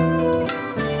back.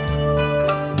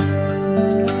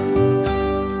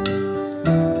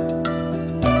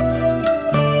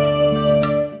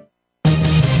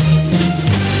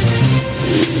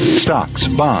 Stocks,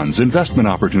 bonds, investment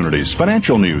opportunities,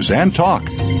 financial news, and talk.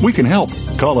 We can help.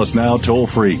 Call us now toll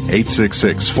free,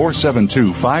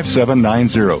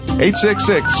 866-472-5790.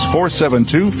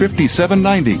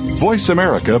 866-472-5790. Voice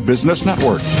America Business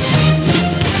Network.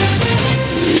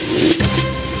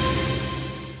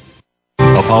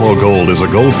 Apollo Gold is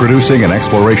a gold-producing and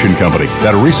exploration company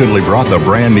that recently brought the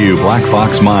brand-new Black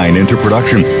Fox Mine into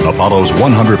production. Apollo's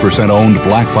 100% owned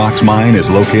Black Fox Mine is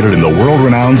located in the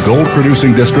world-renowned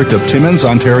gold-producing district of Timmins,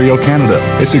 Ontario, Canada.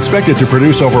 It's expected to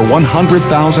produce over 100,000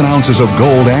 ounces of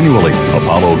gold annually.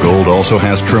 Apollo Gold also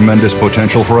has tremendous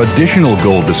potential for additional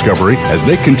gold discovery as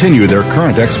they continue their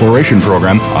current exploration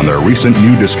program on their recent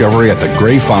new discovery at the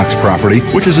Gray Fox property,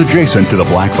 which is adjacent to the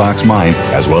Black Fox Mine,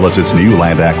 as well as its new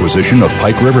land acquisition of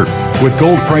Pike River. With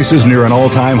gold prices near an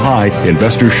all-time high,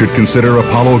 investors should consider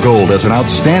Apollo Gold as an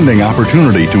outstanding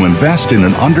opportunity to invest in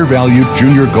an undervalued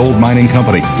junior gold mining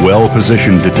company,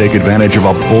 well-positioned to take advantage of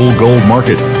a bull gold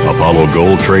market. Apollo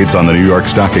Gold trades on the New York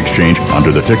Stock Exchange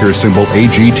under the ticker symbol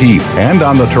AGT and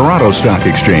on the Toronto Stock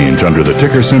Exchange under the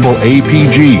ticker symbol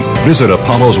APG. Visit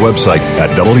Apollo's website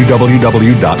at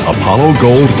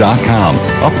www.apollogold.com.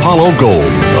 Apollo Gold,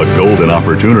 a golden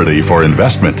opportunity for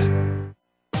investment.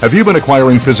 Have you been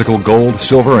acquiring physical gold,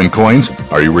 silver, and coins?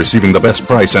 Are you receiving the best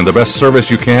price and the best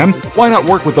service you can? Why not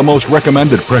work with the most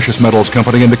recommended precious metals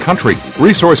company in the country?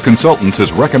 Resource Consultants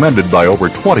is recommended by over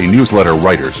 20 newsletter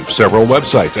writers, several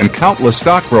websites, and countless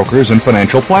stockbrokers and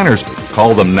financial planners.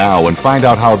 Call them now and find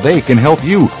out how they can help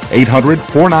you.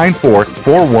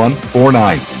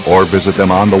 800-494-4149. Or visit them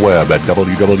on the web at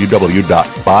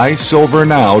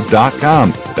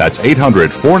www.buysilvernow.com. That's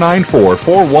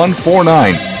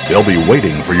 800-494-4149. They'll be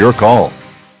waiting for your call.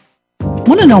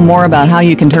 Want to know more about how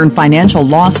you can turn financial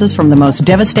losses from the most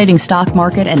devastating stock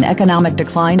market and economic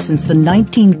decline since the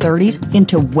 1930s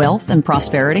into wealth and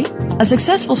prosperity? A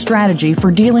successful strategy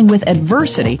for dealing with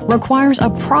adversity requires a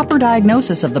proper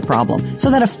diagnosis of the problem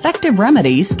so that effective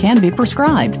remedies can be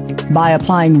prescribed. By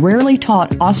applying rarely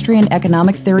taught Austrian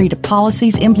economic theory to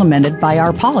policies implemented by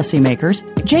our policymakers,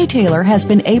 Jay Taylor has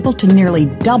been able to nearly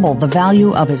double the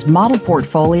value of his model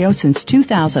portfolio since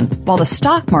 2000, while the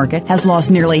stock market has lost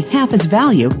nearly half its value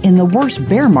value in the worst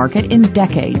bear market in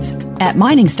decades. At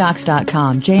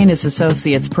miningstocks.com, Jay and his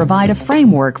associates provide a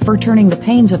framework for turning the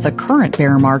pains of the current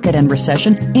bear market and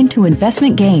recession into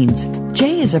investment gains.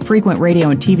 Jay is a frequent radio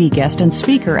and TV guest and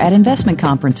speaker at investment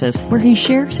conferences where he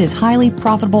shares his highly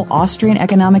profitable Austrian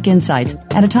economic insights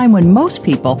at a time when most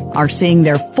people are seeing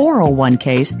their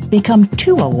 401ks become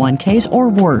 201ks or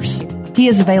worse. He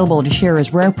is available to share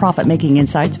his rare profit-making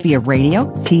insights via radio,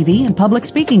 TV, and public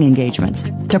speaking engagements.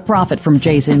 To profit from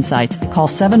Jay's insights, call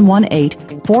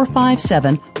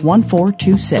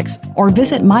 718-457-1426 or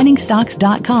visit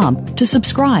miningstocks.com to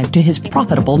subscribe to his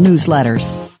profitable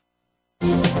newsletters.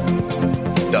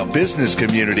 The business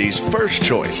community's first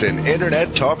choice in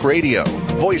Internet Talk Radio.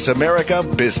 Voice America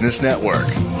Business Network.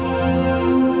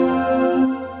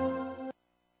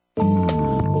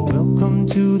 Welcome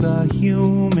to the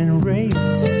human race.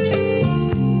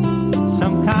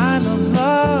 Some kind of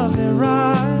lovely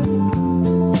ride.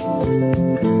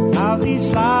 I'll be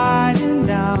sliding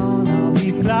down, I'll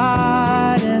be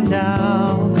gliding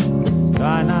down.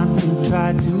 Try not to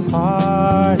try too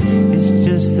hard. It's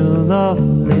just a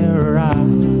lovely ride.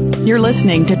 You're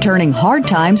listening to Turning Hard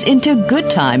Times into Good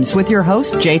Times with your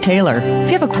host, Jay Taylor. If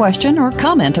you have a question or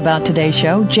comment about today's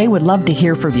show, Jay would love to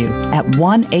hear from you at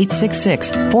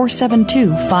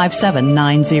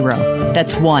 1-866-472-5790.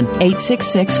 That's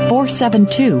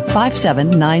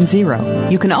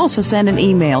 1-866-472-5790. You can also send an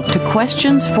email to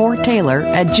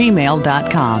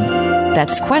questionsfortaylor@gmail.com.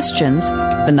 That's questions,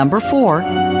 the number 4,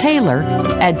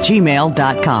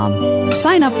 Taylor@gmail.com.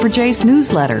 Sign up for Jay's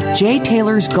newsletter, Jay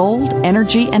Taylor's Gold,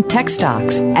 Energy, and Tech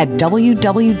Stocks at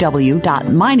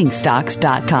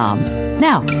www.miningstocks.com.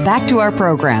 Now, back to our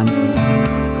program.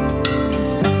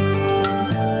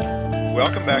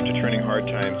 Welcome back to Turning Hard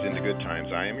Times into Good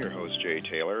Times. I am your host, Jay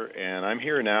Taylor, and I'm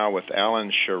here now with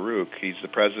Alan Sharouk. He's the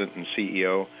president and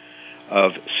CEO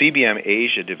of CBM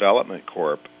Asia Development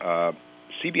Corp.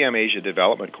 CBM Asia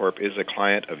Development Corp is a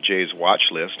client of Jay's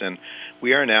watch list, and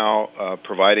we are now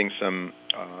providing some,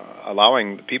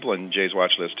 allowing people in Jay's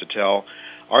watch list to tell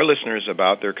our listeners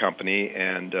about their company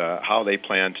and how they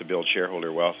plan to build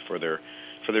shareholder wealth for their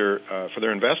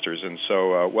investors. And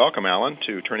so, welcome, Alan,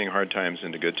 to Turning Hard Times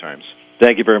into Good Times.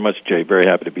 Thank you very much, Jay. Very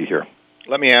happy to be here.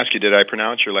 Let me ask you, did I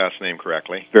pronounce your last name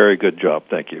correctly? Very good job.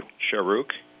 Thank you.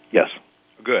 Sharouk? Yes.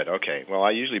 Good, okay. Well, I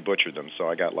usually butcher them, so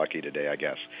I got lucky today, I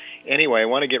guess. Anyway, I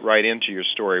want to get right into your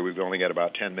story. We've only got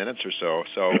about 10 minutes or so.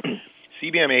 So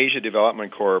CBM Asia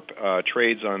Development Corp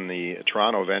trades on the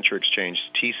Toronto Venture Exchange.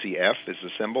 TCF is the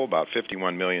symbol, about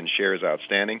 51 million shares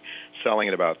outstanding, selling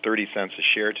at about 30 cents a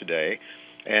share today.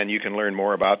 And you can learn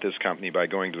more about this company by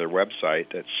going to their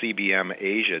website at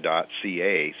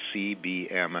cbmasia.ca,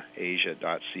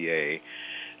 cbmasia.ca.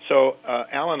 So,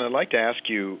 Alan, I'd like to ask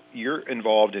you, you're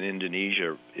involved in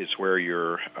Indonesia, is where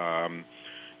you're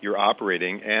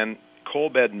operating, and coal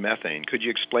bed methane. Could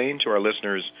you explain to our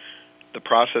listeners the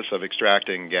process of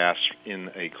extracting gas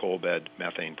in a coal bed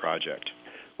methane project?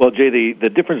 Well, Jay, the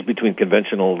difference between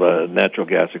conventional natural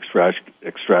gas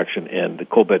extraction and the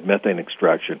coal bed methane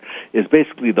extraction is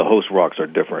basically the host rocks are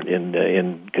different.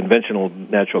 In conventional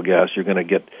natural gas, you're going to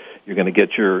get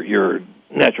your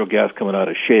natural gas coming out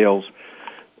of shales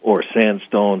or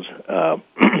sandstones.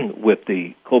 With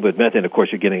the coal bed methane, of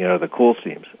course, you're getting out of the coal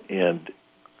seams. And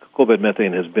coal bed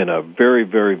methane has been a very,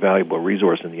 very valuable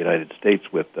resource in the United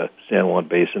States, with the San Juan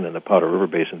Basin and the Powder River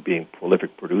Basin being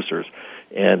prolific producers.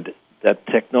 And that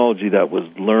technology that was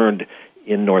learned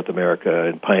in North America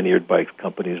and pioneered by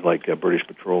companies like British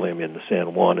Petroleum in the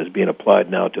San Juan is being applied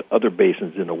now to other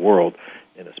basins in the world,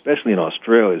 and especially in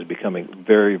Australia, is becoming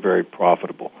very, very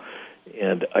profitable.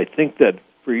 And I think that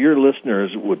for your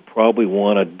listeners would probably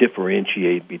want to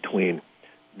differentiate between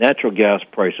natural gas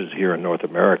prices here in North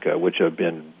America, which have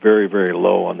been very, very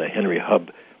low on the Henry Hub,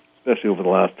 especially over the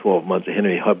last 12 months. The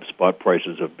Henry Hub spot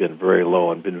prices have been very low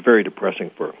and been very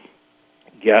depressing for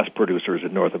gas producers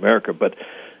in North America. But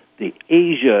the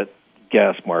Asia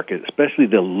gas market, especially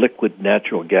the liquid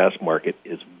natural gas market,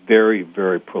 is very,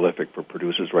 very prolific for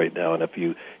producers right now. And if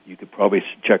you could probably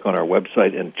check on our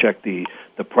website and check the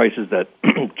prices that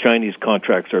Chinese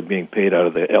contracts are being paid out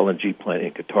of the LNG plant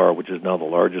in Qatar, which is now the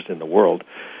largest in the world.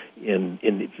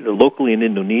 Locally in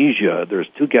Indonesia, there's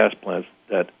two gas plants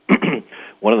that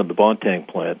one of them, the Bontang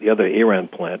plant, the other Aran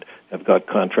plant, have got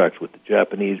contracts with the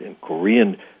Japanese and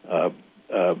Korean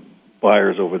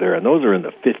buyers over there, and those are in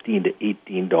the $15 to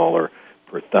 $18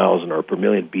 per thousand or per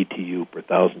million BTU per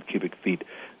thousand cubic feet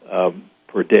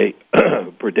per day.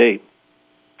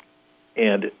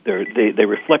 And they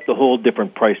reflect a whole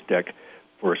different price deck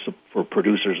for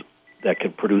producers that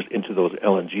can produce into those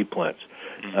LNG plants.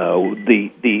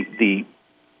 The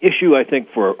issue, I think,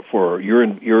 for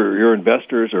your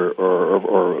investors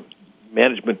or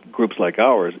management groups like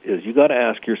ours is you got to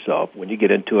ask yourself when you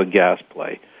get into a gas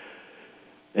play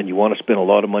and you want to spend a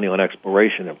lot of money on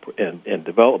exploration and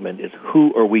development is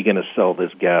who are we going to sell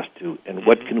this gas to and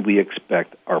what can we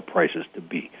expect our prices to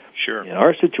be? Sure. In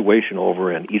our situation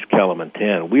over in East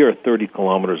Kalimantan, we are 30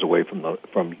 kilometers away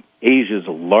from Asia's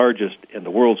largest and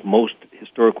the world's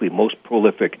historically most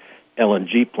prolific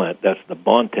LNG plant. That's the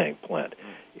Bontang plant.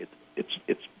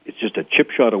 It's just a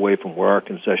chip shot away from where our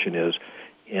concession is,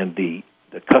 and the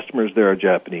customers there are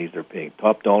Japanese. They're paying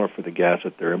top dollar for the gas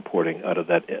that they're importing out of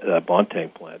that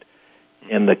Bontang plant,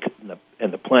 and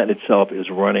the plant itself is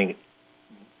running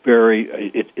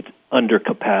it's under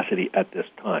capacity at this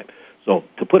time. So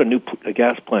to put a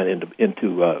gas plant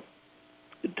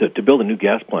to build a new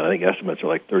gas plant, I think estimates are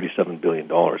like $37 billion,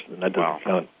 and that doesn't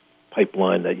count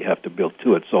pipeline that you have to build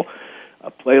to it. So a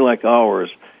play like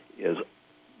ours is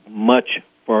much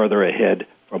farther ahead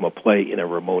from a play in a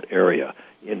remote area.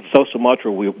 In South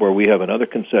Sumatra, where we have another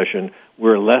concession,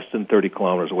 we're less than 30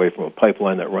 kilometers away from a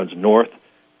pipeline that runs north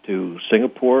to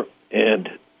Singapore and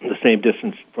the same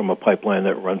distance from a pipeline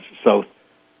that runs south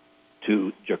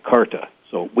to Jakarta.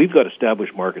 So we've got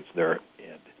established markets there,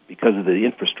 and because of the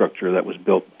infrastructure that was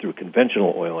built through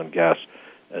conventional oil and gas,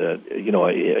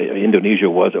 Indonesia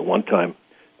was at one time,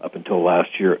 up until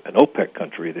last year, an OPEC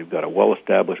country. They've got a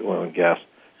well-established oil and gas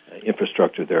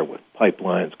infrastructure there with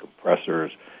pipelines,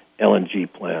 compressors,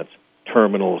 LNG plants,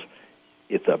 terminals.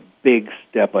 It's a big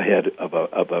step ahead of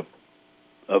a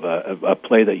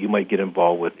play that you might get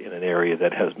involved with in an area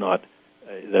that has not.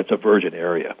 That's a virgin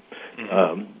area.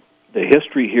 Mm-hmm. The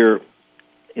history here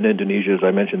in Indonesia, as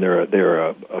I mentioned, they're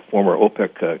a former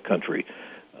OPEC country.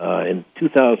 In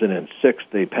 2006,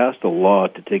 they passed a law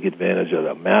to take advantage of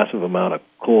the massive amount of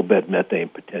coal bed methane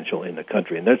potential in the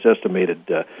country, and that's estimated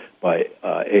by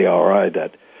ARI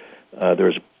that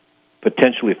there's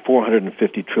potentially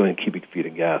 450 trillion cubic feet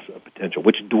of gas potential,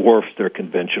 which dwarfs their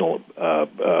conventional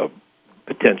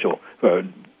potential,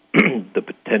 the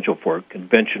potential for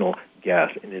conventional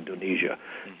gas in Indonesia.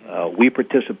 We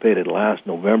participated last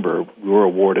November. We were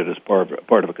awarded as part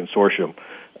of a consortium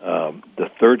the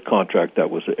third contract that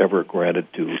was ever granted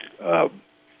to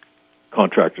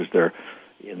contractors there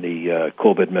in the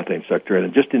coal bed methane sector.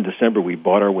 And just in December, we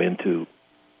bought our way into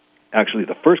actually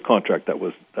the first contract that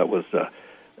was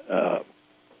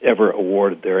ever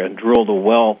awarded there, and drilled a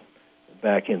well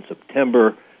back in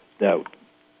September that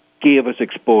gave us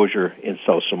exposure in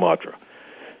South Sumatra.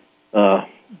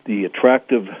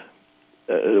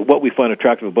 What we find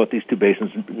attractive about these two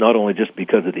basins, not only just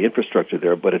because of the infrastructure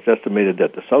there, but it's estimated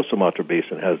that the South Sumatra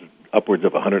Basin has upwards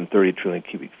of 130 trillion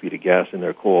cubic feet of gas in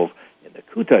their coals, and the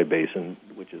Kutai Basin,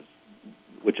 which is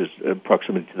in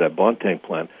proximity to that Bontang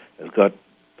plant, has got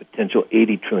potential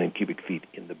 80 trillion cubic feet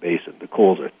in the basin. The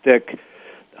coals are thick,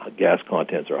 the gas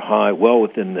contents are high, well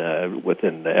within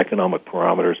the economic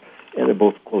parameters, and they're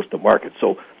both close to market.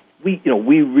 So we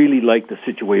really like the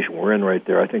situation we're in right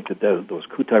there. I think that those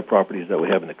Kutai properties that we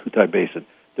have in the Kutai Basin,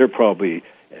 they're probably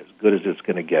as good as it's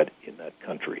going to get in that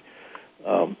country.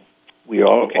 We are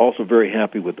also very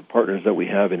happy with the partners that we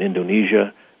have in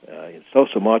Indonesia. In South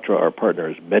Sumatra, our partner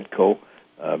is Medco,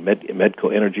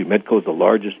 Medco Energy. Medco is the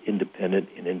largest independent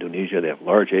in Indonesia. They have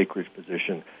large acreage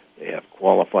position. They have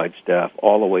qualified staff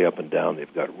all the way up and down.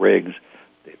 They've got rigs.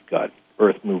 They've got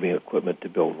earth-moving equipment to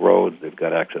build roads. They've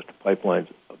got access to pipelines.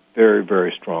 A very,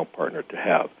 very strong partner to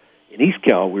have. In East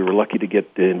Cal, we were lucky to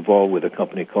get involved with a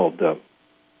company called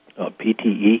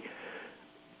PTE.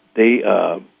 They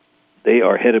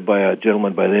are headed by a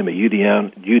gentleman by the name of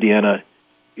Yudiana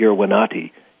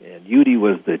Irwanati. And Yudi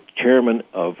was the chairman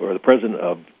or the president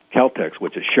of Caltex,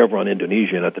 which is Chevron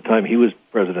Indonesia. And at the time he was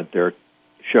president there,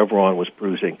 Chevron was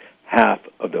producing half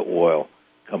of the oil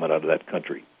coming out of that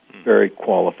country. Very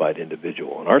qualified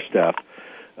individual. On our staff,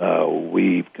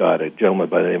 we've got a gentleman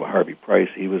by the name of Harvey Price.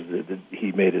 He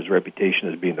made his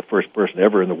reputation as being the first person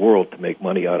ever in the world to make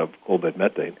money out of coal bed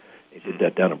methane. He did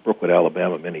that down in Brookwood,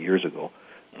 Alabama, many years ago.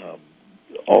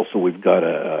 Also, we've got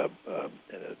a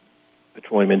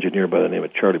petroleum engineer by the name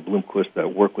of Charlie Bloomquist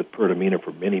that worked with Pertamina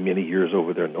for many, many years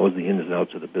over there, knows the ins and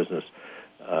outs of the business,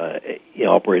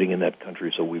 operating in that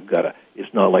country. So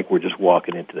it's not like we're just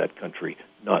walking into that country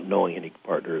not knowing any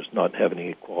partners, not having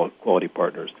any quality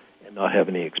partners, and not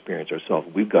having any experience ourselves.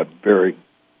 We've got very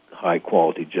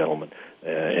high-quality gentlemen,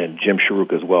 and Jim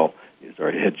Sharuk as well is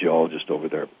our head geologist over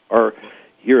there.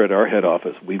 Here at our head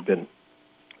office, we've been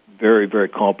very, very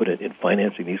competent in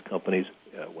financing these companies.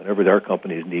 Whenever our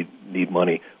companies need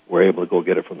money, we're able to go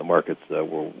get it from the markets.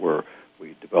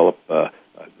 We develop a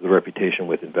good reputation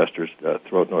with investors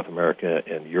throughout North America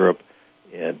and Europe,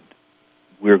 and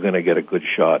we're going to get a good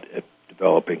shot at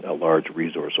developing a large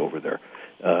resource over there.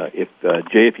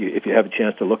 Jay, if you have a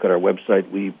chance to look at our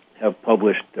website, we have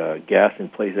published gas in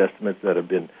place estimates that have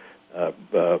been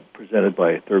presented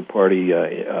by third-party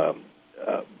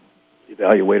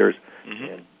evaluators.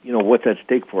 And what's at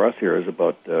stake for us here is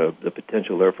about the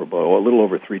potential there for about a little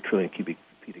over 3 trillion cubic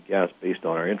feet of gas based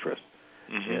on our interest.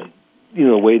 And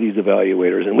the way these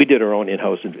evaluators, and we did our own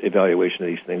in-house evaluation of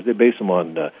these things, they base them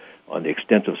on the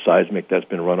extensive seismic that's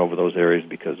been run over those areas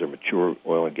because they're mature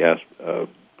oil and gas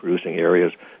producing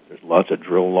areas. There's lots of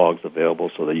drill logs available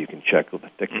so that you can check the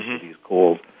thickness of these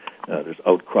coals. There's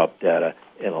outcrop data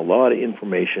and a lot of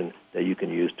information that you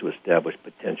can use to establish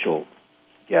potential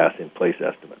gas in place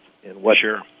estimates. And what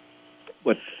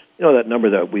that number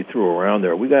that we threw around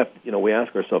there, we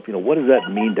ask ourselves, what does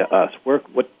that mean to us?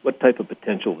 What type of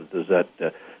potential does that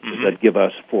give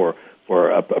us for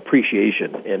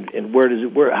appreciation, and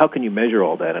how can you measure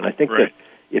all that? And I think that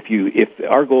if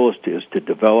our goal is to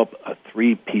develop a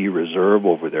 3P reserve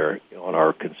over there on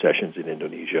our concessions in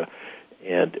Indonesia,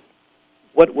 and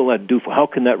what will that do how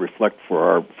can that reflect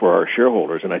for our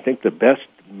shareholders? And I think the best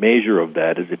measure of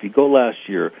that is if you go last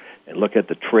year and look at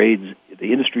the trades,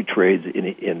 the industry trades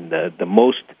in the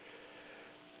most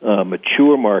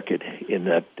mature market in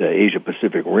that Asia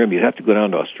Pacific rim, you'd have to go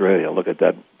down to Australia and look at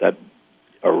that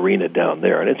arena down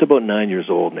there, and it's about 9 years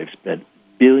old, and they've spent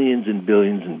billions and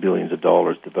billions and billions of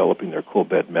dollars developing their coal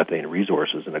bed methane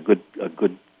resources. And a good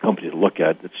company to look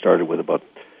at that started with about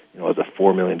as a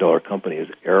 $4 million company is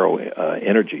Arrow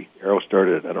Energy. Arrow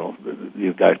started, I don't know,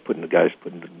 the guys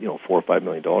putting $4 or $5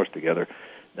 million together.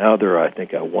 Now they're, I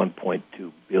think, at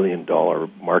 $1.2 billion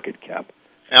market cap.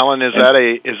 Alan, is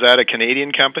that a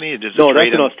Canadian company? No, that's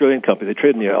an Australian company. They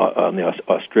trade on the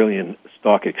Australian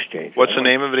Stock Exchange. What's the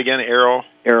name of it again? Arrow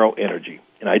Energy.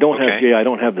 And I don't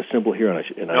have the symbol here.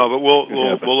 But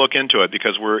we'll look into it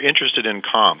because we're interested in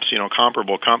comps,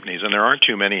 comparable companies, and there aren't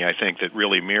too many, I think, that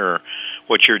really mirror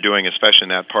what you're doing, especially in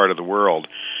that part of the world.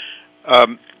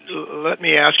 Let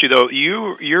me ask you though,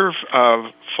 your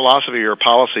philosophy, your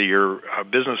policy, your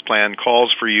business plan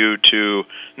calls for you to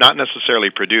not necessarily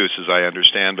produce, as I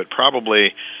understand, but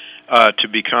probably to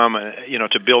become,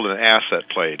 to build an asset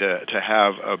play, to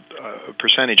have a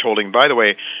percentage holding. By the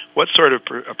way, what sort of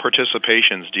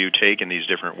participations do you take in these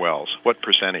different wells? What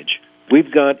percentage?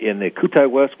 We've got in the Kutai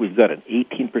West, we've got an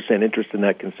 18% interest in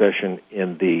that concession.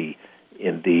 In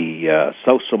the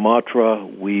South Sumatra,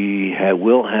 we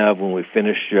will have, when we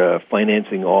finish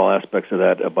financing all aspects of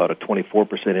that, about a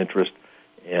 24% interest.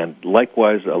 And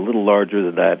likewise, a little larger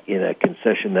than that in a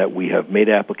concession that we have made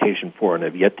application for and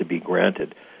have yet to be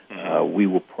granted. We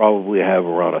will probably have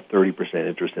around a 30%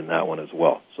 interest in that one as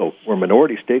well. So we're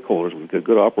minority stakeholders. We've got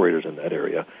good operators in that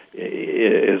area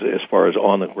as far as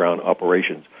on-the-ground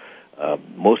operations.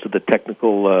 Most of the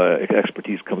technical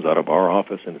expertise comes out of our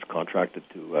office and is contracted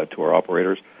to our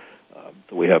operators.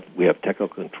 So we have technical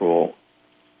control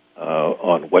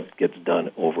on what gets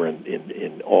done over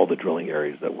in all the drilling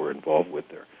areas that we're involved with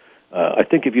there. I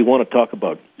think if you want to talk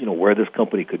about where this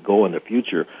company could go in the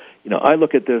future, I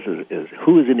look at this as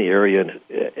who is in the area,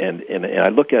 and I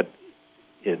look at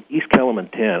in East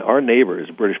Kalimantan, our neighbor is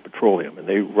British Petroleum, and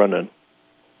they run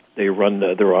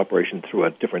their operation through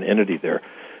a different entity there.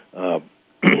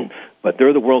 But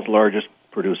they're the world's largest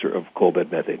producer of coal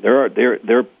bed methane.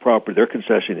 Their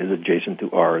concession is adjacent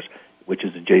to ours, which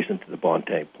is adjacent to the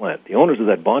Bontang plant. The owners of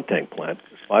that Bontang plant,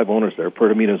 there's 5 owners there.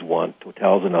 Pertamina is one,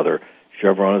 Total is another,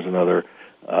 Chevron is another,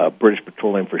 British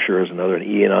Petroleum for sure is another, and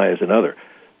Eni is another.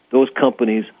 Those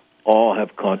companies all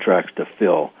have contracts to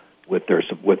fill with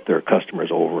their customers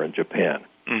over in Japan.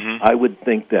 Mm-hmm. I would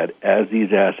think that as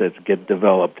these assets get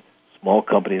developed, small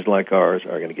companies like ours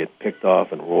are going to get picked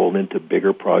off and rolled into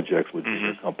bigger projects with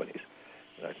bigger companies.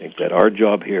 And I think that our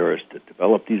job here is to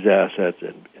develop these assets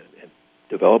and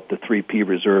develop the 3P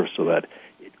reserve so that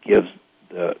it gives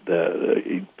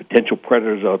the potential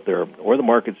predators out there or the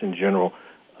markets in general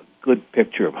a good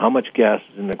picture of how much gas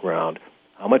is in the ground,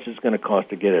 how much it's going to cost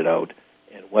to get it out,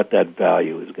 and what that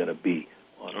value is going to be.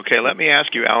 Okay, let me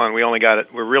ask you, Alan,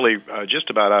 we're really just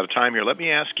about out of time here. Let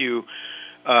me ask you,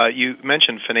 you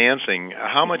mentioned financing.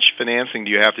 How much financing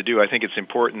do you have to do? I think it's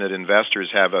important that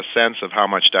investors have a sense of how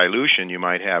much dilution you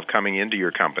might have coming into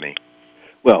your company.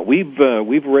 Well, we've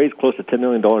raised close to $10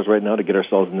 million right now to get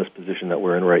ourselves in this position that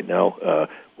we're in right now.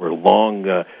 We're long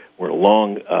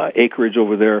acreage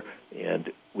over there,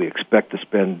 and we expect to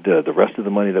spend the rest of the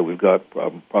money that we've got,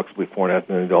 approximately $4.5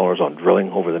 million, on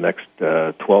drilling over the next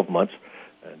 12 months,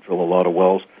 and drill a lot of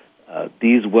wells.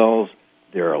 These wells,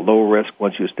 they're a low risk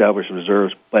once you establish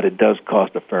reserves, but it does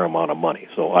cost a fair amount of money.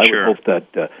 So I would hope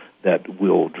that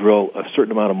we'll drill a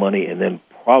certain amount of money and then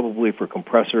probably for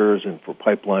compressors and for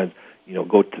pipelines,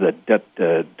 go to the debt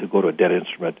to go to a debt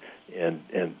instrument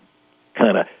and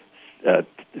kind of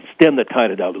stem the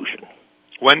tide of dilution.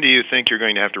 When do you think you're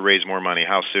going to have to raise more money?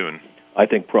 How soon? I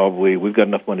think probably we've got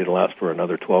enough money to last for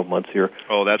another 12 months here.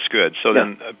 Oh, that's good. So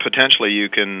then potentially you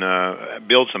can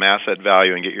build some asset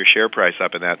value and get your share price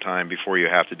up in that time before you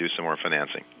have to do some more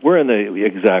financing. We're in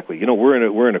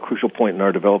we're in a crucial point in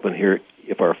our development here.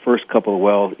 If our first couple of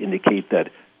wells indicate that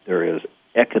there is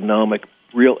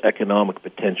real economic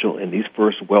potential in these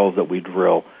first wells that we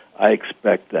drill, I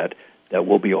expect that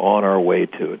we'll be on our way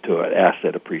to an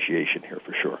asset appreciation here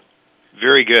for sure.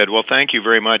 Very good. Well, thank you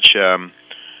very much.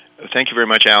 Thank you very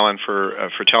much, Alan,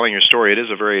 for telling your story. It is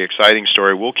a very exciting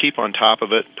story. We'll keep on top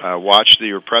of it, watch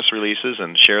your press releases,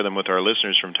 and share them with our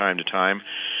listeners from time to time.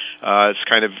 It's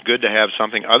kind of good to have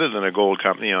something other than a gold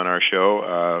company on our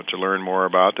show to learn more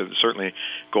about. Certainly,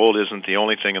 gold isn't the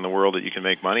only thing in the world that you can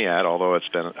make money at, although it's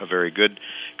been a very good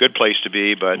place to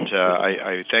be. But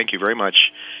I thank you very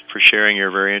much for sharing your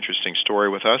very interesting story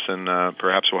with us, and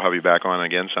perhaps we'll have you back on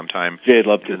again sometime. Jay, I'd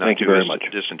love to. Thank you very much.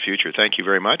 Distant future. Thank you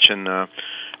very much, and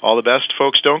all the best,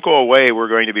 folks. Don't go away. We're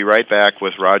going to be right back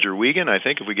with Roger Wiegand, I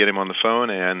think, if we get him on the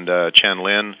phone, and Chen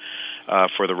Lin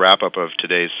for the wrap-up of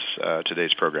today's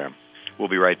program. We'll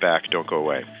be right back. Don't go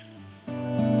away.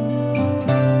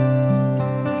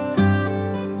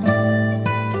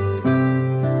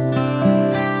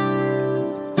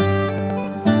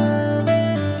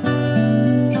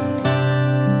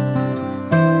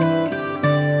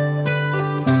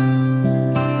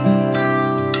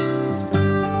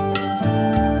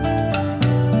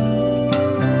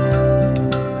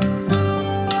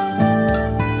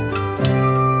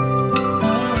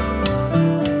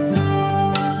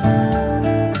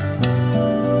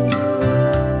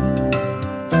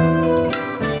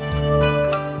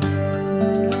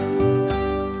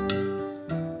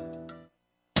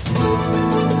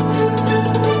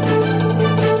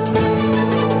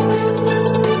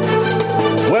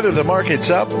 The market's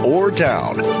up or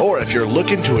down, or if you're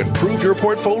looking to improve your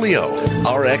portfolio,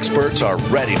 our experts are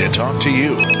ready to talk to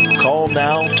you. Call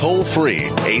now toll free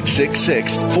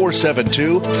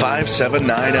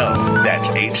 866-472-5790. That's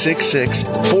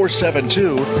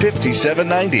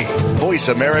 866-472-5790. Voice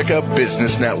America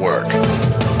Business Network.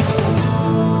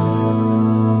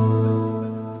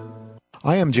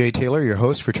 I am Jay Taylor, your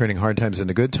host for Turning Hard Times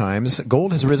into Good Times.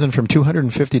 Gold has risen from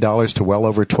 $250 to well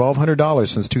over $1,200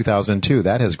 since 2002.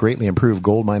 That has greatly improved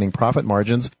gold mining profit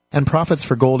margins and profits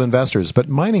for gold investors. But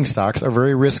mining stocks are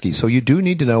very risky, so you do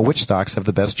need to know which stocks have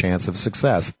the best chance of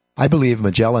success. I believe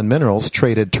Magellan Minerals,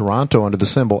 traded Toronto under the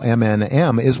symbol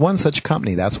MNM, is one such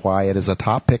company. That's why it is a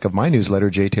top pick of my newsletter,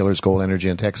 Jay Taylor's Gold, Energy,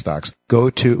 and Tech Stocks. Go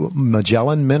to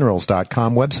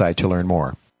MagellanMinerals.com website to learn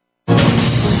more.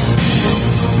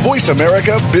 Voice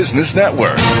America Business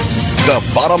Network, the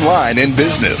bottom line in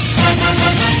business.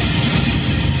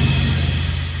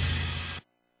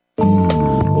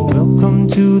 Welcome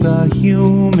to the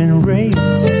human race.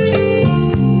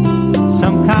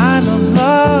 Some kind of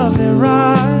love and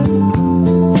ride.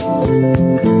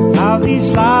 I'll be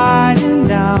sliding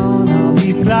down, I'll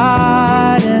be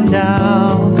gliding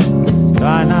down.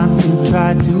 Try not to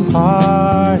try too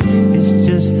hard, it's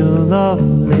just a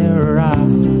lovely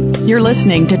ride. You're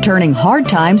listening to Turning Hard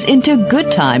Times into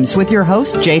Good Times with your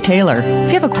host, Jay Taylor.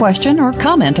 If you have a question or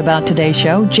comment about today's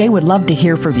show, Jay would love to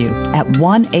hear from you at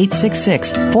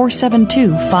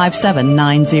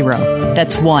 1-866-472-5790.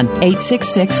 That's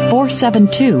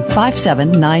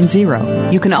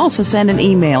 1-866-472-5790. You can also send an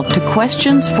email to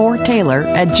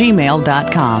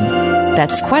questionsfortaylor@gmail.com.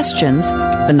 That's questions,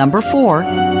 the number 4,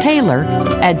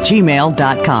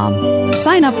 Taylor@gmail.com.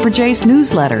 Sign up for Jay's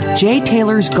newsletter, Jay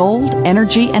Taylor's Gold,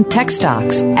 Energy, and Tech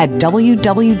Stocks at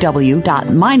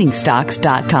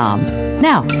www.miningstocks.com.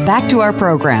 Now, back to our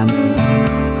program.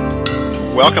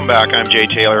 Welcome back. I'm Jay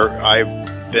Taylor. I've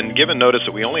been given notice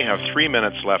that we only have 3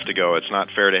 minutes left to go. It's not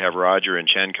fair to have Roger and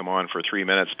Chen come on for 3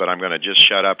 minutes, but I'm going to just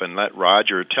shut up and let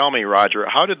Roger. Tell me, Roger,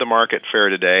 how did the market fare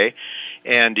today?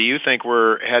 And do you think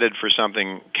we're headed for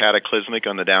something cataclysmic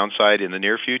on the downside in the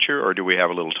near future, or do we have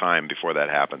a little time before that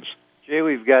happens? Jay,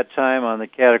 we've got time on the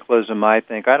cataclysm, I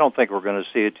think. I don't think we're going to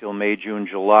see it till May, June,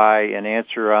 July. And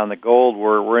answer on the gold,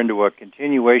 we're into a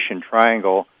continuation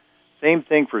triangle. Same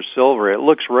thing for silver. It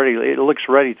looks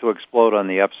ready to explode on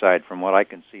the upside from what I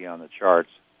can see on the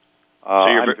charts. So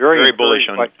you're very bullish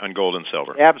on gold and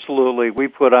silver. Absolutely. We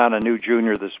put on a new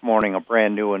junior this morning, a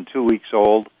brand new one, 2 weeks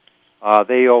old.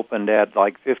 They opened at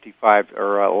like 55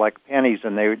 or like pennies,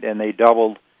 and they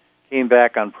doubled, came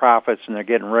back on profits, and they're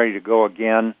getting ready to go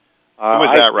again. Who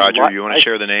was that, Roger? You want to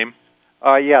share the name?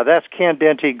 Yeah, that's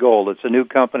Candente Gold. It's a new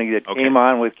company that came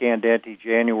on with Candente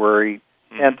January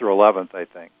 10th or 11th, I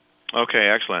think. Okay,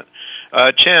 excellent.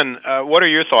 Chen, what are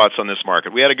your thoughts on this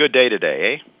market? We had a good day today,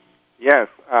 eh? Yes,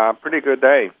 pretty good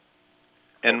day.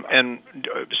 And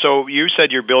so you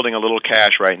said you're building a little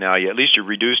cash right now. At least you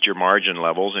reduced your margin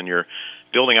levels, and you're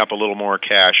building up a little more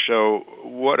cash. So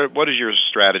what is your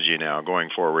strategy now going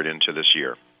forward into this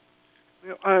year?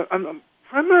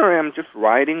 Primarily, I'm just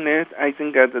riding it. I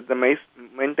think that the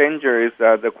main danger is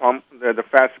the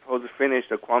Fed supposed to finish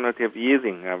the quantitative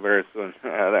easing very soon.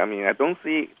 I mean, I don't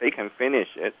see they can finish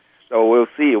it. So we'll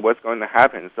see what's going to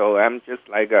happen. So I'm just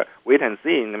like wait and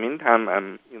see. In the meantime,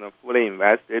 I'm fully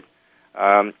invested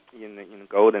in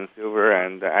gold and silver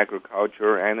and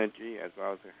agriculture, energy, as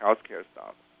well as the healthcare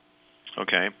stuff.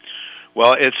 Okay.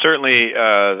 Well, it's certainly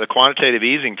the quantitative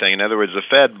easing thing. In other words, the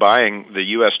Fed buying the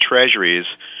U.S. Treasuries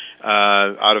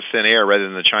out of thin air rather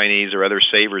than the Chinese or other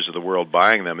savers of the world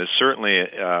buying them is certainly,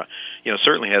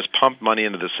 certainly has pumped money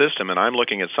into the system. And I'm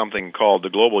looking at something called the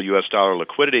Global U.S. Dollar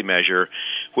Liquidity Measure,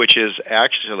 which is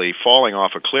actually falling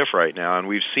off a cliff right now. And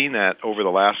we've seen that over the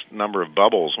last number of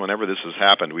bubbles. Whenever this has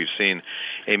happened, we've seen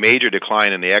a major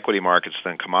decline in the equity markets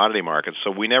than commodity markets. So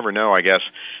we never know, I guess,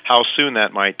 how soon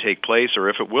that might take place or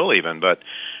if it will even. But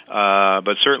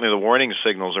certainly the warning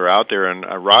signals are out there. And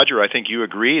Roger, I think you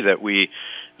agree that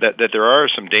that there are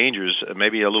some dangers,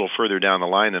 maybe a little further down the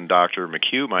line than Dr.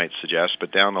 McHugh might suggest,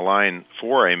 but down the line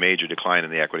for a major decline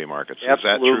in the equity markets.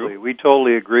 Absolutely. Is that true? We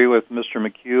totally agree with Mr.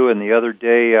 McHugh, and the other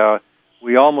day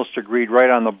we almost agreed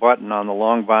right on the button on the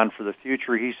long bond for the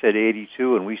future. He said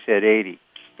 82, and we said 80.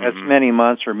 That's many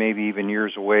months or maybe even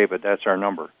years away, but that's our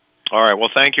number. All right. Well,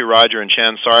 thank you, Roger and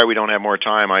Chen. Sorry we don't have more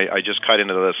time. I just cut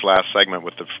into this last segment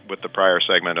with the prior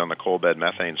segment on the coal bed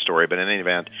methane story. But in any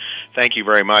event, thank you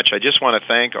very much. I just want to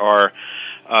thank our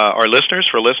listeners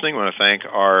for listening. I want to thank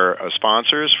our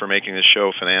sponsors for making this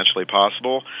show financially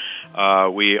possible.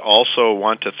 We also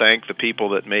want to thank the people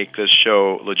that make this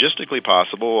show logistically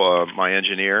possible. My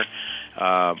engineer,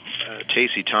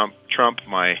 Casey Trump,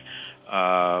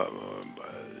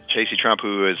 Casey Trump,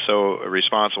 who is so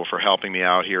responsible for helping me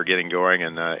out here getting going,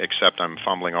 and except I'm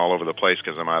fumbling all over the place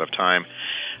because I'm out of time.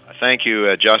 Thank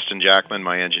you, Justin Jackman,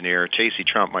 my engineer, Casey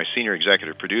Trump, my senior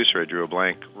executive producer. I drew a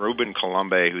blank. Ruben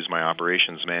Colombe, who's my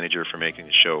operations manager, for making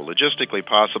the show logistically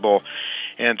possible.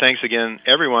 And thanks again,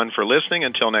 everyone, for listening.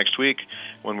 Until next week,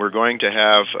 when we're going to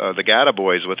have the Gata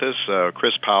Boys with us,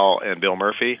 Chris Powell and Bill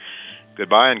Murphy.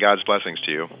 Goodbye, and God's blessings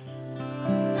to you.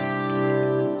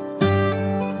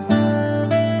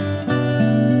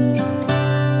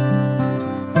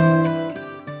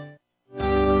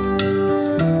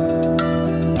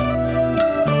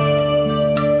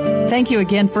 Thank you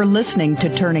again for listening to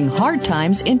Turning Hard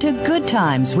Times into Good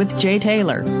Times with Jay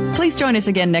Taylor. Please join us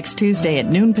again next Tuesday at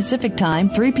noon Pacific Time,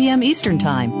 3 p.m. Eastern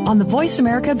Time on the Voice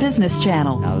America Business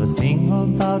Channel. Now the thing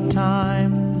about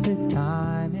time